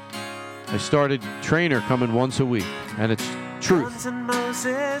 I started Trainer coming once a week, and it's truth.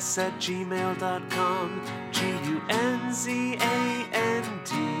 Gunsandmoses at gmail.com.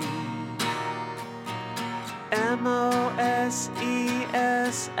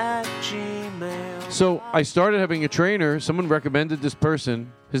 GUNZANTMOSES@gmail. So I started having a trainer. Someone recommended this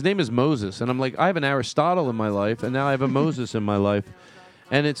person. His name is Moses, and I'm like, I have an Aristotle in my life, and now I have a Moses in my life,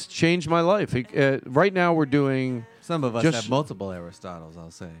 and it's changed my life. Right now, we're doing. Some of us have multiple Aristotles,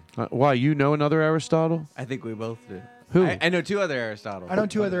 I'll say. Why? You know another Aristotle? I think we both do. Who? I know two other Aristotles. I know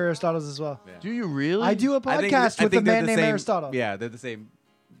two other Aristotles as well. Yeah. Do you really? I do a podcast with a man named Aristotle. Yeah, they're the same.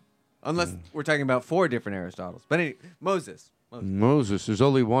 Unless we're talking about four different Aristotles. But anyway, Moses. There's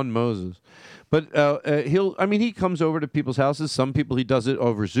only one Moses. But he comes over to people's houses. Some people he does it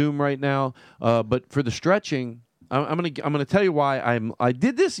over Zoom right now. But for the stretching, I'm gonna tell you why I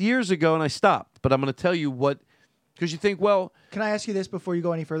did this years ago and I stopped. But I'm gonna tell you what, because you think, well, can I ask you this before you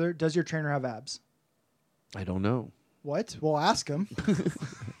go any further? Does your trainer have abs? I don't know. What? Well, ask him.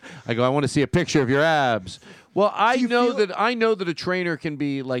 I want to see a picture of your abs. Well, I know that a trainer can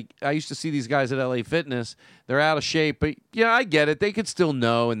be like, I used to see these guys at LA Fitness. They're out of shape, but yeah, I get it. They could still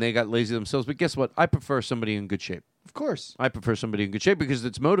know, and they got lazy themselves. But guess what? I prefer somebody in good shape. Of course. I prefer somebody in good shape because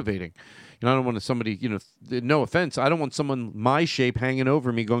it's motivating. I don't want somebody, no offense, I don't want someone my shape hanging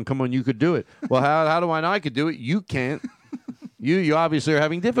over me going, come on, you could do it. Well, how do I know I could do it? You can't. You obviously are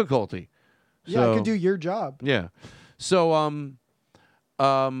having difficulty. Yeah, I could do your job. Yeah. So,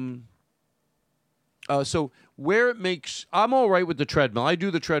 so where it makes, I'm all right with the treadmill. I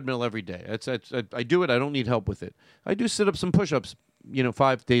do the treadmill every day. I do it. I don't need help with it. I do sit-ups and push-ups,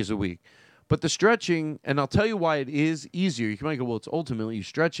 5 days a week. But the stretching, and I'll tell you why it is easier. You might go, well, it's ultimately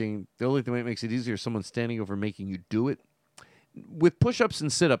stretching. The only thing that makes it easier is someone standing over making you do it. With push-ups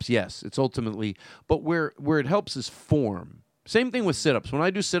and sit-ups, yes, it's ultimately. But where it helps is form. Same thing with sit-ups. When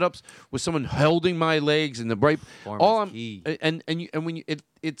I do sit-ups with someone holding my legs in the right, Form is key. And when you, it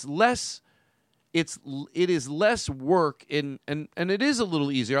is less work and it is a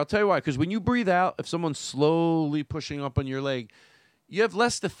little easier. I'll tell you why. Because when you breathe out, if someone's slowly pushing up on your leg, you have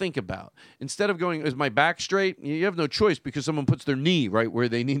less to think about. Instead of going, is my back straight? You have no choice because someone puts their knee right where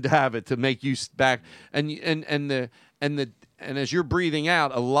they need to have it to make you back. And as you're breathing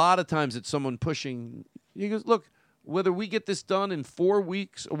out, a lot of times it's someone pushing. You go, look. Whether we get this done in 4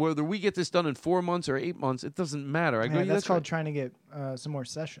 weeks or whether we get this done in 4 months or 8 months, it doesn't matter. I go, that's called trying to get some more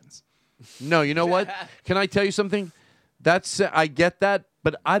sessions. No, you know what? Can I tell you something? I get that,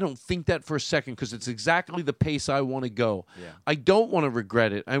 but I don't think that for a second because it's exactly the pace I want to go. Yeah. I don't want to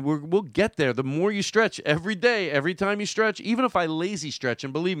regret it. And we'll get there. The more you stretch every day, every time you stretch, even if I lazy stretch,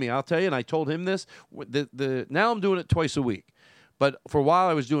 and believe me, I'll tell you, and I told him this, now I'm doing it twice a week. But for a while,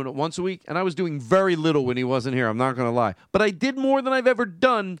 I was doing it once a week, and I was doing very little when he wasn't here. I'm not going to lie. But I did more than I've ever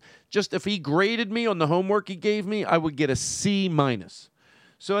done. Just if he graded me on the homework he gave me, I would get a C-.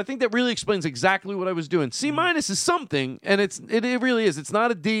 So I think that really explains exactly what I was doing. C- is something, and it really is. It's not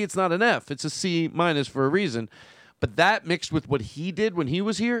a D, it's not an F. It's a C- for a reason. But that mixed with what he did when he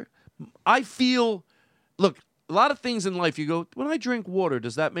was here, I feel. Look, a lot of things in life. You go, when I drink water,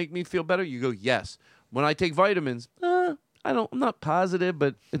 does that make me feel better? You go, yes. When I take vitamins, I'm not positive,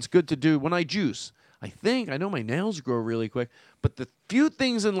 but it's good to do. When I juice, I know my nails grow really quick, but the few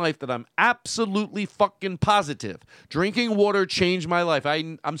things in life that I'm absolutely fucking positive, drinking water changed my life. I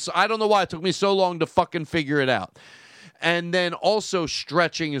don't know why it took me so long to fucking figure it out. And then also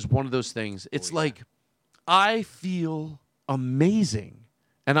stretching is one of those things. It's like I feel amazing,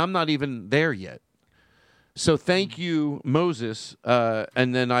 and I'm not even there yet. So thank you, Moses.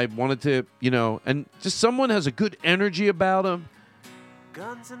 And then I wanted to, and just someone has a good energy about them.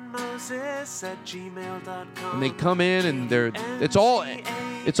 gunsandmoses@gmail.com. And they come in and it's all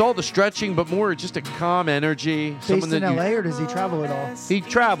the stretching, but more just a calm energy. Based in LA, or does he travel at all? He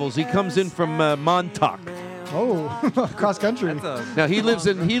travels. He comes in from Montauk. Oh, cross country. Now he lives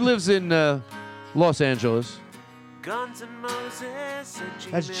in Los Angeles. That's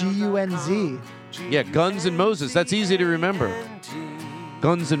Gunz. Yeah, Guns and Moses. That's easy to remember.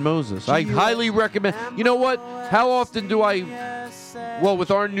 Guns and Moses. I highly recommend. You know what? How often do I? Well,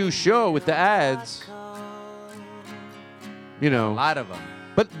 with our new show, with the ads, a lot of them.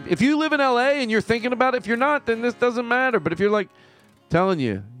 But if you live in LA and you're thinking about it, if you're not, then this doesn't matter. But if you're like, telling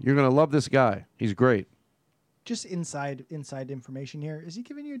you, you're gonna love this guy. He's great. Just inside information here. Is he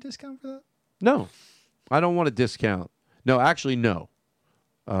giving you a discount for that? No, I don't want a discount. No, actually, no.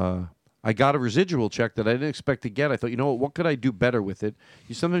 I got a residual check that I didn't expect to get. I thought, what could I do better with it?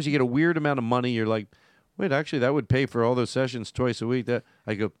 Sometimes you get a weird amount of money. You're like, wait, actually, that would pay for all those sessions twice a week.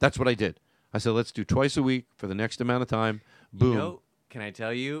 I go, that's what I did. I said, let's do twice a week for the next amount of time. Boom. Can I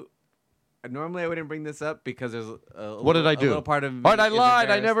tell you? Normally, I wouldn't bring this up because there's what did I do? A little part of me all right, I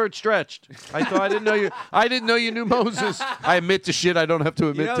lied. I embarrassed. never stretched. I didn't know you. I didn't know you knew Moses. I admit to shit I don't have to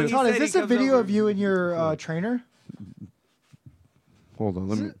admit to. Todd, is this a video of you and your trainer? Hold on,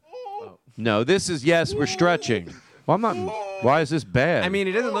 let me. No, this is we're stretching. Well, I'm not. Why is this bad? I mean,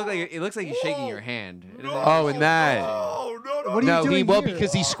 it doesn't look like it looks like you're shaking your hand. Oh, and that. What are you doing well, here?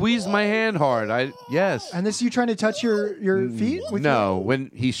 because he squeezed my hand hard. Yes. And this you trying to touch your feet? With No, when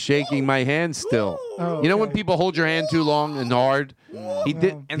he's shaking my hand still. Oh, You know okay. when people hold your hand too long and hard? He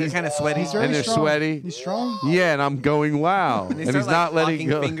did. And they're kind of sweaty. He's very And they're strong. sweaty. He's strong. Yeah, and I'm going, wow. And they And start, he's not letting locking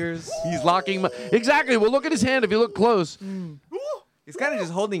go. fingers. He's locking exactly. Well, look at his hand if you look close. He's kind of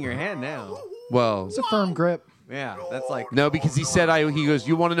just holding your hand now. Well, It's a firm grip. Yeah, that's like no, because he said he goes,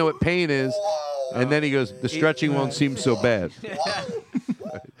 you want to know what pain is? And then he goes, the stretching won't seem so bad.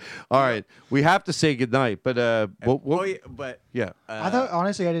 All right, we have to say goodnight, but yeah. I thought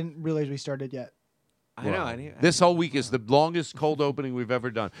honestly I didn't realize we started yet. I know. This whole week is the longest cold opening we've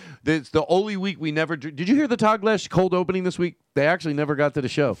ever done. It's the only week we never. Did you hear the Todd Glass cold opening this week? They actually never got to the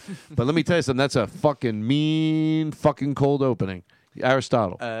show. But let me tell you something. That's a fucking mean fucking cold opening.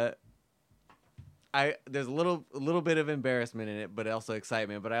 Aristotle. There's a little bit of embarrassment in it, but also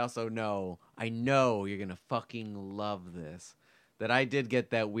excitement. But I know you're gonna fucking love this. That I did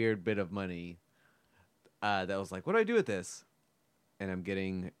get that weird bit of money. That was like, what do I do with this? And I'm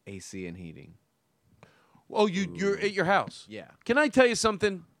getting AC and heating. Oh, you're at your house. Yeah. Can I tell you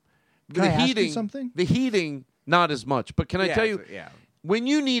something? Can I ask you something? The heating, not as much. But can I tell you? Yeah. When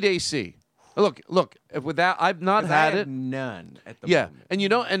you need AC, look. With that, I've not had it. None at the Yeah,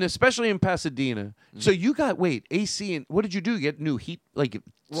 moment. and especially in Pasadena. So you got AC and what did you do? You get new heat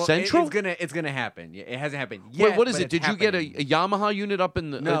central? It's gonna happen. Yeah, it hasn't happened yet. Wait, what is but it? it's Did you get a happening. Yamaha unit up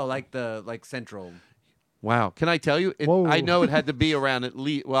in the? No, like central. Wow. Can I tell you? Whoa. I know it had to be around at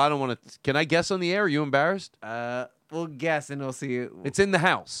least. Well, I don't want to. Can I guess on the air? Are you embarrassed? We'll guess and we'll see. It's in the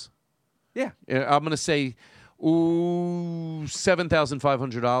house. Yeah. I'm going to say,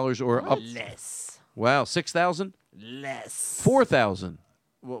 $7,500 or up. Less. Wow, 6,000. Less. 4,000.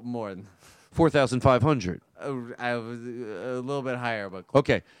 Well, more than 4,500. I was a little bit higher, but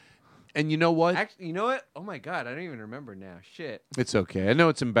Okay. And you know what? Actually, you know what? Oh my God, I don't even remember now. Shit. It's okay. I know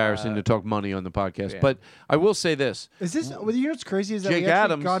it's embarrassing to talk money on the podcast, yeah. but I will say this. Is this? Well, you know what's crazy is that Jake we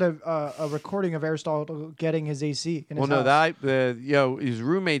actually Adams- got a recording of Aristotle getting his AC in his Well, no, house. his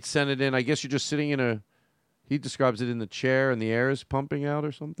roommate sent it in. I guess you're just sitting in a. He describes it in the chair, and the air is pumping out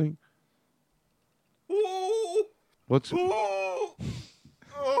or something. What's?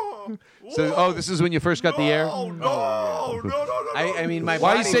 So, this is when you first got the air. I mean, my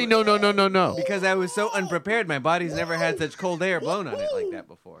Why body. you say no? Because I was so unprepared. My body's never had such cold air blown on it like that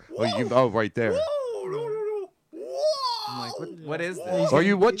before. Right there. I'm like, what is this?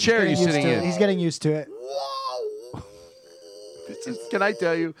 What chair are you sitting in? He's getting used to it. Can I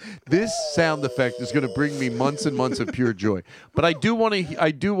tell you, this sound effect is going to bring me months and months of pure joy. But I do want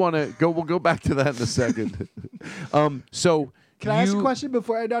to go. We'll go back to that in a second. So can I ask a question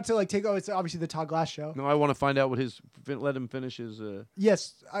before not to like take? Oh, it's obviously the Todd Glass show. No, I want to find out what let him finish his.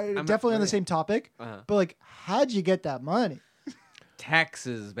 Yes, I'm definitely on the same topic. But like, how'd you get that money?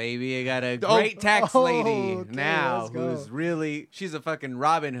 Taxes, baby. I got a great tax lady okay, now let's go. she's a fucking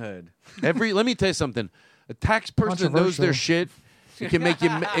Robin Hood. Let me tell you something. A tax person that knows their shit. It can make you.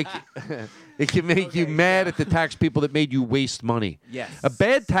 It can make you mad at the tax people that made you waste money. Yes. A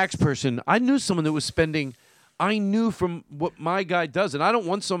bad tax person. I knew someone that was spending. I knew from what my guy does, and I don't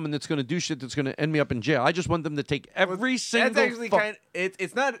want someone that's going to do shit that's going to end me up in jail. I just want them to take every single. That's actually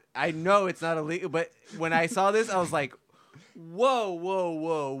it's not. I know it's not illegal, but when I saw this, I was like,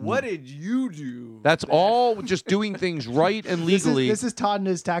 whoa! What did you do? That's all. Just doing things right and legally. This is Todd and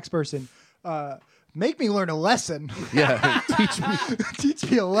his tax person. Make me learn a lesson. Yeah,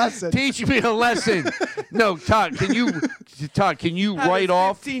 teach me a lesson. Teach me a lesson. No, Todd, can you write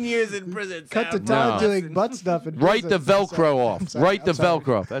off 15 years in prison? Cut to Todd doing butt stuff in Write the prison. Velcro off. Write the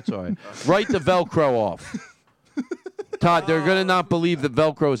Velcro off. That's all right. Write the Velcro off. Todd, they're going to not believe that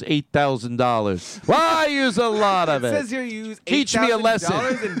Velcro is $8,000. Well, I use a lot of it. It says here you use Teach me a lesson.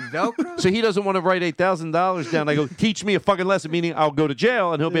 $8,000 in Velcro? So he doesn't want to write $8,000 down. I go, teach me a fucking lesson, meaning I'll go to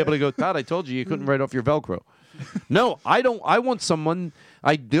jail, and he'll be able to go, Todd, I told you couldn't write off your Velcro. No, I don't. I want someone,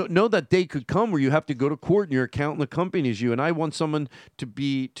 I know that day could come where you have to go to court and your accountant accompanies you, and I want someone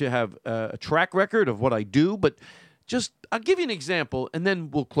to have a track record of what I do, but just, I'll give you an example, and then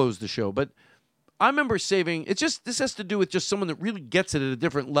we'll close the show, but I remember saving, this has to do with just someone that really gets it at a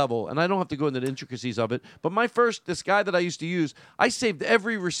different level, and I don't have to go into the intricacies of it, but this guy that I used to use, I saved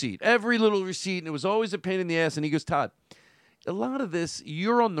every receipt, every little receipt, and it was always a pain in the ass, and he goes, Todd, a lot of this,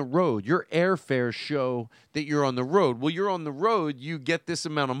 you're on the road. Your airfares show that you're on the road. Well, you're on the road, you get this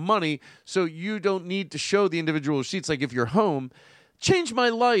amount of money, so you don't need to show the individual receipts like if you're home. Changed my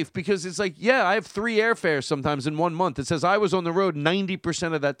life because it's like, yeah, I have 3 airfares sometimes in 1 month. It says I was on the road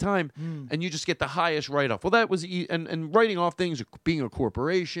 90% of that time, and you just get the highest write-off. Well, that was and writing off things, being a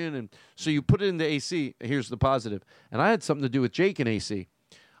corporation, and so you put it into AC. Here's the positive, and I had something to do with Jake and AC.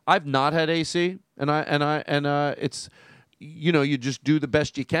 I've not had AC, and it's, you just do the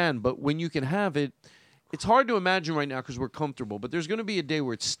best you can. But when you can have it, it's hard to imagine right now because we're comfortable. But there's going to be a day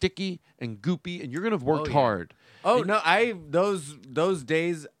where it's sticky and goopy, and you're going to have worked hard. Oh, no, those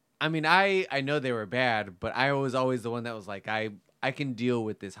days, I mean, I know they were bad, but I was always the one that was like, I can deal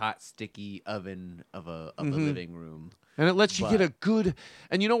with this hot, sticky oven of a living room. And it lets you get a good,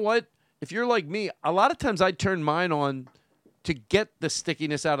 and you know what? If you're like me, a lot of times I'd turn mine on to get the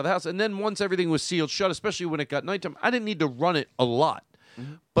stickiness out of the house. And then once everything was sealed shut, especially when it got nighttime, I didn't need to run it a lot.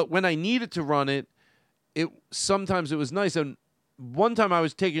 But when I needed to run it, sometimes it was nice. And one time I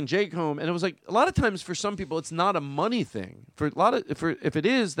was taking Jake home, and it was like, a lot of times for some people, it's not a money thing. If it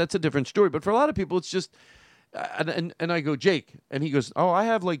is, that's a different story. But for a lot of people, it's just, and I go, Jake, and he goes, oh, I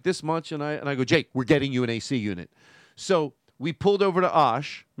have like this much, and I go, Jake, we're getting you an AC unit. So we pulled over to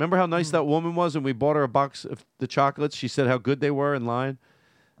Osh. Remember how nice that woman was, and we bought her a box of the chocolates. She said how good they were in line.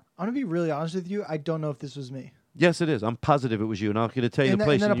 I'm gonna be really honest with you. I don't know if this was me. Yes, it is. I'm positive it was you, and I'm going to tell you the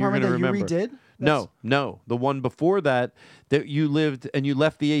place, and you're going to remember. You redid? No, the one before that you lived and you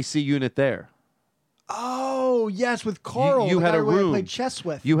left the AC unit there. Oh yes, with Carl. You had a room. I played chess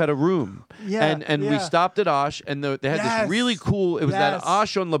with. You had a room. Yeah, and we stopped at Osh, and they had this really cool. It was that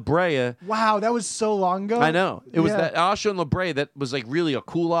Osh on La Brea. Wow, that was so long ago. I know. It was that Osh on La Brea that was like really a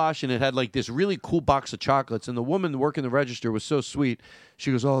cool Osh, and it had like this really cool box of chocolates. And the woman working the register was so sweet.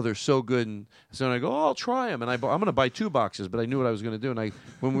 She goes, "Oh, they're so good." And so I go, "Oh, I'll try them." And I'm going to buy 2 boxes, but I knew what I was going to do. And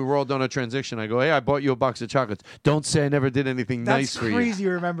when we were all done our transaction, I go, "Hey, I bought you a box of chocolates. Don't say I never did anything nice for you." That's crazy. You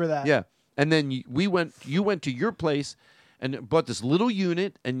remember that? Yeah. And then you went to your place and bought this little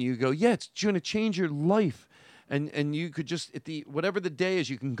unit, and you go, yeah, it's going to change your life. And you could just, whatever the day is,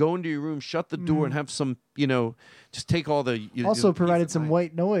 you can go into your room, shut the door, and have some, just take all the... Also provided some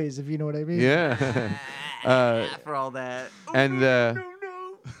white noise, if you know what I mean. Yeah. For all that. And...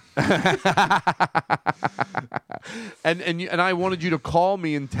 and I wanted you to call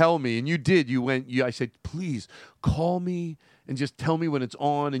me and tell me, and you did. I said, please call me and just tell me when it's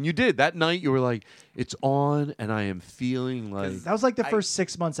on. And you did. That night, you were like, it's on, and I am feeling like... That was like the first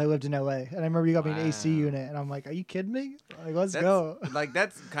 6 months I lived in L.A., and I remember you got me an AC unit, and I'm like, are you kidding me? Like, let's go. Like,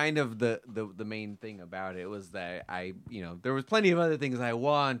 that's kind of the main thing about it, was that there was plenty of other things I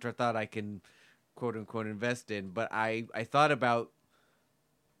want or thought I can, quote-unquote, invest in, but I thought about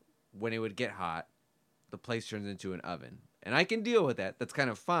when it would get hot, the place turns into an oven. And I can deal with that. That's kind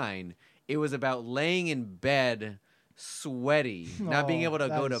of fine. It was about laying in bed sweaty, not being able to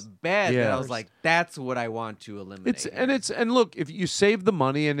go to that's- bed. Yeah. That I was like, that's what I want to eliminate. And look, if you save the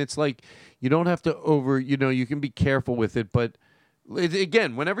money, and it's like you don't have to you can be careful with it, but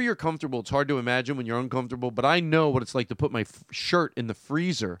again, whenever you're comfortable, it's hard to imagine when you're uncomfortable. But I know what it's like to put my shirt in the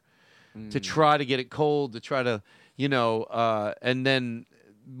freezer to try to get it cold, to try to and then.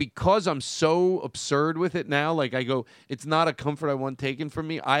 Because I'm so absurd with it now, like I go, it's not a comfort I want taken from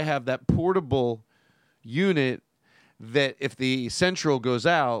me. I have that portable unit that if the central goes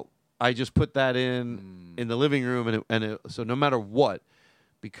out, I just put that in the living room, so no matter what,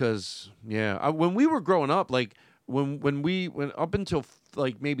 because when we were growing up, like when we went up until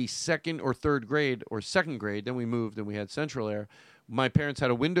like maybe second or third grade or second grade, then we moved and we had central air. My parents had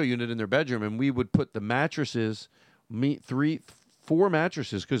a window unit in their bedroom, and we would put the mattresses, 4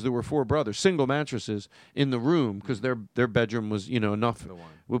 mattresses, because there were 4 brothers, single mattresses in the room, because their bedroom was enough.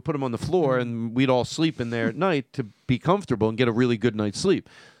 We'd put them on the floor, and we'd all sleep in there at night to be comfortable and get a really good night's sleep.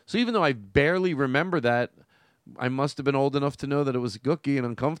 So even though I barely remember that, I must have been old enough to know that it was gooky and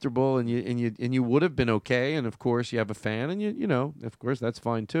uncomfortable, and you would have been okay. And of course, you have a fan, and of course that's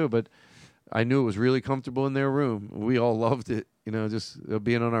fine too. But I knew it was really comfortable in their room. We all loved it, just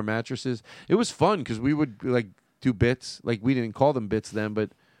being on our mattresses. It was fun because we would like do bits. Like, we didn't call them bits then, but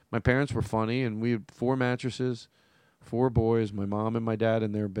my parents were funny, and we had 4 mattresses, 4 boys, my mom and my dad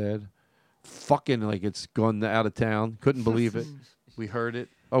in their bed. Fucking like it's gone out of town. Couldn't believe it. We heard it.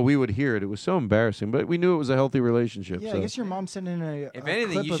 Oh, we would hear it. It was so embarrassing, but we knew it was a healthy relationship. Yeah, so. I guess your mom sent in a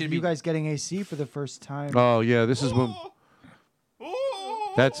anything, clip you of should you be- guys getting AC for the first time. Oh, yeah, this is when...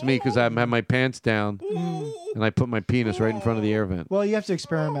 That's me, because I had my pants down, and I put my penis right in front of the air vent. Well, you have to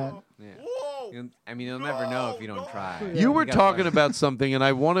experiment. You'll never know if you don't try. You were gotta talking find- about something, and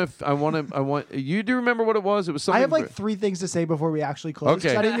I want. You do remember what it was? It was something. I have like 3 things to say before we actually close. 'Cause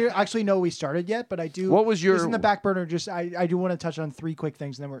Okay. I didn't actually know we started yet, but I do. What was your- It's in the back burner. Just I do want to touch on 3 quick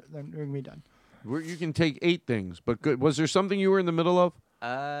things, and then we're gonna be done. You can take 8 things, but good. Was there something you were in the middle of?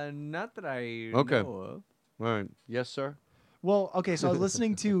 Not that I Okay. know of. All right. Yes, sir. Well, okay, so I was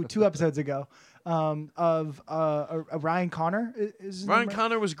listening to 2 episodes ago of Ryan Connor. Is his Ryan name?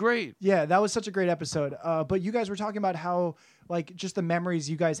 Connor was great. Yeah, that was such a great episode. But you guys were talking about how, like, just the memories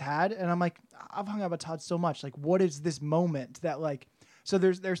you guys had, and I'm like, I've hung out with Todd so much. Like, what is this moment that, like, so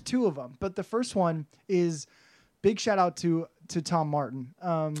there's 2 of them, but the first one is big shout out to Tom Martin.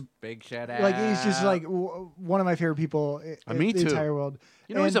 Big shout out. Like, he's just like one of my favorite people in Me the too. entire world.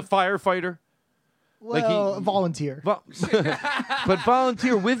 He's a firefighter. Well, volunteer. But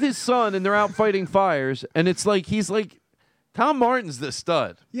volunteer with his son, and they're out fighting fires, and it's like he's like, Tom Martin's the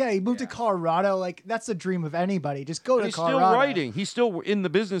stud. Yeah, he moved to Colorado. Like, that's the dream of anybody. Just go And to he's Colorado. still writing. He's still in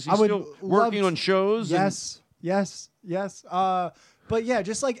the business. He's I would still working love on shows. Yes. But yeah,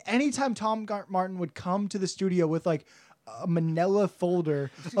 just like anytime Tom Martin would come to the studio with like a manila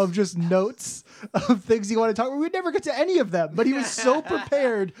folder of just notes of things he wanted to talk about, we'd never get to any of them, but he was so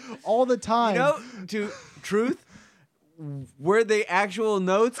prepared all the time. Truth, were they actual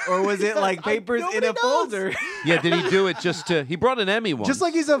notes, or was it like papers in a folder? Yeah, did he do it just to... He brought an Emmy once. Just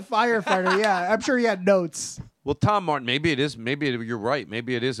like he's a firefighter. Yeah, I'm sure he had notes. Well, Tom Martin, maybe it is. You're right.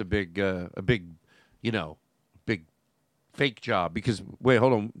 Maybe it is a big, big fake job. Because wait,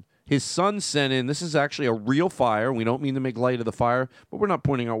 hold on. His son sent in. This is actually a real fire. We don't mean to make light of the fire, but we're not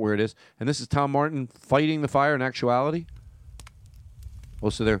pointing out where it is. And this is Tom Martin fighting the fire in actuality. Oh,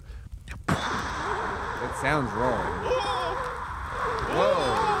 so they're... That sounds wrong.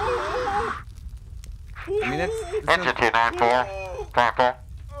 Whoa. I mean, that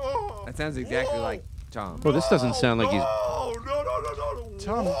sounds exactly like Tom. Oh, this doesn't sound like he's...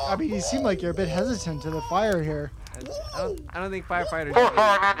 Tom, I mean, you seem like you're a bit hesitant to the fire here. I don't think firefighters...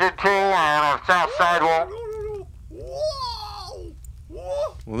 4502 on south sidewalk.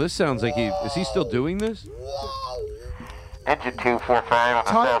 Well, this sounds like he... Is he still doing this? Engine 245 on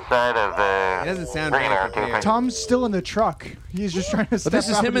the south side of the... It doesn't sound very prepared. Tom's still in the truck. He's just trying to step this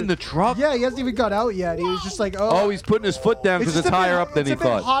is out him in the truck? Yeah, he hasn't even got out yet. He was just like, Oh, he's putting his foot down because it's just a higher bit- up than he it's a bit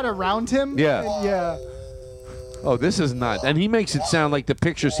thought. hot around him. Yeah. Yeah. Oh, this is not. And he makes it sound like the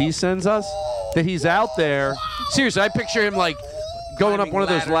pictures he sends us, that he's out there. Seriously, I picture him like going up one of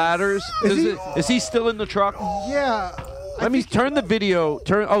those ladders. Is he still in the truck? Yeah. Let me turn the video.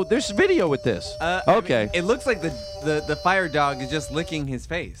 Oh, there's video with this. Okay. I mean, it looks like the fire dog is just licking his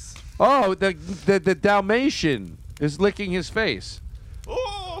face. Oh, the Dalmatian is licking his face.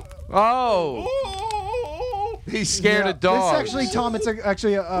 Oh. He's scared of dogs. This actually, Tom, it's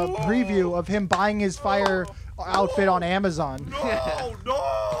actually a preview of him buying his fire outfit on Amazon.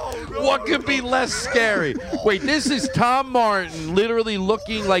 What could be less scary? Wait, this is Tom Martin literally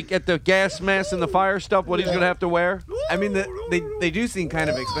looking like at the gas mask and the fire stuff, what he's going to have to wear? I mean, they do seem kind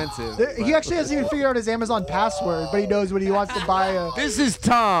of expensive. He actually hasn't even figured out his Amazon password, but he knows when he wants to buy a. This is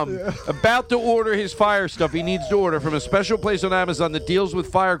Tom about to order his fire stuff. He needs to order from a special place on Amazon that deals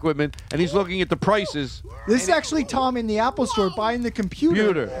with fire equipment, and he's looking at the prices. This is actually Tom in the Apple store buying the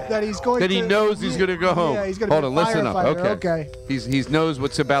computer that he's going. That he knows he's going to go home. Yeah, he's going to Hold on, listen up. firefighter. Okay. He knows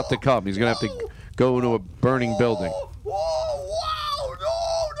what's about to come. He's going to have to go into a burning building.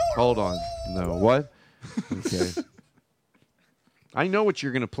 Hold on. No, what? Okay. I know what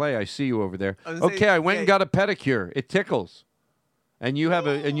you're going to play. I see you over there. Okay, I went and got a pedicure. It tickles. And you have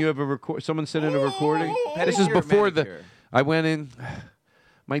a record. Someone sent in a recording. This is before I went in.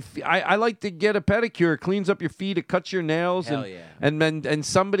 I like to get a pedicure. It cleans up your feet. It cuts your nails. Hell and, yeah. And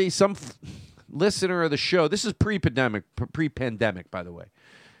somebody, some listener of the show. This is pre-pandemic, by the way.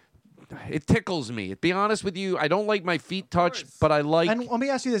 It tickles me. To be honest with you, I don't like my feet touched, but I like. And let me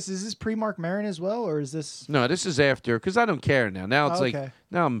ask you this: is this pre-Mark Maron as well, or is this? No, this is after because I don't care now. Now it's like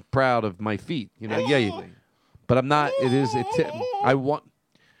now I'm proud of my feet. You know, but I'm not. It is. I want.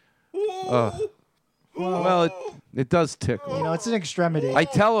 Well, it does tickle. You know, it's an extremity. I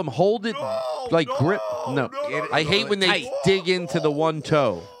tell them hold it, like grip. No, I hate when they dig into the one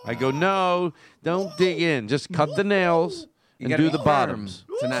toe. I go, no, don't dig in. Just cut the nails and do the bottoms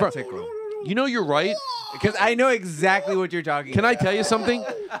to not tickle. You know, you're right. Because I know exactly what you're talking Can about. I tell you something?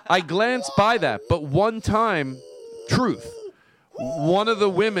 I glanced by that, but one time, truth. One of the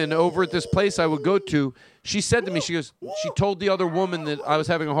women over at this place I would go to, she said to me, she told the other woman that I was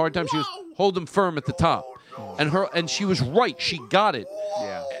having a hard time. She goes, hold them firm at the top. And she was right. She got it.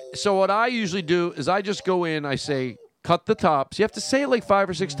 Yeah. So what I usually do is I just go in, I say, cut the tops. You have to say it like 5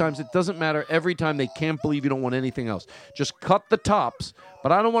 or 6 times. It doesn't matter. Every time they can't believe you don't want anything else. Just cut the tops.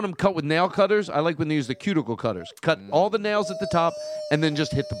 But I don't want them cut with nail cutters. I like when they use the cuticle cutters. Cut all the nails at the top and then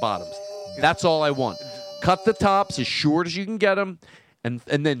just hit the bottoms. That's all I want. Cut the tops as short as you can get them and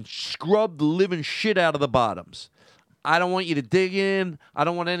then scrub the living shit out of the bottoms. I don't want you to dig in. I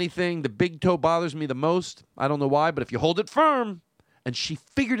don't want anything. The big toe bothers me the most. I don't know why, but if you hold it firm, and she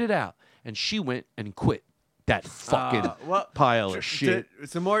figured it out, and she went and quit that fucking pile of shit.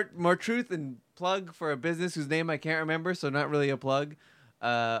 Some more truth and plug for a business whose name I can't remember, so not really a plug.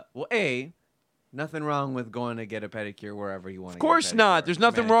 Nothing wrong with going to get a pedicure wherever you want to. Of course not. There's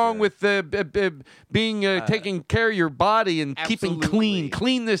nothing wrong with being taking care of your body and keeping clean.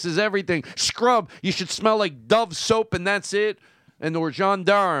 Cleanness is everything. Scrub. You should smell like Dove soap, and that's it. Or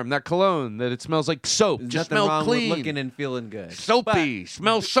gendarme, that cologne, that it smells like soap. There's Just nothing smell wrong clean. with looking and feeling good. Soapy.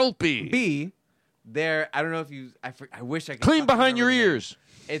 Smell soapy. B, there. I don't know if you. I wish I could. Clean behind your ears.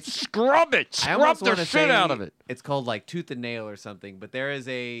 It's scrub it. Scrub the shit out of it. It's called like Tooth and Nail or something. But there is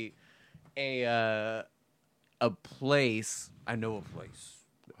a place. I know a place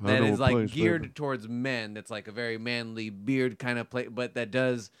that is like geared towards men. That's like a very manly beard kind of place, but that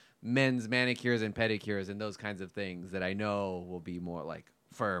does men's manicures and pedicures and those kinds of things that I know will be more like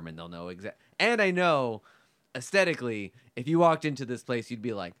firm and they'll know exact. And I know aesthetically, if you walked into this place, you'd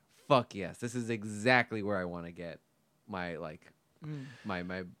be like, "Fuck yes, this is exactly where I want to get my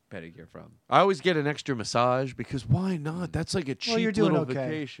my pedicure from." I always get an extra massage because why not? That's like a cheap you're doing little okay.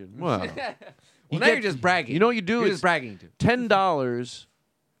 vacation. Well, now you're just bragging. You know what you do? You're It's just bragging too. $10.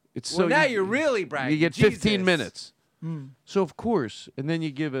 It's Well, now you're really bragging. You get Jesus. 15 minutes. So of course, and then you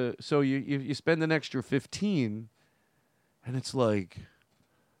give you spend an extra 15, and it's like,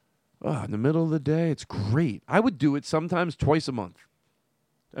 in the middle of the day, it's great. I would do it sometimes twice a month,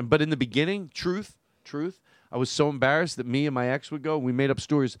 but in the beginning, truth, I was so embarrassed that me and my ex would go. We made up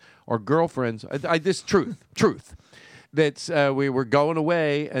stories. Our girlfriends, truth. That we were going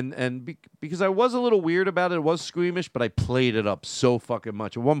away, because I was a little weird about it, it was squeamish, but I played it up so fucking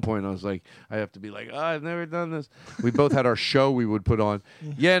much. At one point, I was like, I have to be like, I've never done this. We both had our show we would put on.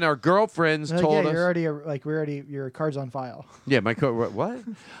 Yeah, and our girlfriends told us. Your card's on file. Yeah, my card. What?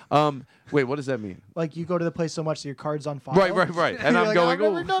 Wait, what does that mean? Like you go to the place so much that your card's on file. Right. And I'm like, going, I've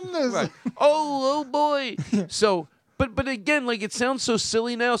never done this. Right. Oh boy. So, but again, like it sounds so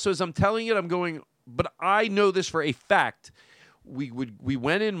silly now. So as I'm telling it, I'm going. But I know this for a fact. We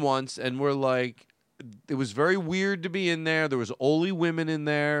went in once and we're like, it was very weird to be in there. There was only women in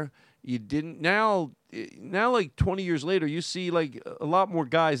there. You didn't now like 20 years later, you see like a lot more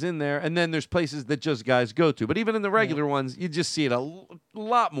guys in there, and then there's places that just guys go to. But even in the regular ones, you just see it a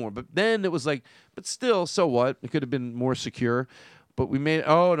lot more. But then it was like, but still, so what? It could have been more secure. But we made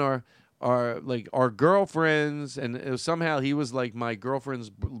and our girlfriends, and it was somehow he was like my girlfriend's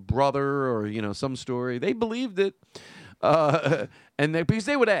brother, or some story. They believed it. And because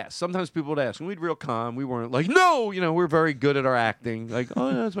they would ask. Sometimes people would ask, and we'd real calm. We weren't like, no, we're very good at our acting. Like, oh,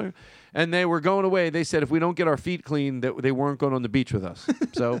 yeah, that's fine. And they were going away. They said if we don't get our feet clean, that they weren't going on the beach with us.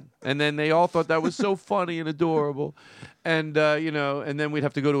 So, and then they all thought that was so funny and adorable. And, and then we'd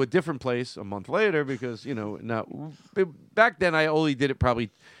have to go to a different place a month later because, now, back then I only did it probably,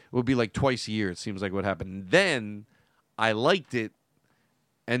 it would be like twice a year, it seems like what happened. Then I liked it.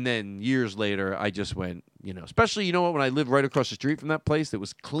 And then years later, I just went, especially, when I lived right across the street from that place that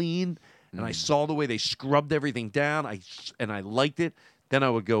was clean and I saw the way they scrubbed everything down and I liked it. Then I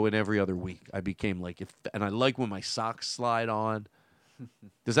would go in every other week. I became and I like when my socks slide on.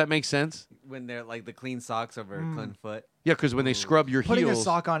 Does that make sense? When they're like the clean socks over a clean foot. Yeah, because when they scrub your Putting heels. a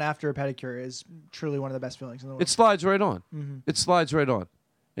sock on after a pedicure is truly one of the best feelings in the world. It slides right on. Mm-hmm. It slides right on.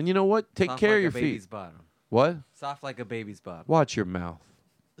 And you know what? Take Soft care like of your a baby's feet. bottom. What? Soft like a baby's bottom. Watch your mouth.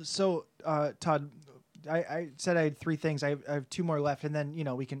 So, Todd, I said I had 3 things. I have 2 more left, and then,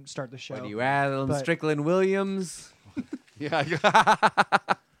 we can start the show. What do you add on Strickland Williams? Yeah.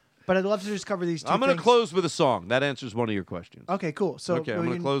 But I'd love to just cover these 2 I'm things. going to close with a song. That answers one of your questions. Okay, cool. So okay, I'm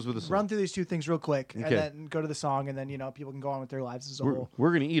going to close with a song. Run through these 2 things real quick, Okay. and then go to the song, and then, people can go on with their lives as a whole. We're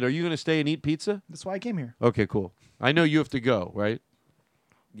going to eat. Are you going to stay and eat pizza? That's why I came here. Okay, cool. I know you have to go, right?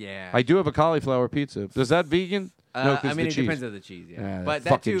 Yeah. I do have a cauliflower pizza. Is that vegan? No, 'cause I mean, the it cheese. depends on the cheese, yeah. But that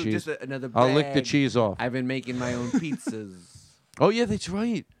fucking too, cheese. just another bag. I'll lick the cheese off. I've been making my own pizzas. Oh, yeah, that's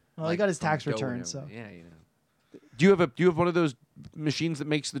right. Well, he got his tax from dough return, and so. everything. Yeah, Do you have one of those machines that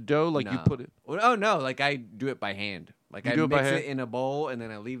makes the dough? Like you No. put it. Well, oh no, like I do it by hand. Like You I do it by mix hand? it in a bowl, and then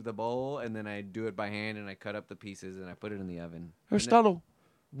I leave the bowl, and then I do it by hand, and I cut up the pieces, and I put it in the oven. Aristotle,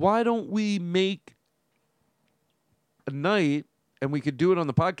 why don't we make a night and we could do it on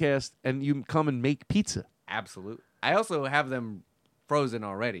the podcast and you come and make pizza? Absolutely. I also have them frozen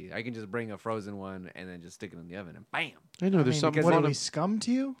already. I can just bring a frozen one and then just stick it in the oven, and bam. I know there's something. What, are we scum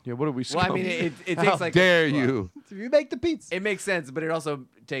to you? Yeah, what are we scum? Well, I mean, it takes How like. dare you? If you make the pizza. It makes sense, but it also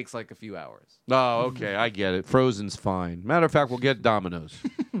takes like a few hours. Oh, okay, I get it. Frozen's fine. Matter of fact, we'll get Domino's.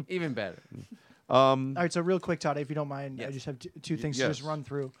 Even better. All right, so real quick, Todd, if you don't mind, I just have 2 things to Yes. just run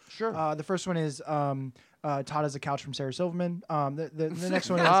through. Sure. The first one is Todd has a couch from Sarah Silverman. The next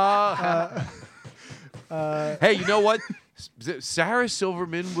one is... Hey, you know what? Sarah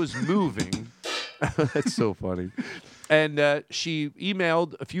Silverman was moving. That's so funny. And she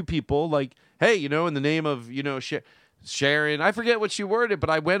emailed a few people like, hey, in the name of, Sharon. I forget what she worded, but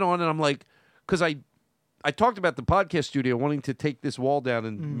I went on and I'm like, because I talked about the podcast studio wanting to take this wall down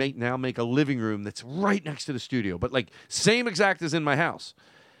and make a living room that's right next to the studio, but like same exact as in my house.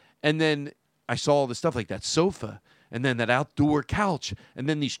 And then I saw all the stuff like that sofa and then that outdoor couch and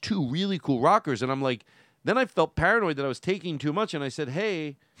then these 2 really cool rockers. And I'm like, then I felt paranoid that I was taking too much. And I said,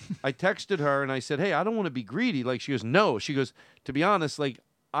 hey, I texted her and I said, hey, I don't want to be greedy. Like she goes, no. She goes, to be honest, like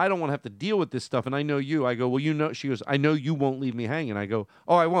I don't want to have to deal with this stuff. And I know you. I go, well, she goes, I know you won't leave me hanging. I go,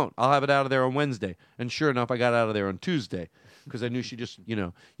 oh, I won't. I'll have it out of there on Wednesday. And sure enough, I got out of there on Tuesday because I knew she just, you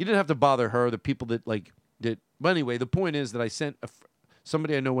didn't have to bother her. The people that did. But anyway, the point is that I sent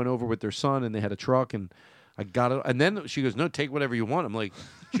somebody I know went over with their son and they had a truck and I got it. And then she goes, no, take whatever you want. I'm like,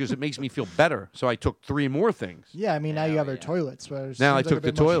 she goes, it makes me feel better. So I took 3 more things. Yeah, I mean, now you have our toilets. Now I took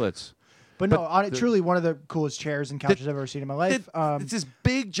the toilets. But no, truly one of the coolest chairs and couches I've ever seen in my life. It's this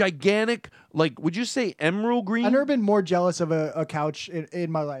big, gigantic, would you say emerald green? I've never been more jealous of a couch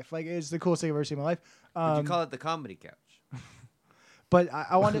in my life. Like, it's the coolest thing I've ever seen in my life. Would you call it the comedy couch? But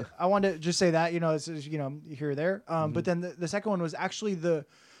I want to just say that, it's here or there. But then the second one was actually the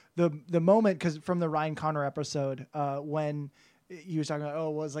moment, because from the Ryan Connor episode, when you was talking about,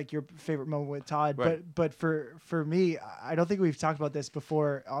 what was like your favorite moment with Todd. Right. But for me, I don't think we've talked about this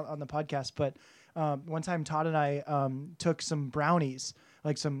before on the podcast, but one time Todd and I took some brownies,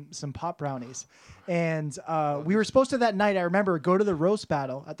 like some pop brownies. And we were supposed to that night, I remember, go to the roast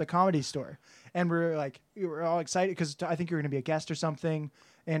battle at the Comedy Store. And we were all excited because I think you were going to be a guest or something.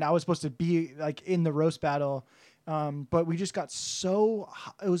 And I was supposed to be like in the roast battle. But we just got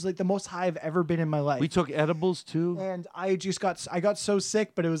it was like the most high I've ever been in my life. We took edibles too. And I got so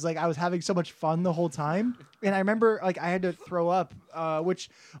sick, but it was like I was having so much fun the whole time. And I remember like I had to throw up, which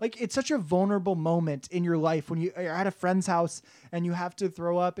like it's such a vulnerable moment in your life when you're at a friend's house and you have to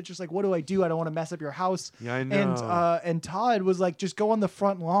throw up. It's just like, what do? I don't want to mess up your house. Yeah, I know. And Todd was like, just go on the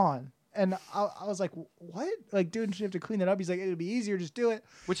front lawn. And I was like, what? Like, dude, you have to clean that up. He's like, it'd be easier, just do it.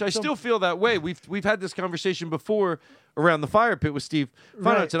 Which I still feel that way. We've had this conversation before around the fire pit with Steve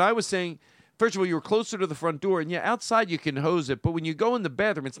Funouts, and I was saying, first of all, you were closer to the front door, and yeah, outside you can hose it, but when you go in the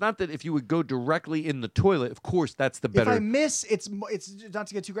bathroom, it's not that if you would go directly in the toilet, of course, that's the better. If I miss, it's not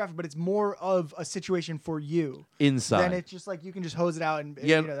to get too graphic, but it's more of a situation for you. Inside. Then it's just like you can just hose it out. And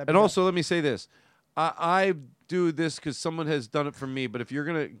Yeah, you know, and also let me say this. I do this because someone has done it for me. But if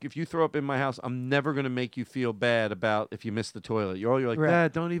you throw up in my house, I'm never gonna make you feel bad about if you miss the toilet. You're like,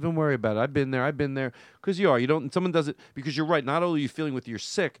 Right. don't even worry about it. I've been there. Because you are. You don't. Someone does it because you're right. Not only are you feeling with you're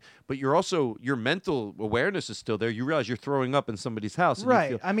sick, but you're also your mental awareness is still there. You realize you're throwing up in somebody's house. And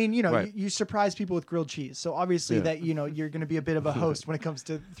Right. You feel, I mean, right. you surprise people with grilled cheese. So obviously Yeah. that, you're going to be a bit of a host when it comes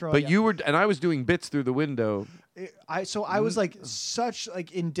to throwing But up. you were, and I was doing bits through the window. I was like such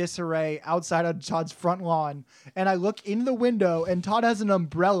like in disarray outside on Todd's front lawn, and I look in the window and Todd has an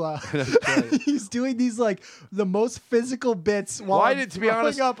umbrella. He's doing these like the most physical bits while Why I'm did, to be throwing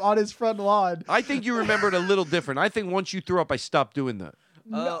honest, up on his front lawn. I think you remember it a little different. I think once you threw up, I stopped doing that.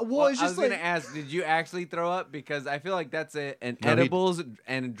 No, Well, it's I was just gonna like ask, did you actually throw up? Because I feel like that's an No, he- edibles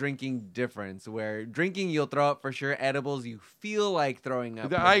and drinking difference. Where drinking you'll throw up for sure. Edibles you feel like throwing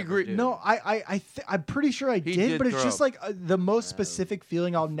up. I you never agree. do. no, I'm pretty sure I He did, did but it's throw just up. like the most specific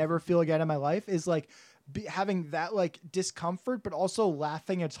feeling I'll never feel again in my life is like having that like discomfort, but also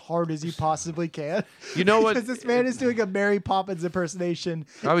laughing as hard as you possibly can. You know what? Because this man is doing a Mary Poppins impersonation.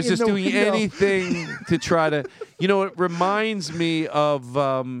 I was in just the doing window. anything to try to, it reminds me of,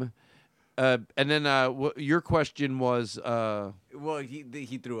 and then your question was, Well,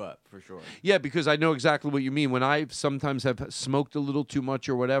 he threw up for sure. yeah, because I know exactly what you mean. When I sometimes have smoked a little too much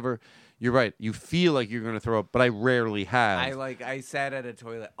or whatever, you're right. You feel like you're going to throw up, but I rarely have. I sat at a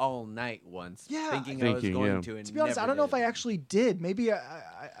toilet all night once, Yeah, thinking I was going to. And to be honest, I don't know if I actually did. Maybe I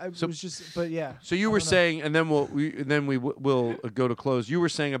So- was just, but yeah. So you were saying, and then we'll go to close. You were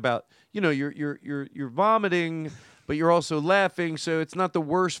saying about you're vomiting, but you're also laughing. So it's not the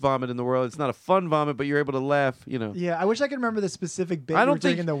worst vomit in the world. It's not a fun vomit, but you're able to laugh. Yeah, I wish I could remember the specific bit I you don't were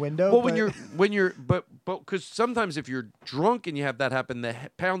doing think in the window. Well, but when you're but because sometimes if you're drunk and you have that happen, the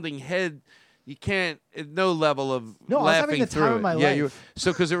pounding head. You can't, no level of No, I was laughing having the through time it. of my yeah, life.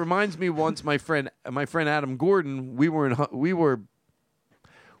 so because it reminds me once my friend Adam Gordon, we were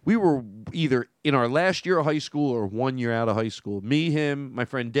either in our last year of high school or 1 year out of high school. Me, him, my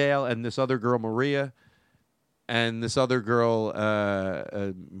friend Dale, and this other girl Maria, and this other girl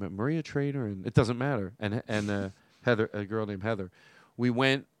Maria Trainer, and it doesn't matter, and Heather, a girl named Heather. We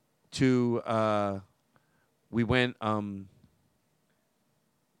went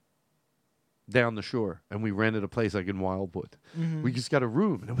down the shore, and we rented a place like in Wildwood. Mhm. We just got a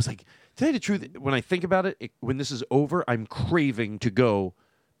room, and it was like, to tell you the truth, when I think about it, when this is over, I'm craving to go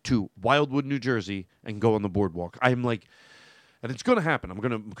to Wildwood, New Jersey, and go on the boardwalk. I'm like, and it's going to happen.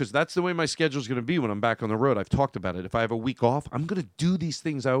 Because that's the way my schedule is going to be when I'm back on the road. I've talked about it. If I have a week off, I'm going to do these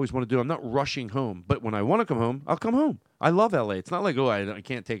things I always want to do. I'm not rushing home, but when I want to come home, I'll come home. I love LA. It's not like, I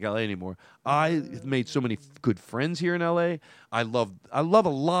can't take LA anymore. I made so many good friends here in LA. I love a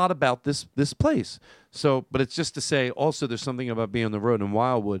lot about this place. So, but it's just to say, also there's something about being on the road in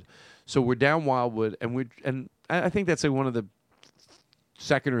Wildwood. So we're down Wildwood, and I think that's like one of the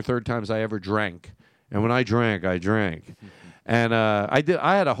second or third times I ever drank. And when I drank. And I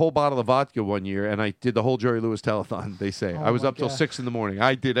had a whole bottle of vodka one year, and I did the whole Jerry Lewis telethon. They say I was my up till God. 6 a.m.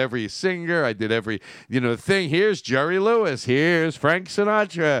 I did every singer, I did every thing. Here's Jerry Lewis, here's Frank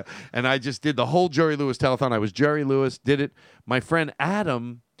Sinatra, and I just did the whole Jerry Lewis telethon. I was Jerry Lewis, did it. My friend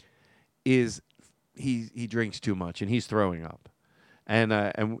Adam he drinks too much, and he's throwing up,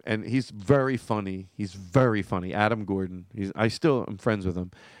 and he's very funny. He's very funny. Adam Gordon. I still am friends with him,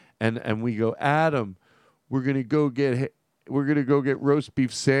 and we go, Adam, we're gonna go get roast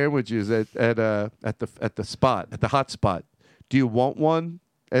beef sandwiches at the hot spot. Do you want one?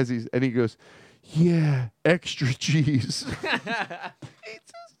 And he goes, yeah, extra cheese.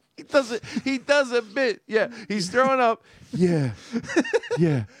 He does a bit. Yeah, he's throwing up. Yeah,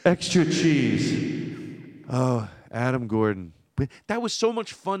 extra cheese. Oh, Adam Gordon. That was so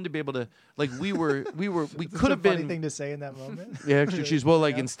much fun to be able to we It's could a have funny been thing to say in that moment. yeah, extra cheese. Well,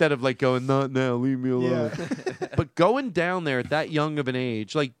 instead of going, not now, leave me alone. Yeah. But going down there at that young of an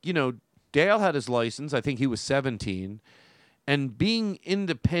age, Dale had his license. I think he was 17. And being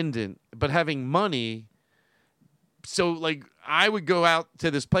independent, but having money. So, I would go out to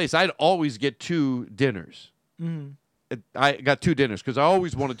this place. I'd always get 2 dinners. Mm. I got 2 dinners because I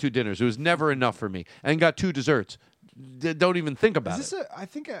always wanted 2 dinners. It was never enough for me. And got 2 desserts. Don't even think about it. I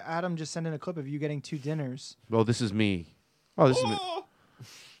think Adam just sent in a clip of you getting 2 dinners. Well, this is me. Oh, this is me.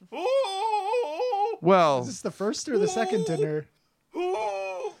 Well, Is this the first or the second dinner?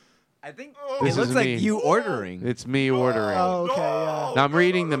 I think This it looks is like me. you ordering. It's me ordering. Oh, okay. Yeah. Now I'm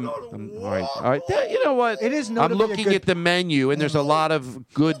reading them. All right. Yeah, you know what? It is known I'm to be a looking good- at the menu, and there's a lot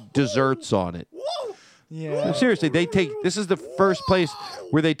of good desserts on it. Yeah. No, seriously, this is the first place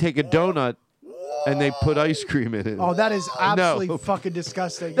where they take a donut and they put ice cream in it. Oh, that is absolutely No. fucking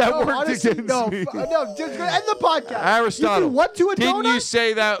disgusting. That no, worked honestly, against no, me. no, just end the podcast. Aristotle, You do what to a didn't donut? you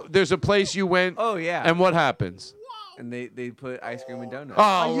say that there's a place you went? Oh, yeah. And what happens? And they put ice cream and donuts. Oh,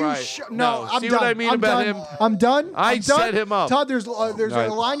 Are you right. No, I'm See done. what I mean I'm about done. him? I'm done. I I'm done. set him up. Todd, there's All a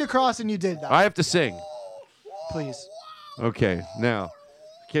right. line to cross, and you did that. I have to sing. Please. Okay, now,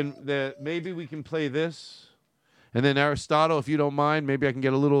 maybe we can play this, and then Aristotle, if you don't mind, maybe I can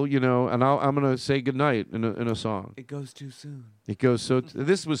get a little, and I'm gonna say goodnight in a song. It goes too soon. It goes so.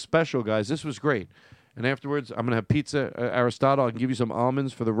 This was special, guys. This was great. And afterwards, I'm gonna have pizza. Aristotle, I can give you some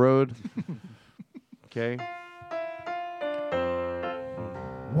almonds for the road. Okay.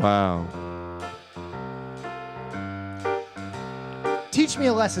 Wow. Teach me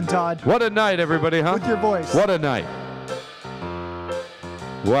a lesson, Todd. What a night, everybody, huh? With your voice. What a night.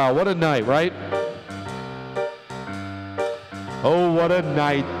 Wow, what a night, right? Oh, what a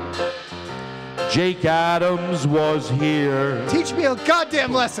night. Jake Adams was here. Teach me a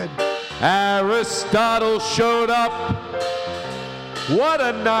goddamn lesson. Aristotle showed up. What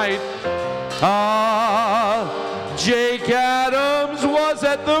a night. Ah, Jake Adams was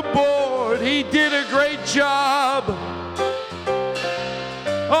at the board. He did a great job.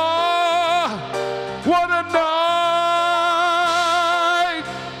 Ah, what a night.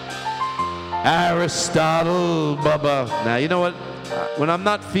 Aristotle, Bubba. Now, you know what? When I'm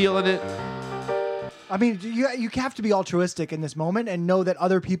not feeling it, I mean, you have to be altruistic in this moment and know that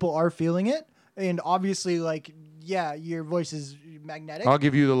other people are feeling it. And obviously, your voice is magnetic. I'll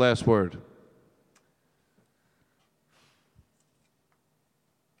give you the last word.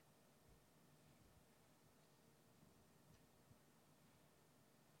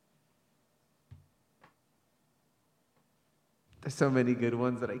 There's so many good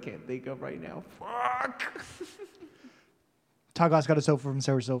ones that I can't think of right now. Fuck. Todd Goss got a sofa from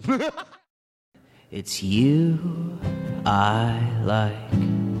Sarasota. It's you I like.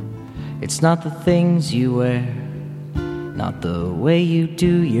 It's not the things you wear, not the way you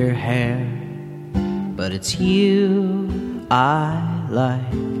do your hair, but it's you I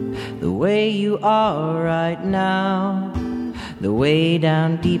like. The way you are right now, the way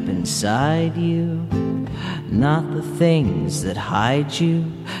down deep inside you. Not the things that hide you,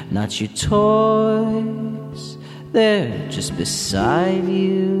 not your toys, they're just beside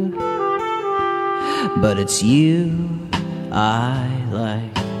you. But it's you I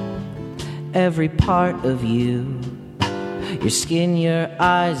like, every part of you. Your skin, your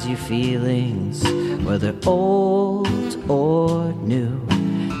eyes, your feelings, whether old or new.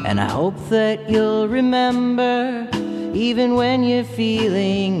 And I hope that you'll remember, even when you're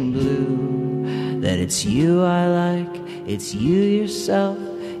feeling blue, that it's you I like, it's you yourself,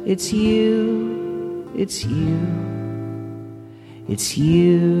 it's you, it's you, it's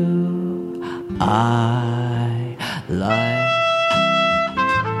you I like.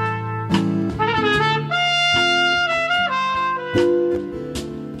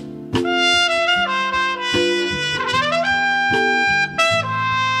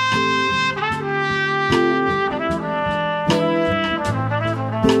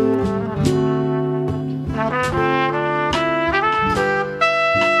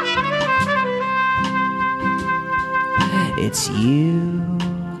 It's you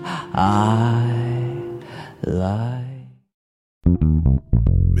I like.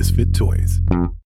 Misfit Toys.